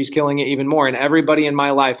sure she's killing it even more. And everybody in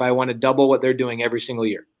my life, I want to double what they're doing every single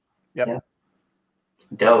year. Yep. Yeah.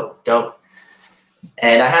 Dope.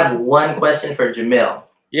 And I have one question for Jamil.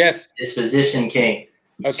 Yes. Disposition King.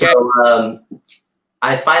 Okay. So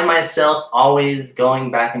I find myself always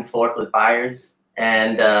going back and forth with buyers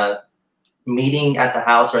and meeting at the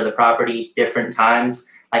house or the property different times.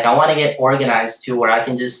 Like I want to get organized to where I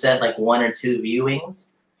can just set like 1 or 2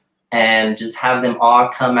 viewings and just have them all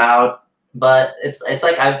come out. But it's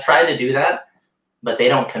like I've tried to do that, but they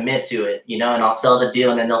don't commit to it, you know, and I'll sell the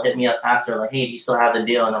deal and then they'll hit me up after like, hey, do you still have the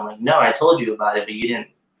deal? And I'm like, no, I told you about it, but you didn't,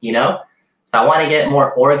 you know? So I want to get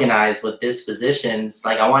more organized with dispositions.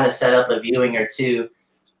 Like I want to set up a viewing or 2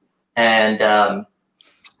 and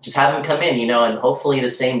just have them come in, you know, and hopefully the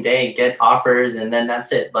same day get offers and then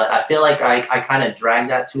that's it. But I feel like I kind of drag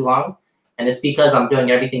that too long. And it's because I'm doing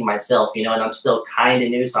everything myself, you know, and I'm still kind of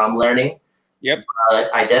new, so I'm learning. Yep. But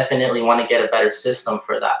I definitely want to get a better system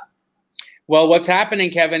for that. Well, what's happening,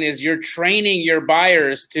 Kevin, is you're training your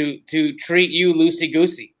buyers to treat you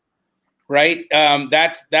loosey-goosey, right?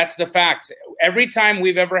 That's the facts. Every time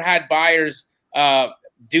we've ever had buyers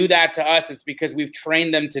do that to us, it's because we've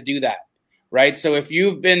trained them to do that, right? So if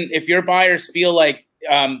your buyers feel like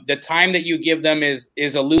the time that you give them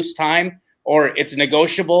is a loose time, or it's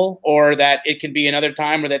negotiable, or that it can be another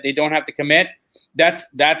time, or that they don't have to commit, that's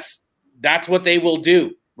what they will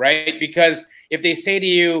do, right? Because if they say to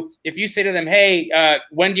you, if you say to them, hey,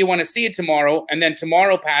 when do you want to see it tomorrow? And then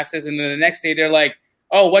tomorrow passes, and then the next day they're like,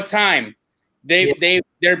 oh, what time? They're doing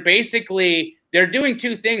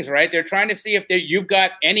 2 things, right? They're trying to see if you've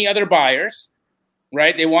got any other buyers,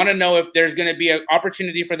 right? They want to know if there's going to be an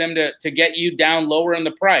opportunity for them to get you down lower in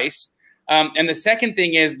the price. And the second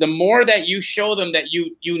thing is, the more that you show them that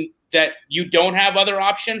you don't have other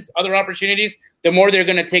options, other opportunities, the more they're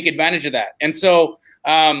going to take advantage of that. And so,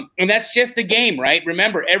 and that's just the game, right?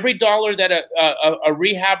 Remember, every dollar that a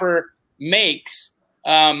rehabber makes,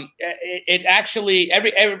 it actually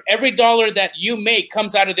every dollar that you make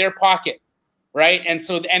comes out of their pocket, right? And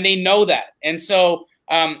so, and they know that. And so,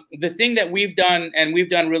 the thing that we've done, and we've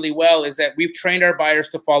done really well, is that we've trained our buyers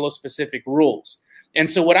to follow specific rules. And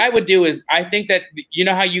so what I would do is, I think that, you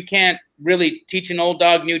know how you can't really teach an old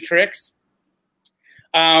dog new tricks?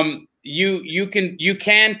 you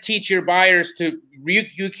can teach your buyers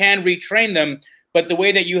you can retrain them, but the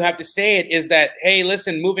way that you have to say it is that, hey,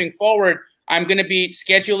 listen, moving forward, I'm going to be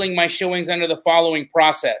scheduling my showings under the following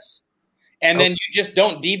process. And then you just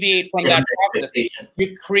don't deviate from that process.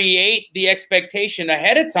 You create the expectation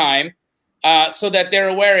ahead of time so that they're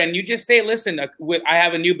aware. And you just say, listen, I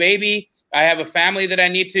have a new baby. I have a family that I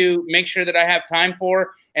need to make sure that I have time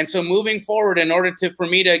for. And so moving forward, in order for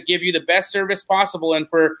me to give you the best service possible and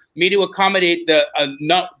for me to accommodate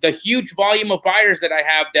the huge volume of buyers that I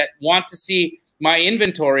have that want to see my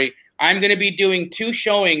inventory, I'm going to be doing 2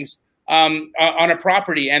 showings on a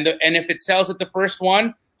property. And if it sells at the first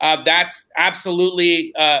one, that's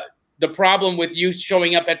absolutely the problem with you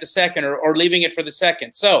showing up at the second or leaving it for the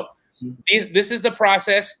second. So this is the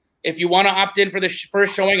process. If you want to opt in for the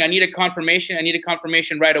first showing, I need a confirmation. I need a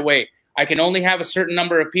confirmation right away. I can only have a certain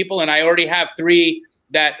number of people, and I already have 3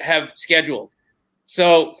 that have scheduled.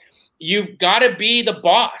 So you've got to be the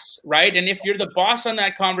boss, right? And if you're the boss on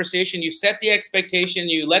that conversation, you set the expectation,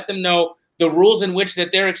 you let them know the rules in which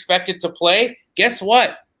that they're expected to play. Guess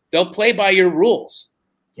what? They'll play by your rules.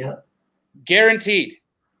 Yeah. Guaranteed.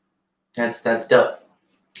 That's dope.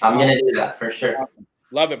 I'm going to do that for sure.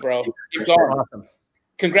 Love it, bro. Keep going. Awesome.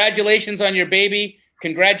 Congratulations on your baby.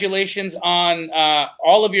 Congratulations on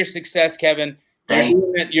all of your success, Kevin.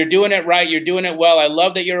 You're doing it right. You're doing it well. I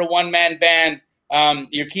love that you're a one-man band.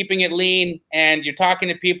 You're keeping it lean, and you're talking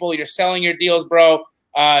to people. You're selling your deals, bro.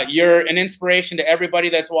 You're an inspiration to everybody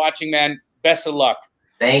that's watching, man. Best of luck.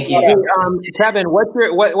 Thank you. Kevin,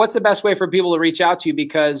 what's the best way for people to reach out to you?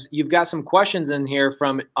 Because you've got some questions in here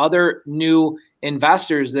from other new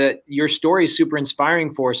investors that your story is super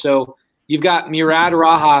inspiring for. So you've got Murad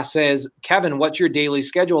Raha says, Kevin, what's your daily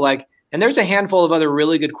schedule like? And there's a handful of other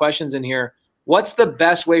really good questions in here. What's the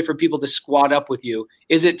best way for people to squad up with you?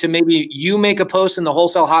 Is it to maybe you make a post in the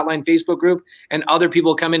Wholesale Hotline Facebook group and other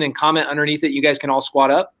people come in and comment underneath it? You guys can all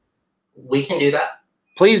squad up? We can do that.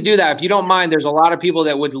 Please do that. If you don't mind, there's a lot of people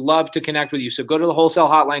that would love to connect with you. So go to the Wholesale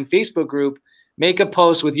Hotline Facebook group, make a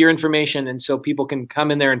post with your information, and so people can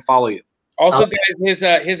come in there and follow you. Also, guys, his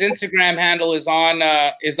Instagram handle is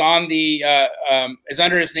under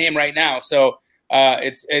his name right now. So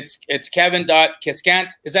it's Kevin.Cascante.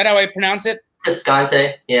 Is that how I pronounce it?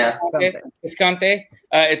 Cascante, yeah. Cascante.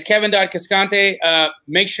 It's Kevin.Cascante.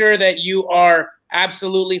 Make sure that you are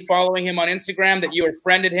absolutely following him on Instagram, that you have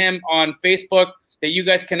friended him on Facebook, that you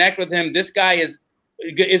guys connect with him. This guy is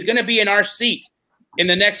going to be in our seat in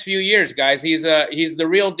the next few years, guys. He's the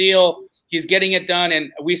real deal. He's getting it done, and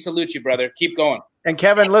we salute you, brother. Keep going. And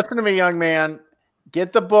Kevin, listen to me, young man.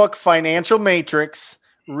 Get the book Financial Matrix.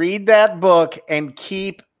 Read that book and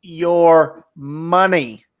keep your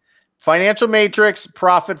money. Financial Matrix,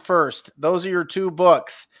 Profit First. Those are your 2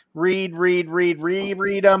 books. Read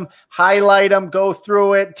them, highlight them, go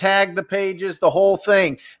through it, tag the pages, the whole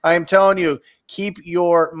thing. I am telling you, keep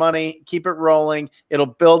your money, keep it rolling. It'll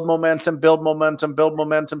build momentum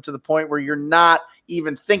to the point where you're not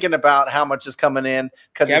even thinking about how much is coming in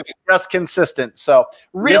because it's just consistent. So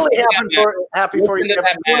really happy for you.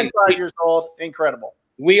 25 years old, incredible.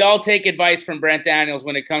 We all take advice from Brent Daniels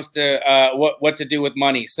when it comes to what to do with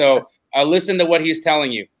money. So listen to what he's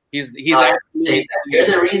telling you. He's actually, you're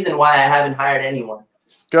the reason why I haven't hired anyone.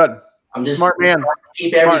 Good. I'm just smart man.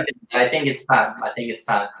 Keep everything. I think it's time.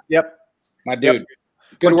 Yep. My dude. Yep.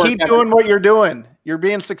 Good work. Keep doing what you're doing. You're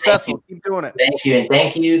being successful. Keep doing it. Thank you. And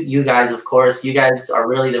thank you guys, of course. You guys are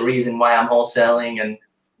really the reason why I'm wholesaling and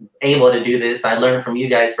able to do this. I learned from you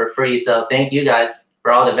guys for free. So thank you guys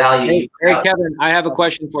for all the value. Hey, Kevin, I have a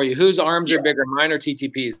question for you. Whose arms are bigger, mine or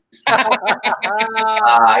TTP's?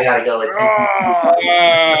 I gotta go with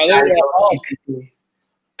TTP.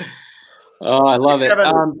 Oh, I love it.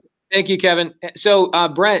 Thank you, Kevin. So,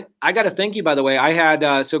 Brent, I got to thank you, by the way. I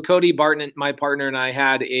had, so Cody Barton, my partner, and I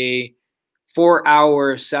had a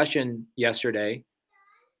 4-hour session yesterday.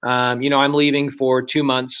 You know, I'm leaving for 2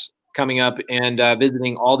 months coming up and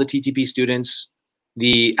visiting all the TTP students,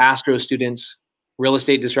 the Astro students, Real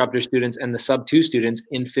Estate Disruptor students, and the Sub-2 students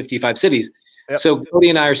in 55 cities. Yep. So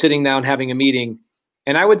Cody and I are sitting down having a meeting,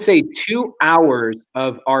 and I would say 2 hours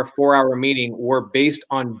of our 4-hour meeting were based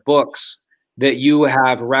on books that you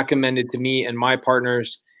have recommended to me and my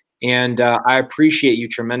partners. And I appreciate you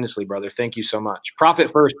tremendously, brother. Thank you so much.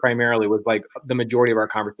 Profit First primarily was like the majority of our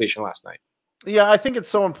conversation last night. Yeah, I think it's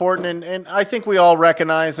so important. And I think we all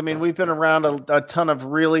recognize, I mean, we've been around a ton of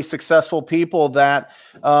really successful people that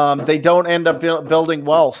they don't end up building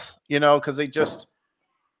wealth, you know, because they just,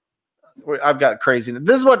 I've got crazy.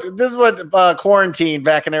 This is what quarantine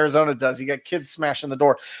back in Arizona does. You got kids smashing the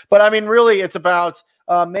door. But I mean, really, it's about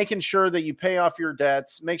making sure that you pay off your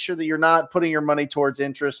debts, make sure that you're not putting your money towards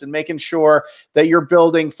interest, and making sure that you're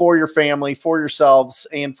building for your family, for yourselves,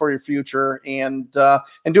 and for your future, and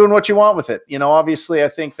doing what you want with it. You know, obviously, I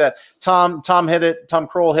think that Tom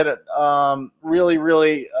Kroll hit it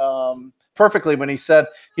really perfectly when he said,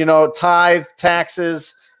 you know, tithe,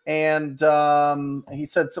 taxes, and he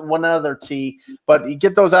said one other T, but you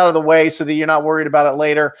get those out of the way so that you're not worried about it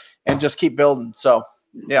later, and just keep building. So,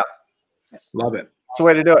 yeah, love it. That's the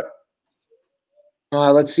way to do it.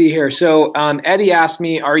 Let's see here. So Eddie asked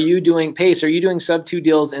me, are you doing sub 2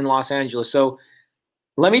 deals in Los Angeles? So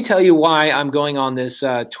let me tell you why I'm going on this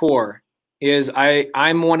tour. Is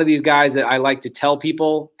I'm one of these guys that I like to tell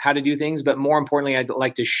people how to do things, but more importantly, I'd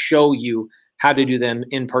like to show you how to do them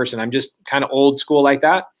in person. I'm just kind of old school like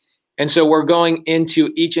that. And so we're going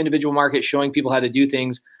into each individual market, showing people how to do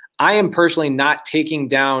things. I am personally not taking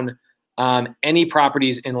down any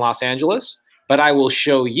properties in Los Angeles, but I will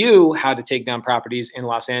show you how to take down properties in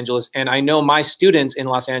Los Angeles. And I know my students in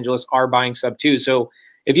Los Angeles are buying sub 2. So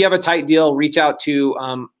if you have a tight deal, reach out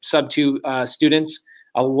to sub 2 students.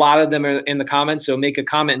 A lot of them are in the comments. So make a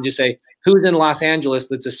comment and just say, who's in Los Angeles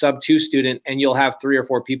that's a sub 2 student? And you'll have 3 or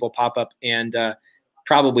 4 people pop up and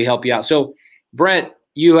probably help you out. So Brent,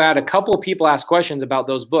 you had a couple of people ask questions about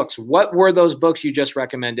those books. What were those books you just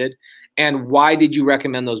recommended? And why did you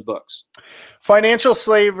recommend those books? Financial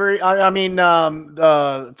slavery.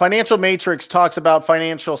 The Financial Matrix talks about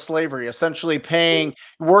financial slavery, essentially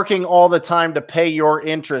working all the time to pay your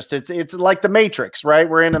interest. It's like the Matrix, right?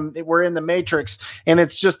 We're in the Matrix, and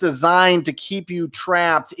it's just designed to keep you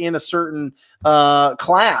trapped in a certain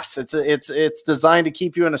class. It's designed to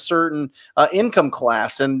keep you in a certain income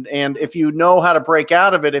class, and if you know how to break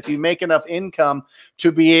out of it, if you make enough income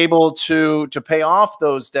to be able to pay off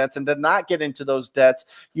those debts and to not get into those debts,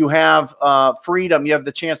 you have freedom. You have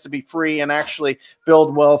the chance to be free and actually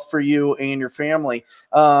build wealth for you and your family.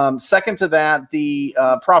 Second to that, the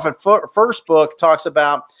Profit First book talks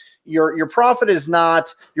about your profit is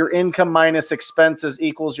not your income minus expenses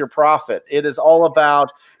equals your profit. It is all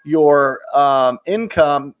about your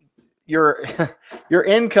income. Your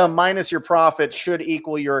income minus your profit should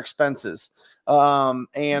equal your expenses.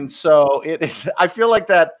 And so it is. I feel like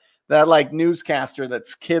that like newscaster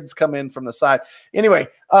that's kids come in from the side. Anyway,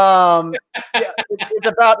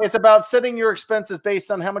 it's about setting your expenses based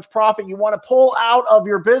on how much profit you want to pull out of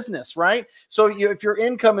your business, right? So if your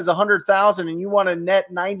income is $100,000 and you want to net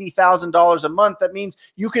 $90,000 a month, that means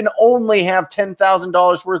you can only have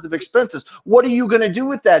 $10,000 worth of expenses. What are you going to do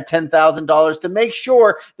with that $10,000 to make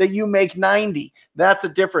sure that you make 90? That's a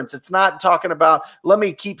difference. It's not talking about, let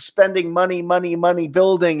me keep spending money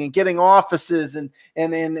building and getting offices and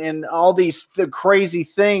all these crazy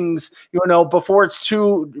things,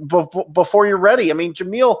 before you're ready. I mean,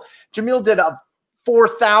 Jamil did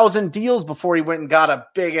 4,000 deals before he went and got a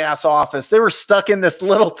big ass office. They were stuck in this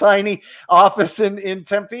little tiny office in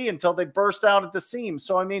Tempe until they burst out at the seams.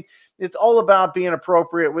 So, I mean, it's all about being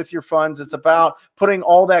appropriate with your funds. It's about putting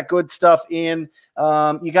all that good stuff in.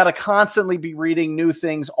 You got to constantly be reading new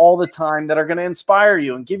things all the time that are going to inspire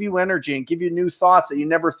you and give you energy and give you new thoughts that you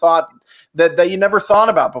never thought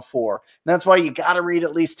about before. And that's why you got to read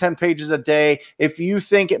at least 10 pages a day. If you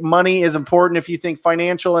think money is important, if you think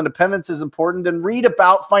financial independence is important, then read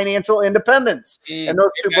about financial independence. And those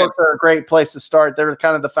two books are a great place to start. They're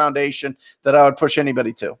kind of the foundation that I would push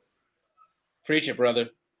anybody to. Preach it, brother.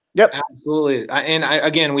 Yep, absolutely.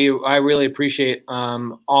 I really appreciate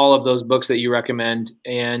all of those books that you recommend.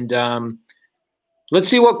 And let's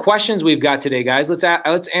see what questions we've got today, guys.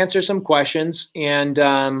 Let's answer some questions. And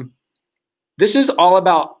this is all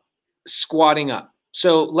about squatting up.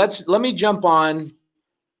 So let me jump on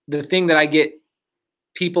the thing that I get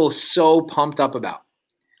people so pumped up about.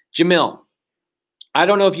 Jamil, I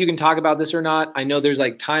don't know if you can talk about this or not. I know there's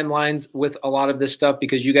like timelines with a lot of this stuff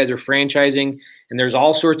because you guys are franchising and there's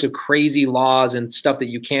all sorts of crazy laws and stuff that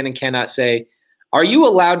you can and cannot say. Are you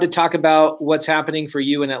allowed to talk about what's happening for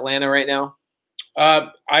you in Atlanta right now?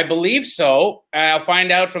 I believe so. I'll find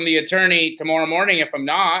out from the attorney tomorrow morning if I'm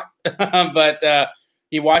not, but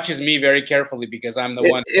he watches me very carefully because I'm the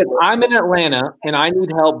one. If I'm in Atlanta and I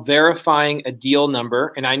need help verifying a deal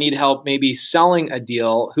number and I need help maybe selling a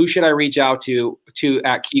deal, who should I reach out to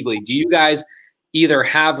at Keegley? Do you guys either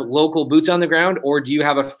have local boots on the ground or do you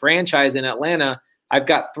have a franchise in Atlanta? I've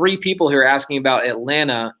got 3 people here asking about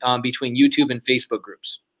Atlanta between YouTube and Facebook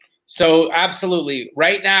groups. So absolutely.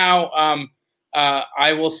 Right now,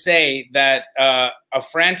 I will say that a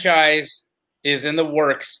franchise is in the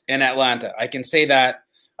works in Atlanta. I can say that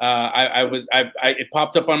It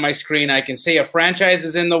popped up on my screen. I can say a franchise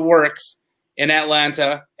is in the works in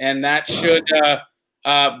Atlanta, and that should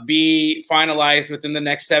be finalized within the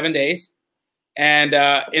next 7 days. And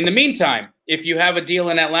in the meantime, if you have a deal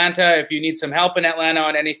in Atlanta, if you need some help in Atlanta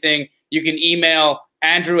on anything, you can email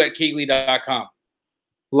andrew@keegley.com.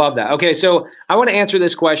 Love that. Okay, so I want to answer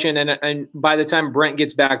this question, and by the time Brent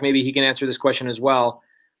gets back, maybe he can answer this question as well.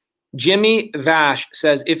 Jimmy Vash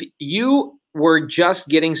says, if you were just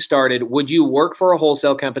getting started, would you work for a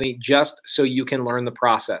wholesale company just so you can learn the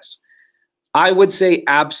process? I would say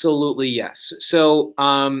absolutely yes. So,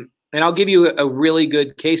 and I'll give you a really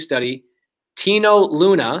good case study. Tino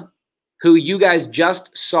Luna, who you guys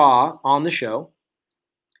just saw on the show,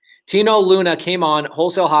 Tino Luna came on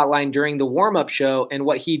Wholesale Hotline during the warm-up show, and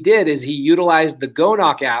what he did is he utilized the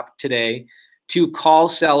GOKNOCK app today to call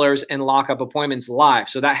sellers and lock up appointments live.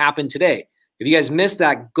 So that happened today. If you guys missed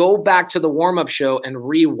that, go back to the warm-up show and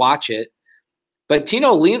re-watch it. But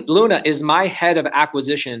Tino Luna is my head of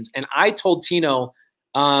acquisitions, and I told Tino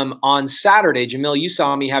on Saturday, Jamil, you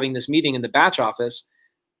saw me having this meeting in the batch office.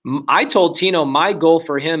 I told Tino my goal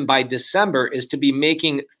for him by December is to be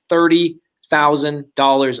making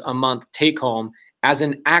 $30,000 a month take home as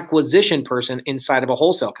an acquisition person inside of a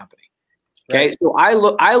wholesale company. Okay, right. So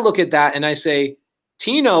I look at that and I say,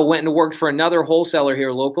 Tino went and worked for another wholesaler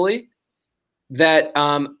here locally that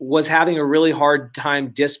was having a really hard time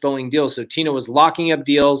dispoing deals. So Tino was locking up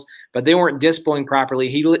deals, but they weren't dispoing properly.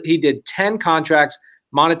 He did 10 contracts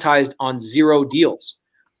monetized on 0 deals.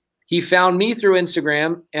 He found me through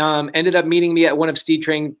Instagram, ended up meeting me at one of Steve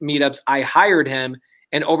Train meetups. I hired him.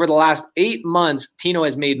 And over the last 8 months, Tino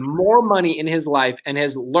has made more money in his life and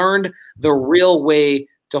has learned the real way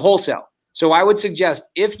to wholesale. So I would suggest,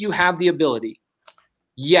 if you have the ability,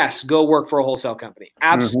 yes, go work for a wholesale company.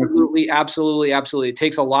 Absolutely, absolutely, absolutely. It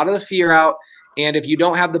takes a lot of the fear out. And if you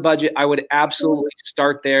don't have the budget, I would absolutely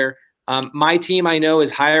start there. My team, I know,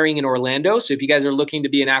 is hiring in Orlando. So if you guys are looking to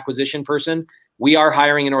be an acquisition person, we are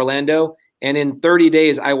hiring in Orlando. And in 30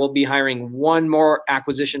 days, I will be hiring one more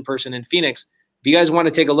acquisition person in Phoenix. If you guys want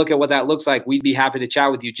to take a look at what that looks like, we'd be happy to chat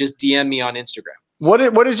with you. Just DM me on Instagram.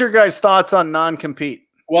 What is your guys' thoughts on non-compete?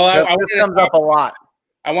 Well, this comes up a lot.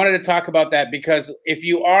 I wanted to talk about that because if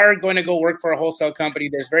you are going to go work for a wholesale company,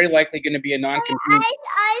 there's very likely going to be a non-compete.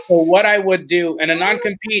 So what I would do, and a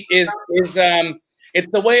non-compete is it's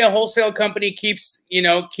the way a wholesale company keeps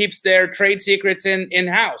their trade secrets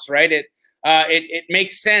in-house, right? It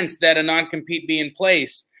makes sense that a non-compete be in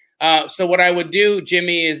place. So what I would do,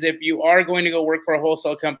 Jimmy, is if you are going to go work for a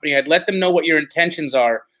wholesale company, I'd let them know what your intentions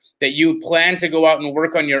are, that you plan to go out and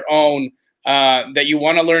work on your own, that you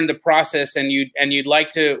want to learn the process and you'd like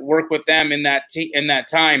to work with them in that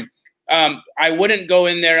time. I wouldn't go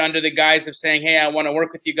in there under the guise of saying, hey, I want to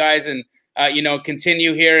work with you guys and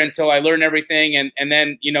continue here until I learn everything and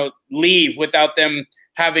then leave without them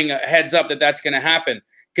having a heads up that that's going to happen,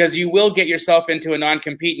 because you will get yourself into a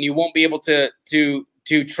non-compete and you won't be able to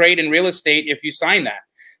trade in real estate if you sign that.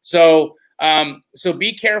 So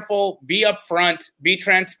be careful, be upfront, be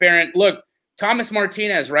transparent. Look, Thomas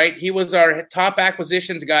Martinez, right? He was our top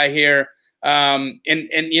acquisitions guy here.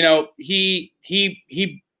 He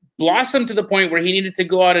blossomed to the point where he needed to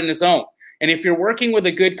go out on his own. And if you're working with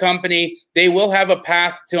a good company, they will have a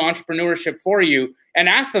path to entrepreneurship for you, and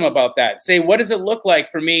ask them about that. Say, what does it look like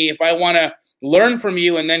for me if I want to learn from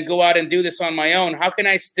you and then go out and do this on my own? How can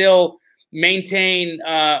I still maintain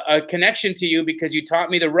a connection to you because you taught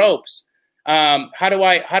me the ropes? How do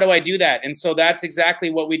I do that? And so that's exactly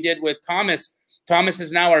what we did with Thomas. Thomas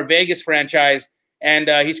is now our Vegas franchise, and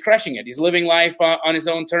he's crushing it. He's living life on his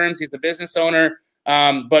own terms. He's the business owner,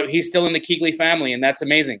 but he's still in the Keegley family, and that's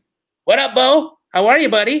amazing. What up, Bo? How are you,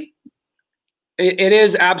 buddy? It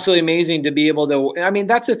is absolutely amazing to be able to. I mean,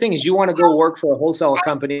 that's the thing, is you want to go work for a wholesale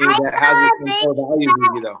company that has the same core values as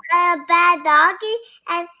you, though. A bad doggy,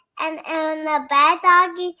 and the bad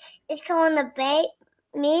doggy is going to bite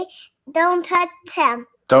me. Don't touch him.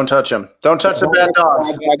 Don't touch him. Don't touch the bad dogs.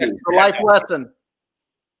 It's a life lesson.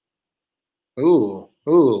 Ooh.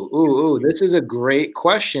 This is a great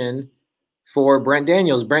question for Brent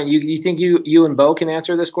Daniels. Brent, you think you and Bo can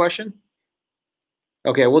answer this question?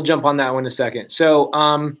 Okay, we'll jump on that one in a second. So,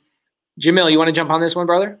 Jamil, you want to jump on this one,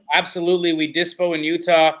 brother? Absolutely. We dispo in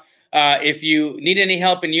Utah. If you need any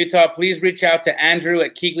help in Utah, please reach out to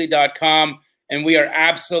andrew@keegley.com, and we are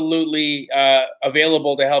absolutely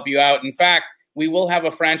available to help you out. In fact, we will have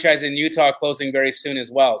a franchise in Utah closing very soon as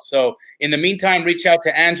well. So in the meantime, reach out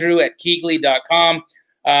to andrew@keegley.com.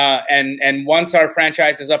 And once our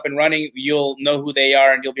franchise is up and running, you'll know who they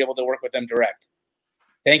are and you'll be able to work with them direct.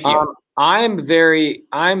 Thank you. I'm very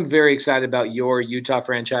excited about your Utah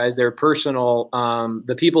franchise. They're personal.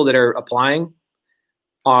 The people that are applying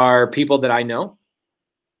are people that I know,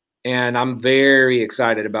 and I'm very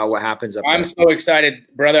excited about what happens up there. I'm so excited,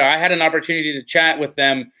 brother. I had an opportunity to chat with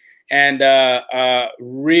them, and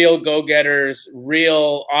real go-getters,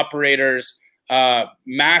 real operators,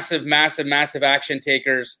 massive action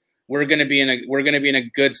takers. We're going to be in a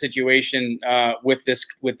good situation with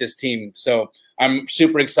this team. So I'm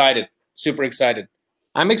super excited. Super excited.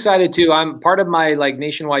 I'm excited too. I'm part of my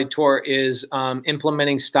nationwide tour is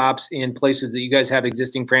implementing stops in places that you guys have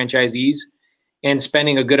existing franchisees and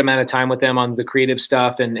spending a good amount of time with them on the creative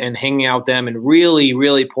stuff and hanging out with them and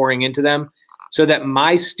really pouring into them so that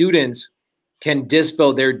my students can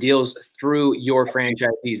dispo their deals through your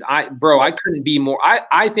franchisees. I couldn't be more.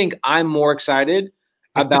 I think I'm more excited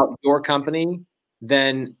about your company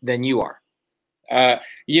than you are.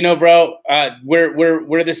 Bro,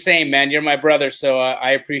 we're the same, man. You're my brother, so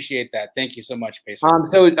I appreciate that. Thank you so much, Pacer.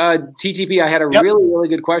 So TTP, I had a really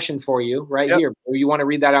good question for you here. You want to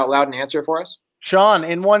read that out loud and answer it for us? Sean,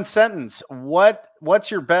 in one sentence,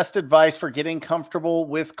 what's your best advice for getting comfortable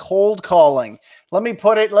with cold calling? Let me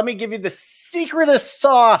give you the secretest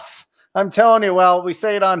sauce. I'm telling you, well, we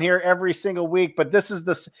say it on here every single week, but this is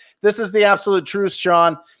the absolute truth,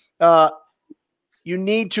 Sean. You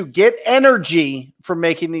need to get energy from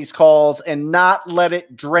making these calls and not let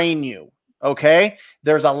it drain you. Okay.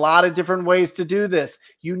 There's a lot of different ways to do this.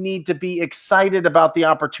 You need to be excited about the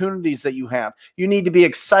opportunities that you have. You need to be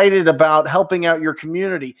excited about helping out your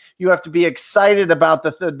community. You have to be excited about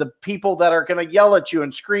the people that are going to yell at you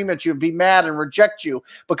and scream at you and be mad and reject you,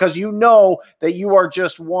 because you know that you are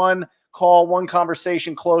just one call, one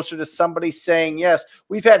conversation closer to somebody saying yes.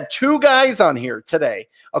 We've had 2 guys on here today,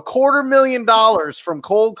 $250,000 from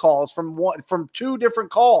cold calls from 2 different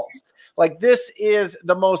calls. Like, this is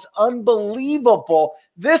the most unbelievable.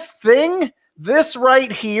 This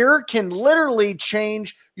right here can literally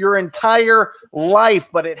change your entire life,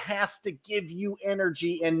 but it has to give you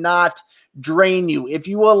energy and not drain you. If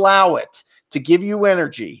you allow it to give you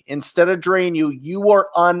energy instead of drain you, you are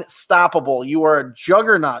unstoppable. You are a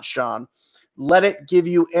juggernaut, Sean. Let it give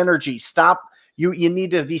you energy. Stop. You need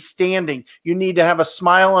to be standing. You need to have a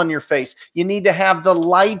smile on your face. You need to have the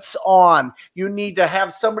lights on. You need to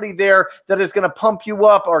have somebody there that is going to pump you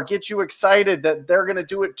up or get you excited that they're going to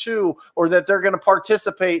do it too, or that they're going to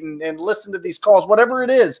participate and listen to these calls. Whatever it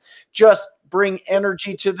is, just bring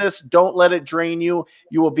energy to this. Don't let it drain you.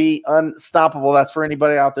 You will be unstoppable. That's for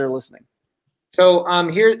anybody out there listening. So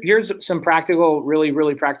here's some practical,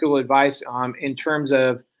 really practical advice in terms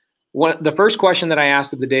of the first question that I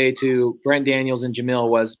asked of the day to Brent Daniels and Jamil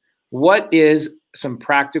was, what is some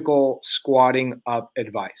practical squatting up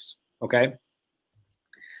advice? Okay.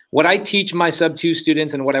 What I teach my sub 2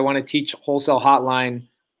 students and what I want to teach Wholesale Hotline,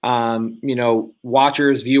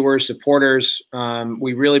 watchers, viewers, supporters,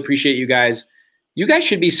 we really appreciate you guys. You guys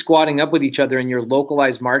should be squatting up with each other in your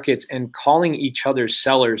localized markets and calling each other's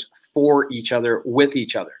sellers for each other, with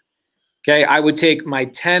each other. Okay. I would take my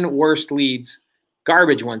 10 worst leads,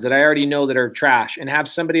 garbage ones that I already know that are trash, and have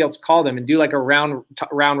somebody else call them and do like a round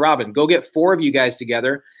robin. Go get 4 of you guys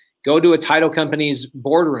together, go to a title company's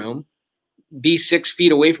boardroom, be 6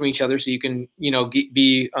 feet away from each other so you can,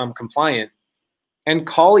 be compliant, and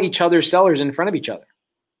call each other's sellers in front of each other,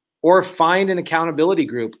 or find an accountability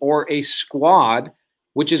group or a squad,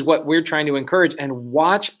 which is what we're trying to encourage, and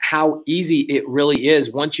watch how easy it really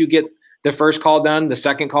is. Once you get the first call done, the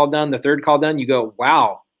second call done, the third call done, you go,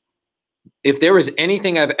 wow. If there was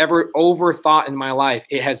anything I've ever overthought in my life,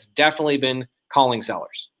 it has definitely been calling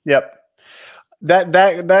sellers. Yep.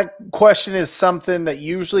 That question is something that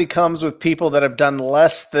usually comes with people that have done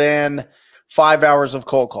less than 5 hours of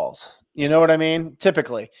cold calls. You know what I mean?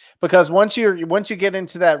 Typically, because once you get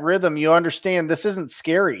into that rhythm, you understand this isn't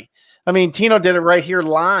scary. I mean, Tino did it right here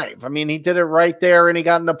live. I mean, he did it right there and he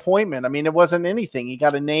got an appointment. I mean, it wasn't anything. He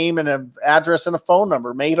got a name and an address and a phone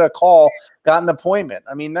number, made a call, got an appointment.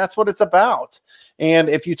 I mean, that's what it's about. And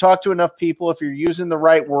if you talk to enough people, if you're using the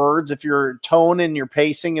right words, if your tone and your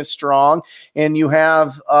pacing is strong and you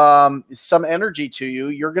have some energy to you,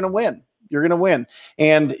 you're going to win. You're going to win.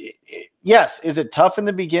 And yes, is it tough in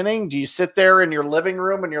the beginning? Do you sit there in your living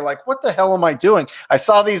room and you're like, what the hell am I doing? I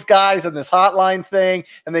saw these guys in this hotline thing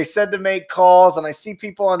and they said to make calls, and I see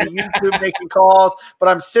people on the YouTube making calls, but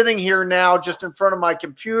I'm sitting here now just in front of my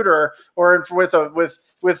computer or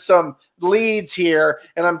with some leads here,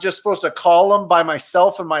 and I'm just supposed to call them by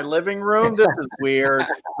myself in my living room. This is weird,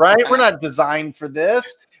 right? We're not designed for this.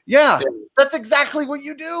 Yeah, that's exactly what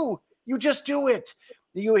you do. You just do it.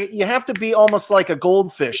 You have to be almost like a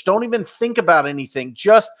goldfish. Don't even think about anything.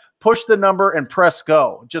 Just push the number and press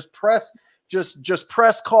go. Just press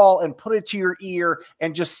call and put it to your ear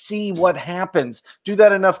and just see what happens. Do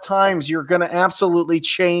that enough times, you're going to absolutely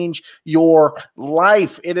change your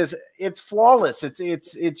life. It's flawless.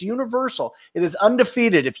 It's universal. It is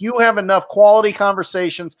undefeated. If you have enough quality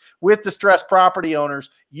conversations with distressed property owners,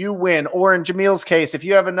 you win. Or in Jamil's case, if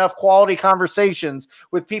you have enough quality conversations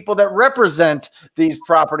with people that represent these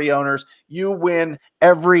property owners, you win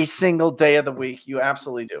every single day of the week. You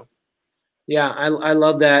absolutely do. Yeah, I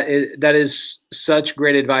love that. That is such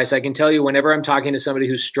great advice. I can tell you, whenever I'm talking to somebody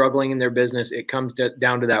who's struggling in their business, it comes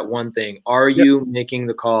down to that one thing. Are you making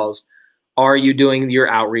the calls? Are you doing your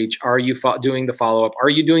outreach? Are you doing the follow-up? Are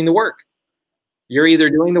you doing the work? You're either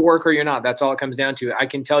doing the work or you're not. That's all it comes down to. I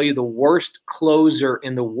can tell you the worst closer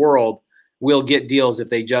in the world will get deals if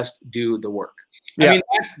they just do the work. Yeah. I mean,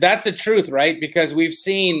 that's the truth, right? Because we've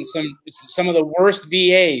seen some of the worst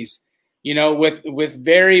VAs, you know, with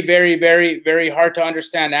very, very, very, very hard to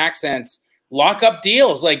understand accents, lock up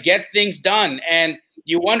deals, like get things done. And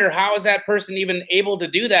you wonder, how is that person even able to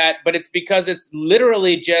do that? But it's because it's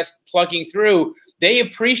literally just plugging through. They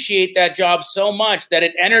appreciate that job so much that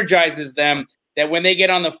it energizes them, that when they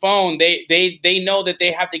get on the phone, they know that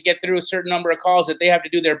they have to get through a certain number of calls, that they have to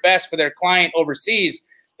do their best for their client overseas.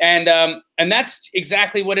 And that's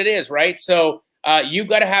exactly what it is, right? So you've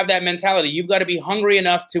got to have that mentality. You've got to be hungry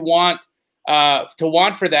enough to want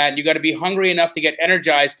for that. You got to be hungry enough to get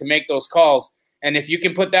energized to make those calls. And if you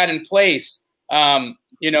can put that in place,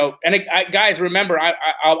 you know, and guys, remember,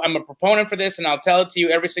 I'm a proponent for this, and I'll tell it to you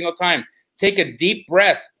every single time. Take a deep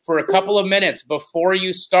breath for a couple of minutes before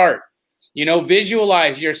you start. You know,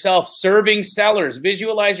 visualize yourself serving sellers,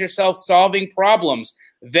 visualize yourself solving problems,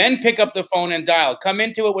 then pick up the phone and dial. Come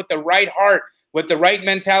into it with the right heart, with the right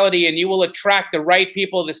mentality, and you will attract the right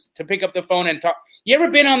people to pick up the phone and talk. You ever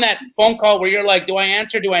been on that phone call where you're like, do I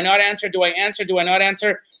answer? Do I not answer? Do I answer? Do I not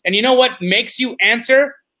answer? And you know what makes you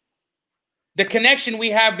answer? The connection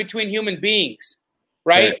we have between human beings,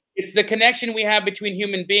 right? Right. It's the connection we have between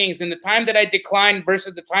human beings. And the time that I decline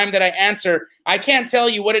versus the time that I answer, I can't tell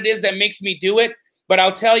you what it is that makes me do it, but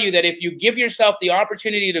I'll tell you that if you give yourself the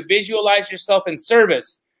opportunity to visualize yourself in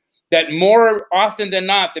service, that more often than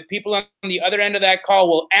not, the people on the other end of that call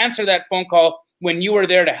will answer that phone call when you are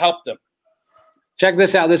there to help them. Check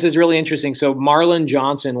this out. This is really interesting. So Marlon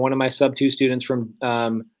Johnson, one of my sub-2 students from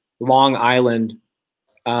Long Island,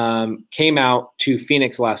 came out to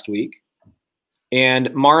Phoenix last week. And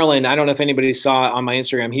Marlon, I don't know if anybody saw it on my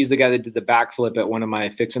Instagram. He's the guy that did the backflip at one of my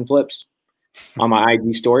fix and flips on my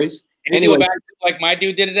IG stories. Anyway, like my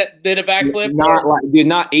dude did a backflip.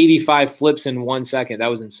 Not 85 flips in 1 second. That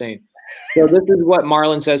was insane. So this is what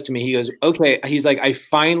Marlon says to me. He goes, okay. He's like, I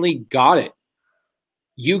finally got it.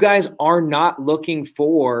 You guys are not looking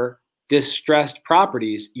for distressed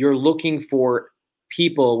properties. You're looking for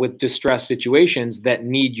people with distressed situations that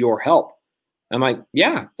need your help. I'm like,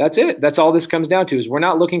 yeah, that's it. That's all this comes down to, is we're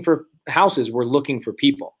not looking for houses. We're looking for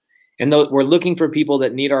people. And we're looking for people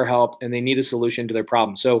that need our help and they need a solution to their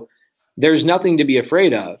problem. So there's nothing to be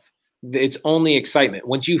afraid of. It's only excitement.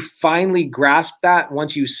 Once you finally grasp that,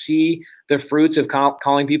 once you see the fruits of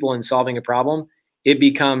calling people and solving a problem, it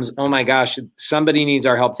becomes, oh my gosh, somebody needs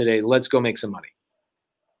our help today. Let's go make some money.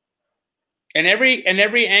 And every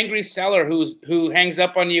angry seller who hangs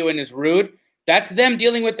up on you and is rude, that's them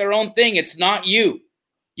dealing with their own thing. It's not you.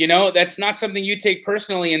 You know, that's not something you take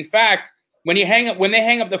personally. In fact, when they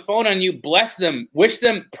hang up the phone on you, bless them, wish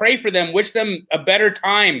them, pray for them, wish them a better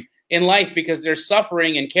time in life because they're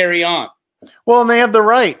suffering, and carry on. Well, and they have the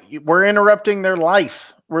right. We're interrupting their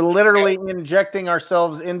life. We're literally injecting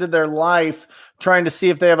ourselves into their life, trying to see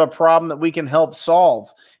if they have a problem that we can help solve.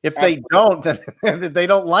 If they don't, then they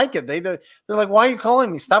don't like it. They're like, why are you calling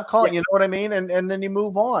me? Stop calling. You know what I mean? And then you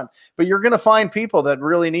move on. But you're going to find people that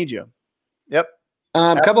really need you. Yep.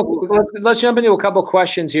 Let's jump into a couple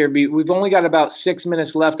questions here. We've only got about 6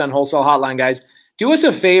 minutes left on Wholesale Hotline, guys. Do us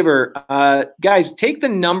a favor, guys, take the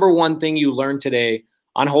 #1 thing you learned today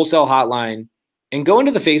on Wholesale Hotline and go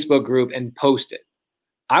into the Facebook group and post it.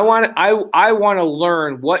 I want to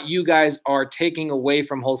learn what you guys are taking away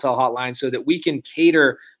from Wholesale Hotline so that we can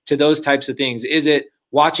cater to those types of things. Is it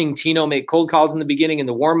watching Tino make cold calls in the beginning in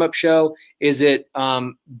the warm-up show? Is it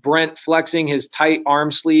Brent flexing his tight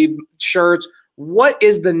arm sleeve shirts? What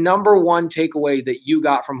is the #1 takeaway that you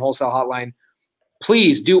got from Wholesale Hotline?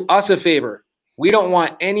 Please do us a favor. We don't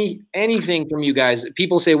want anything from you guys.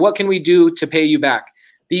 People say, what can we do to pay you back?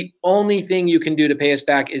 The only thing you can do to pay us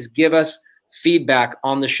back is give us feedback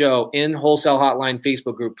on the show in Wholesale Hotline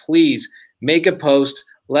Facebook group. Please make a post.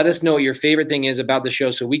 Let us know what your favorite thing is about the show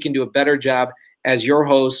so we can do a better job as your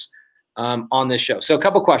hosts on this show. So a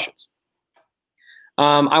couple questions.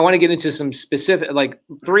 I want to get into some specific, like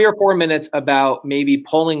 3 or 4 minutes about maybe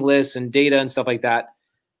polling lists and data and stuff like that.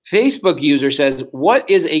 Facebook user says, what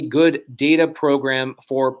is a good data program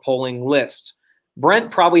for polling lists? Brent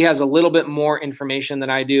probably has a little bit more information than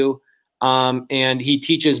I do, and he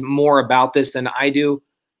teaches more about this than I do.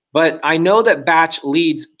 But I know that Batch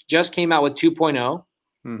Leads just came out with 2.0,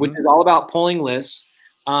 which is all about polling lists.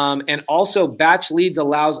 And also Batch Leads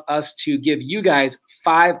allows us to give you guys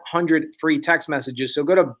 500 free text messages. So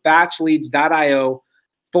go to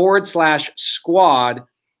batchleads.io/squad.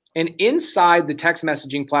 And inside the text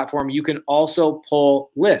messaging platform, you can also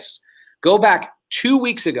pull lists. Go back 2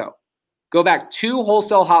 weeks ago. Go back 2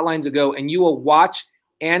 wholesale hotlines ago, and you will watch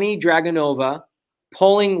Annie Draginova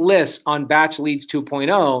pulling lists on Batch Leads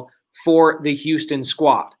 2.0 for the Houston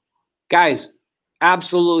squad. Guys,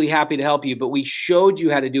 absolutely happy to help you, but we showed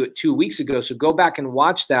you how to do it 2 weeks ago. So go back and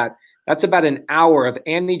watch that. That's about an hour of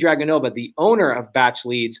Annie Draginova, the owner of Batch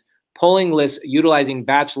Leads, pulling lists utilizing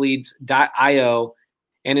batchleads.io.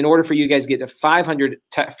 And in order for you guys to get to 500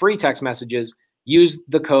 free text messages, use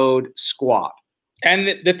the code SQUAD. And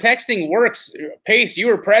the texting works. Pace, you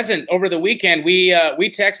were present over the weekend. We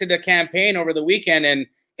texted a campaign over the weekend, and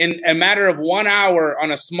in a matter of 1 hour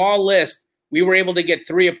on a small list, we were able to get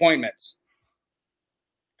 3 appointments.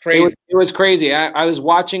 Crazy. It was crazy. I was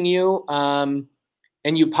watching you, and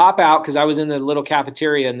you pop out because I was in the little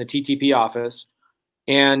cafeteria in the TTP office,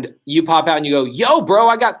 and you pop out and you go, "Yo, bro,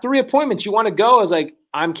 I got 3 appointments. You want to go?" I was like,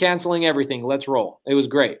 "I'm canceling everything. Let's roll." It was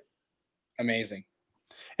great. Amazing.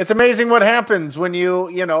 It's amazing what happens when you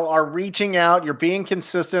are reaching out, you're being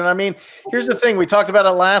consistent. I mean, here's the thing. We talked about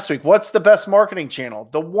it last week. What's the best marketing channel?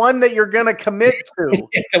 The one that you're going to commit to.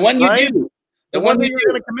 The one you do. The one that you're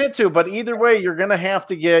going to commit to, but either way, you're going to have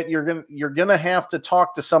to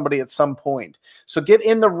talk to somebody at some point. So get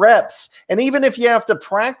in the reps. And even if you have to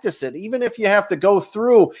practice it, even if you have to go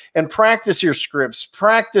through and practice your scripts,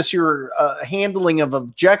 practice your handling of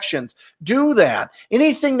objections, do that.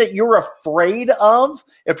 Anything that you're afraid of,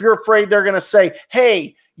 if you're afraid they're going to say,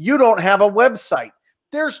 "Hey, you don't have a website,"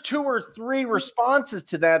 there's 2 or 3 responses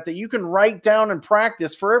to that you can write down and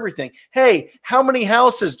practice for everything. "Hey, how many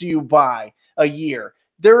houses do you buy a year?"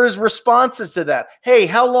 There is responses to that. "Hey,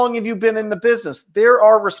 how long have you been in the business?" There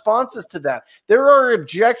are responses to that. There are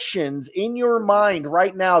objections in your mind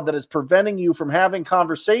right now that is preventing you from having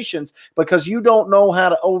conversations because you don't know how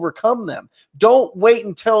to overcome them. Don't wait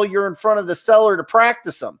until you're in front of the seller to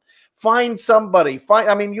practice them. Find somebody.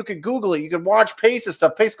 I mean, you could Google it. You could watch Pace's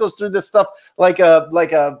stuff. Pace goes through this stuff like a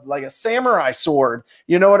samurai sword.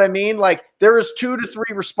 You know what I mean? Like, there is 2 to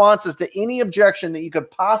 3 responses to any objection that you could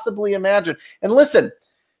possibly imagine. And listen,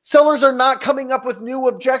 sellers are not coming up with new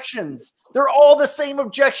objections. They're all the same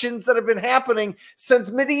objections that have been happening since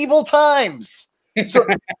medieval times. So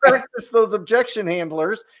practice those objection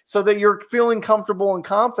handlers so that you're feeling comfortable and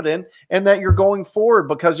confident and that you're going forward,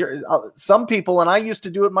 because some people, and I used to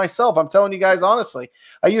do it myself. I'm telling you guys honestly,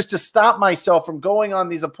 I used to stop myself from going on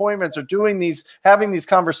these appointments or having these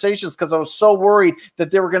conversations because I was so worried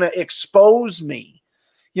that they were going to expose me.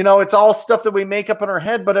 It's all stuff that we make up in our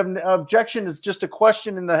head, but an objection is just a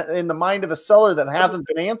question in the mind of a seller that hasn't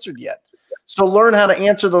been answered yet. So learn how to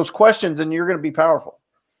answer those questions and you're going to be powerful.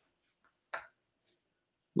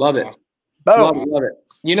 Love it. Love it.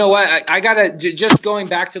 You know what? I got to just going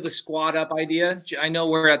back to the squad up idea. I know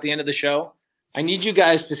we're at the end of the show. I need you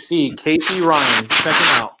guys to see Casey Ryan. Check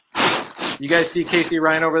him out. You guys see Casey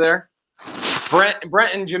Ryan over there?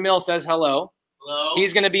 Brent and Jamil says hello. Hello.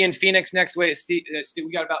 He's going to be in Phoenix next week. Steve, we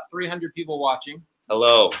got about 300 people watching.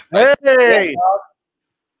 Hello. Hey.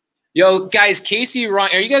 Yo, guys, Casey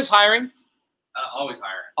Ryan. Are you guys hiring? Always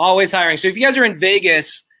hiring. Always hiring. So if you guys are in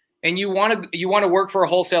Vegas and you want to work for a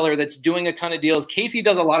wholesaler that's doing a ton of deals, Casey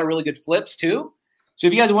does a lot of really good flips too. So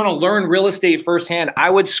if you guys want to learn real estate firsthand,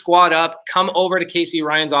 I would squad up, come over to Casey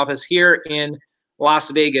Ryan's office here in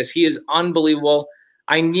Las Vegas. He is unbelievable.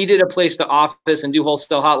 I needed a place to office and do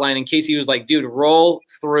wholesale hotline, and Casey was like, "Dude, roll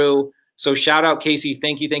through." So shout out Casey.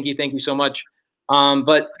 Thank you so much.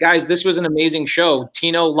 But guys, this was an amazing show.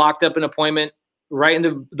 Tino locked up an appointment right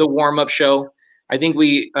into the warm-up show. I think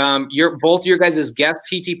both your guys' guests,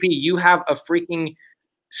 TTP, you have a freaking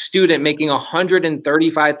student making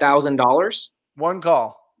 $135,000. One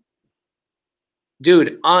call.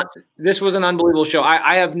 Dude, this was an unbelievable show.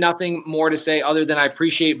 I have nothing more to say other than I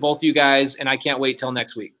appreciate both you guys, and I can't wait till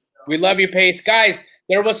next week. We love you, Pace. Guys,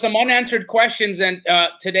 there was some unanswered questions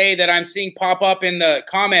today that I'm seeing pop up in the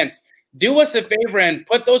comments. Do us a favor and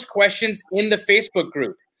put those questions in the Facebook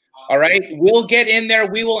group. All right. We'll get in there.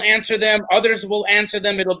 We will answer them. Others will answer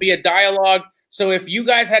them. It'll be a dialogue. So if you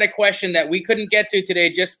guys had a question that we couldn't get to today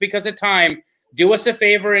just because of time, do us a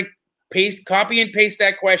favor and copy and paste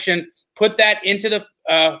that question, put that into the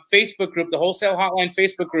Facebook group, the Wholesale Hotline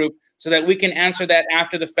Facebook group, so that we can answer that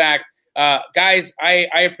after the fact. Guys, I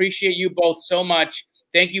appreciate you both so much.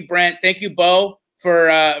 Thank you, Brent. Thank you, Bo, for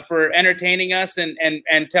entertaining us and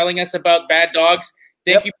telling us about bad dogs.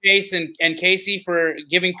 Thank you, Pace and Casey, for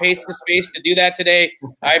giving Pace the space to do that today.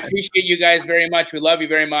 I appreciate you guys very much. We love you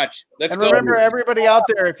very much. Let's go. Remember, everybody out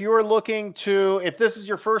there, if you are looking to, if this is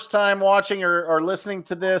your first time watching or listening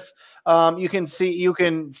to this, you can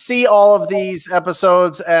see all of these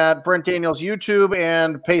episodes at Brent Daniels YouTube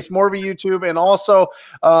and Pace Morby YouTube, and also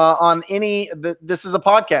on this is a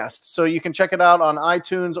podcast, so you can check it out on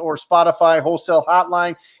iTunes or Spotify. Wholesale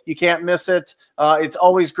Hotline, you can't miss it. It's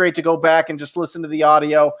always great to go back and just listen to the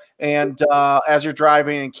audio and as you're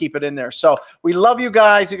driving and keep it in there. So we love you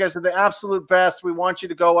guys. You guys are the absolute best. We want you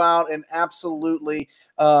to go out and absolutely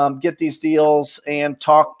get these deals and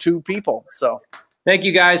talk to people. So thank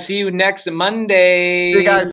you guys. See you next Monday. See you guys.